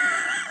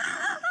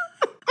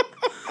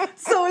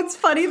 So it's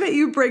funny that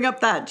you bring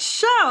up that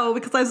show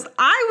because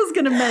I was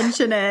going to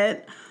mention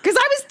it. Because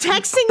I was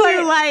texting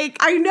you like,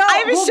 I know. I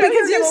have a show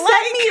because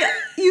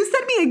you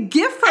sent me a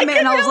gift from it,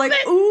 and I was like,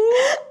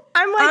 ooh,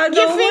 I'm like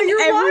giving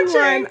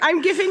everyone.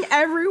 I'm giving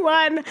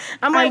everyone.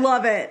 I'm like, I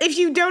love it. If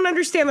you don't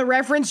understand the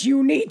reference,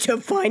 you need to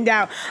find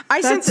out.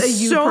 I sent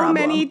so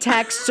many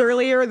texts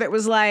earlier that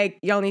was like,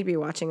 y'all need to be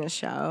watching a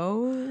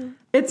show.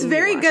 It's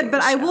very good,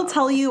 but I will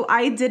tell you,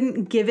 I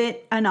didn't give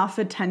it enough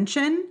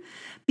attention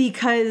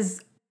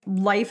because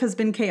life has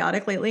been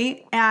chaotic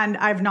lately and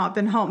I've not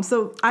been home.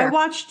 So I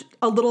watched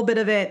a little bit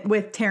of it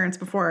with Terrence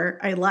before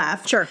I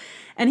left. Sure.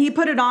 And he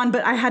put it on,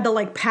 but I had to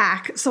like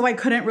pack, so I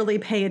couldn't really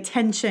pay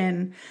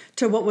attention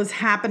to what was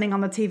happening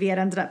on the TV. It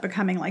ended up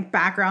becoming like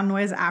background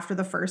noise after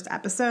the first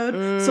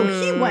episode. So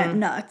he went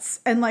nuts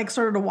and like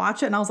started to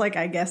watch it. And I was like,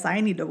 I guess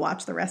I need to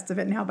watch the rest of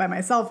it now by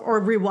myself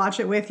or rewatch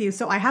it with you.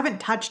 So I haven't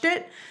touched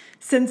it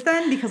since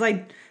then because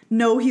I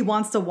know he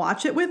wants to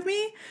watch it with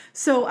me.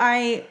 So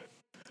I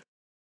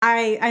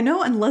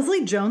know, and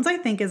Leslie Jones, I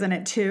think, is in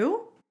it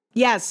too.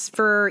 Yes.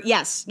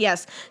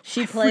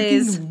 She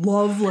plays. I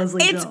love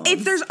Leslie Jones.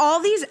 It's there's all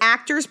these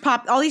actors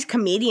all these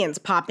comedians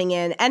popping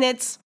in, and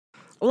it's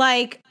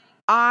like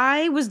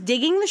I was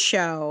digging the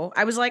show.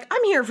 I was like,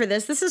 I'm here for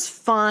this. This is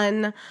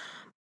fun.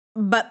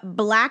 But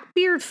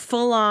Blackbeard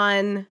full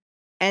on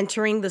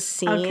entering the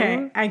scene.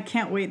 Okay, I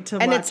can't wait to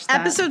watch and it's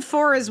that. Episode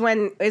 4 is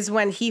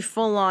when he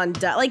full on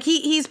does, like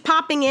he's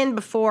popping in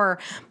before,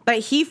 but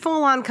he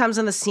full on comes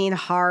on the scene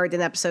hard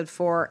in episode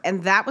 4,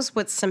 and that was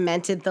what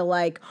cemented the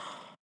like.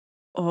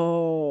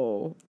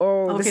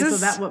 Okay, so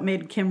that's what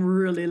made Kim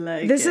really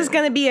like this it. is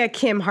going to be a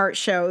Kim Hart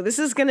show. This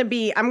is going to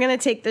be, I'm going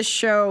to take this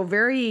show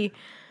very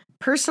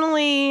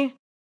personally.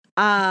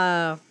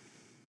 I'm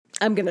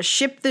going to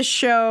ship this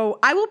show.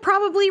 I will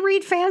probably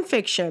read fan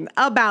fiction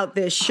about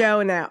this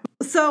show now.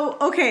 So,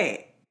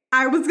 okay,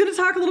 I was going to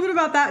talk a little bit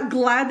about that.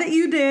 Glad that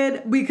you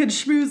did. We could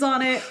schmooze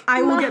on it.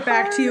 I will get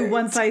back to you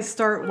once I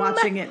start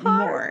watching it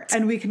more,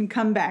 and we can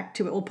come back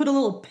to it. We'll put a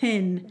little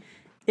pin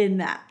in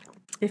that.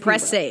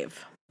 Press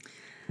save.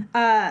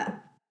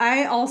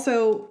 I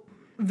also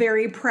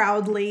very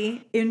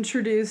proudly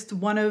introduced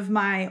one of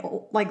my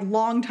like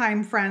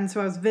longtime friends who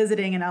I was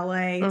visiting in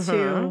LA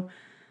to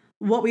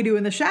What We Do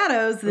in the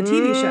Shadows, the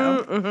TV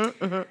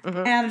show.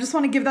 And I just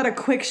want to give that a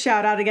quick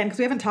shout out again because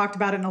we haven't talked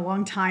about it in a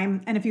long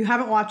time. And if you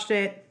haven't watched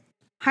it,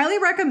 highly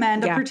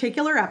recommend a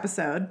particular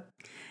episode.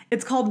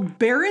 It's called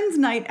Baron's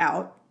Night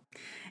Out.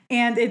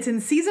 And it's in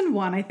season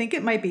 1. I think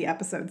it might be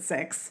episode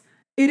 6.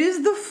 It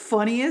is the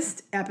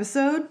funniest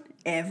episode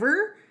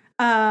ever.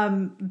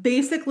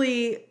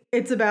 Basically,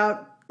 it's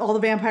about all the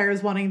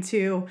vampires wanting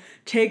to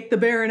take the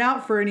Baron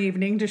out for an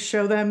evening to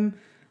show them,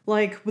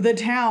 like, the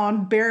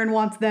town. Baron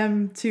wants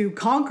them to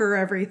conquer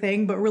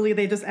everything, but really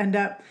they just end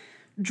up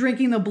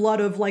drinking the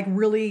blood of, like,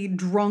 really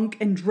drunk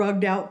and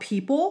drugged out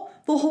people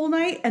the whole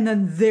night, and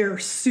then they're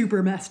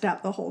super messed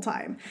up the whole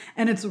time.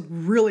 And it's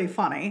really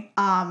funny.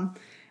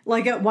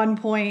 Like, at one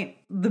point,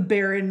 the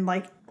Baron,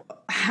 like,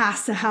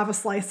 has to have a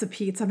slice of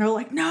pizza, and they're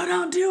like, no,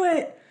 don't do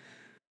it.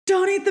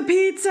 Don't eat the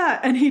pizza.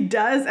 And he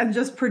does, and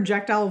just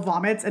projectile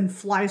vomits and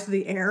flies through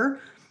the air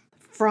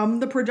from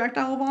the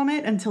projectile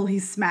vomit until he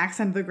smacks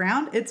into the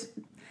ground.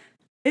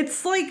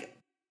 It's like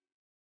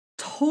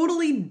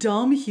totally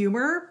dumb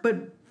humor,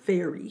 but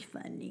very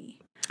funny.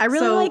 I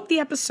really like the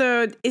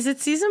episode. Is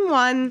it season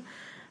 1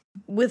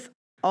 with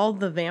all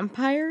the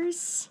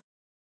vampires?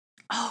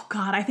 Oh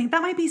God, I think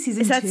that might be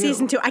season 2. Is that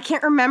season 2? I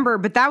can't remember,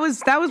 but that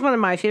was one of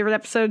my favorite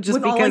episodes just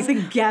with because all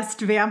like the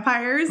guest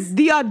vampires.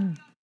 The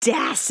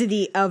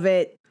audacity of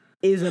it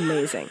is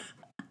amazing.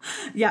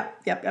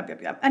 Yep.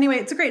 Anyway,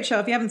 it's a great show.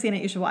 If you haven't seen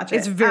it, you should watch it.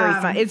 It's very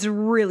fun. It's a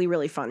really,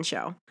 really fun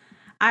show.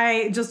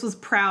 I just was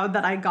proud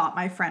that I got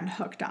my friend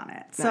hooked on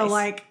it. Nice. So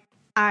like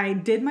I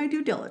did my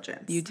due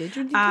diligence. You did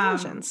your due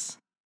diligence.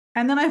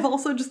 And then I've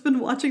also just been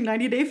watching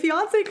 90 Day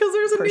Fiancé because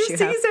there's a new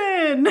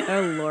season.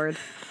 Oh, Lord.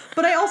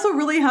 But I also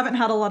really haven't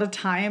had a lot of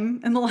time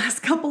in the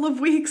last couple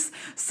of weeks.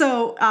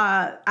 So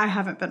I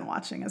haven't been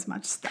watching as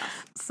much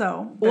stuff.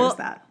 So there's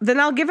that. Then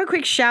I'll give a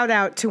quick shout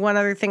out to one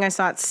other thing I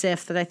saw at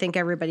SIFF that I think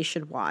everybody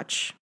should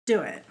watch.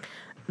 Do it.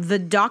 The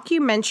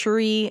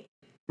documentary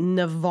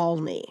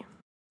Navalny.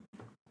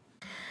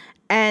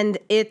 And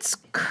it's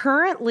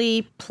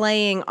currently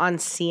playing on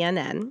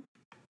CNN.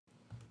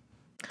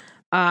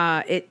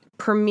 It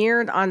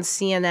premiered on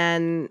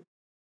CNN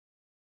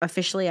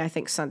officially, I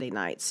think, Sunday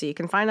night. So you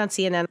can find on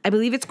CNN. I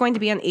believe it's going to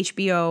be on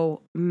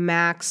HBO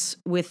Max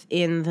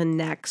within the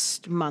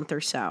next month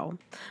or so.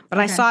 But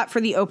I saw it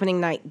for the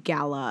opening night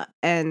gala.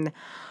 And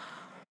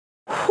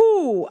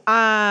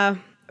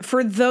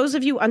for those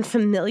of you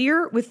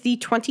unfamiliar with the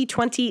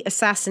 2020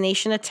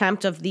 assassination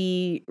attempt of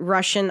the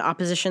Russian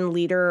opposition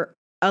leader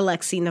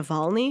Alexei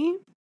Navalny,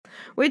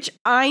 which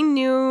I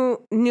knew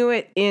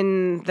it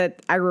in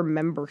that I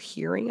remember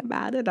hearing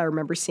about it. I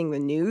remember seeing the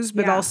news,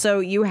 but also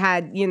you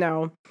had,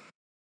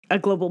 a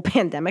global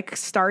pandemic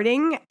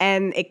starting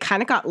and it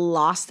kind of got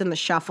lost in the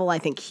shuffle, I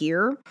think,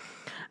 here.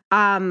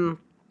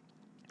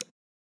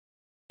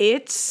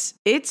 It's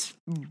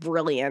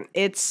brilliant.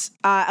 It's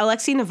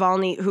Alexei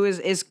Navalny, who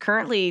is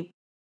currently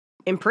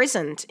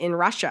imprisoned in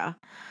Russia.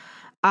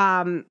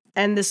 And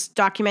this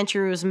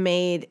documentary was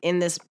made in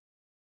this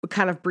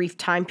kind of brief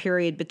time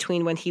period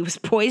between when he was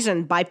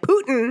poisoned by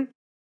Putin,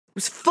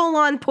 was full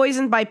on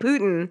poisoned by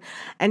Putin,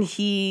 and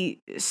he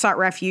sought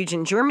refuge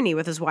in Germany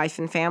with his wife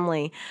and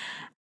family.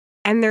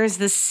 And there's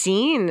this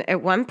scene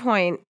at one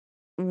point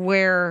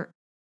where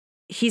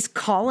he's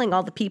calling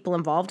all the people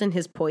involved in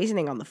his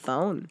poisoning on the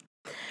phone.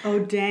 Oh,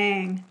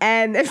 dang.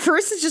 And at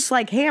first it's just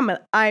like, hey,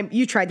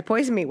 you tried to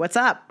poison me. What's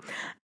up?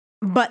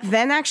 But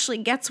then actually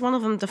gets one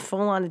of them to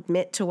full on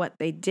admit to what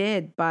they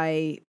did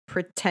by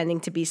pretending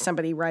to be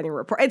somebody writing a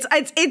report. It's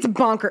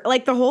bonkers.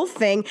 Like the whole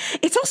thing.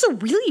 It's also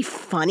really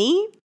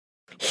funny.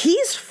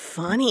 He's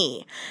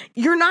funny.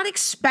 You're not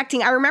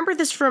expecting, I remember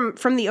this from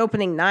the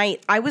opening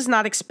night. I was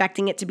not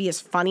expecting it to be as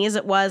funny as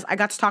it was. I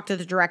got to talk to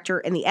the director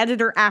and the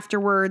editor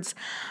afterwards.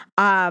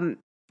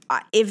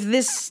 If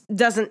this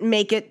doesn't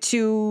make it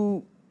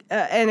to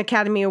an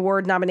Academy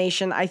Award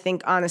nomination, I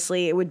think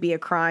honestly it would be a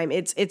crime.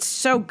 It's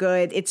so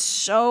good. It's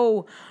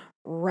so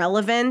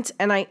relevant,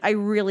 and I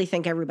really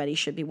think everybody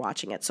should be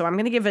watching it. So I'm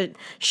going to give a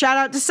shout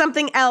out to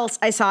something else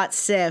I saw at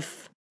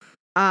SIFF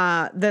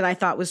that I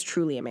thought was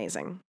truly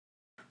amazing.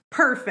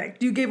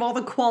 Perfect. You gave all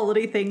the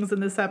quality things in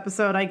this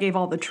episode. I gave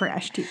all the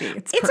trash TV.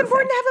 It's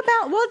important to have a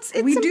balance.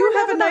 Well, we do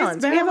have a nice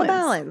balance. We have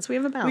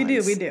a balance.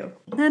 We do.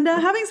 And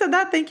having said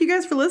that, thank you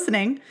guys for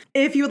listening.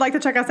 If you would like to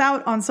check us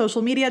out on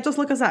social media, just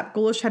look us up.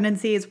 Ghoulish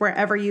Tendencies,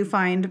 wherever you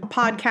find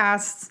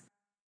podcasts,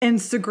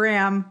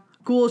 Instagram.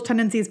 Ghoulish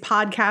Tendencies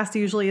podcast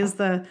usually is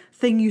the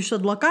thing you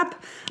should look up,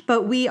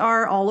 but we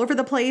are all over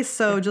the place,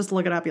 so just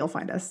look it up, you'll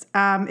find us.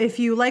 If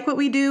you like what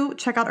we do,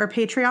 check out our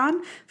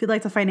Patreon if you'd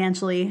like to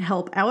financially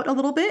help out a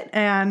little bit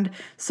and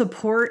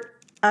support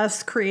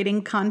us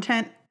creating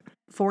content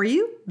for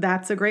you.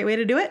 That's a great way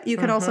to do it. You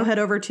can also head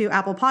over to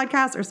Apple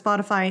Podcasts or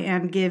Spotify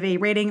and give a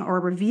rating or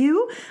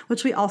review,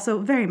 which we also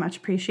very much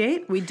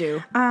appreciate. We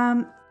do.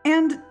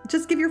 And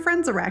just give your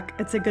friends a rec.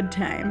 It's a good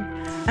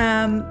time.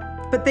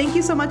 But thank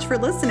you so much for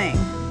listening,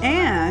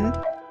 and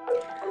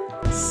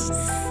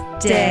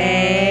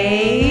stay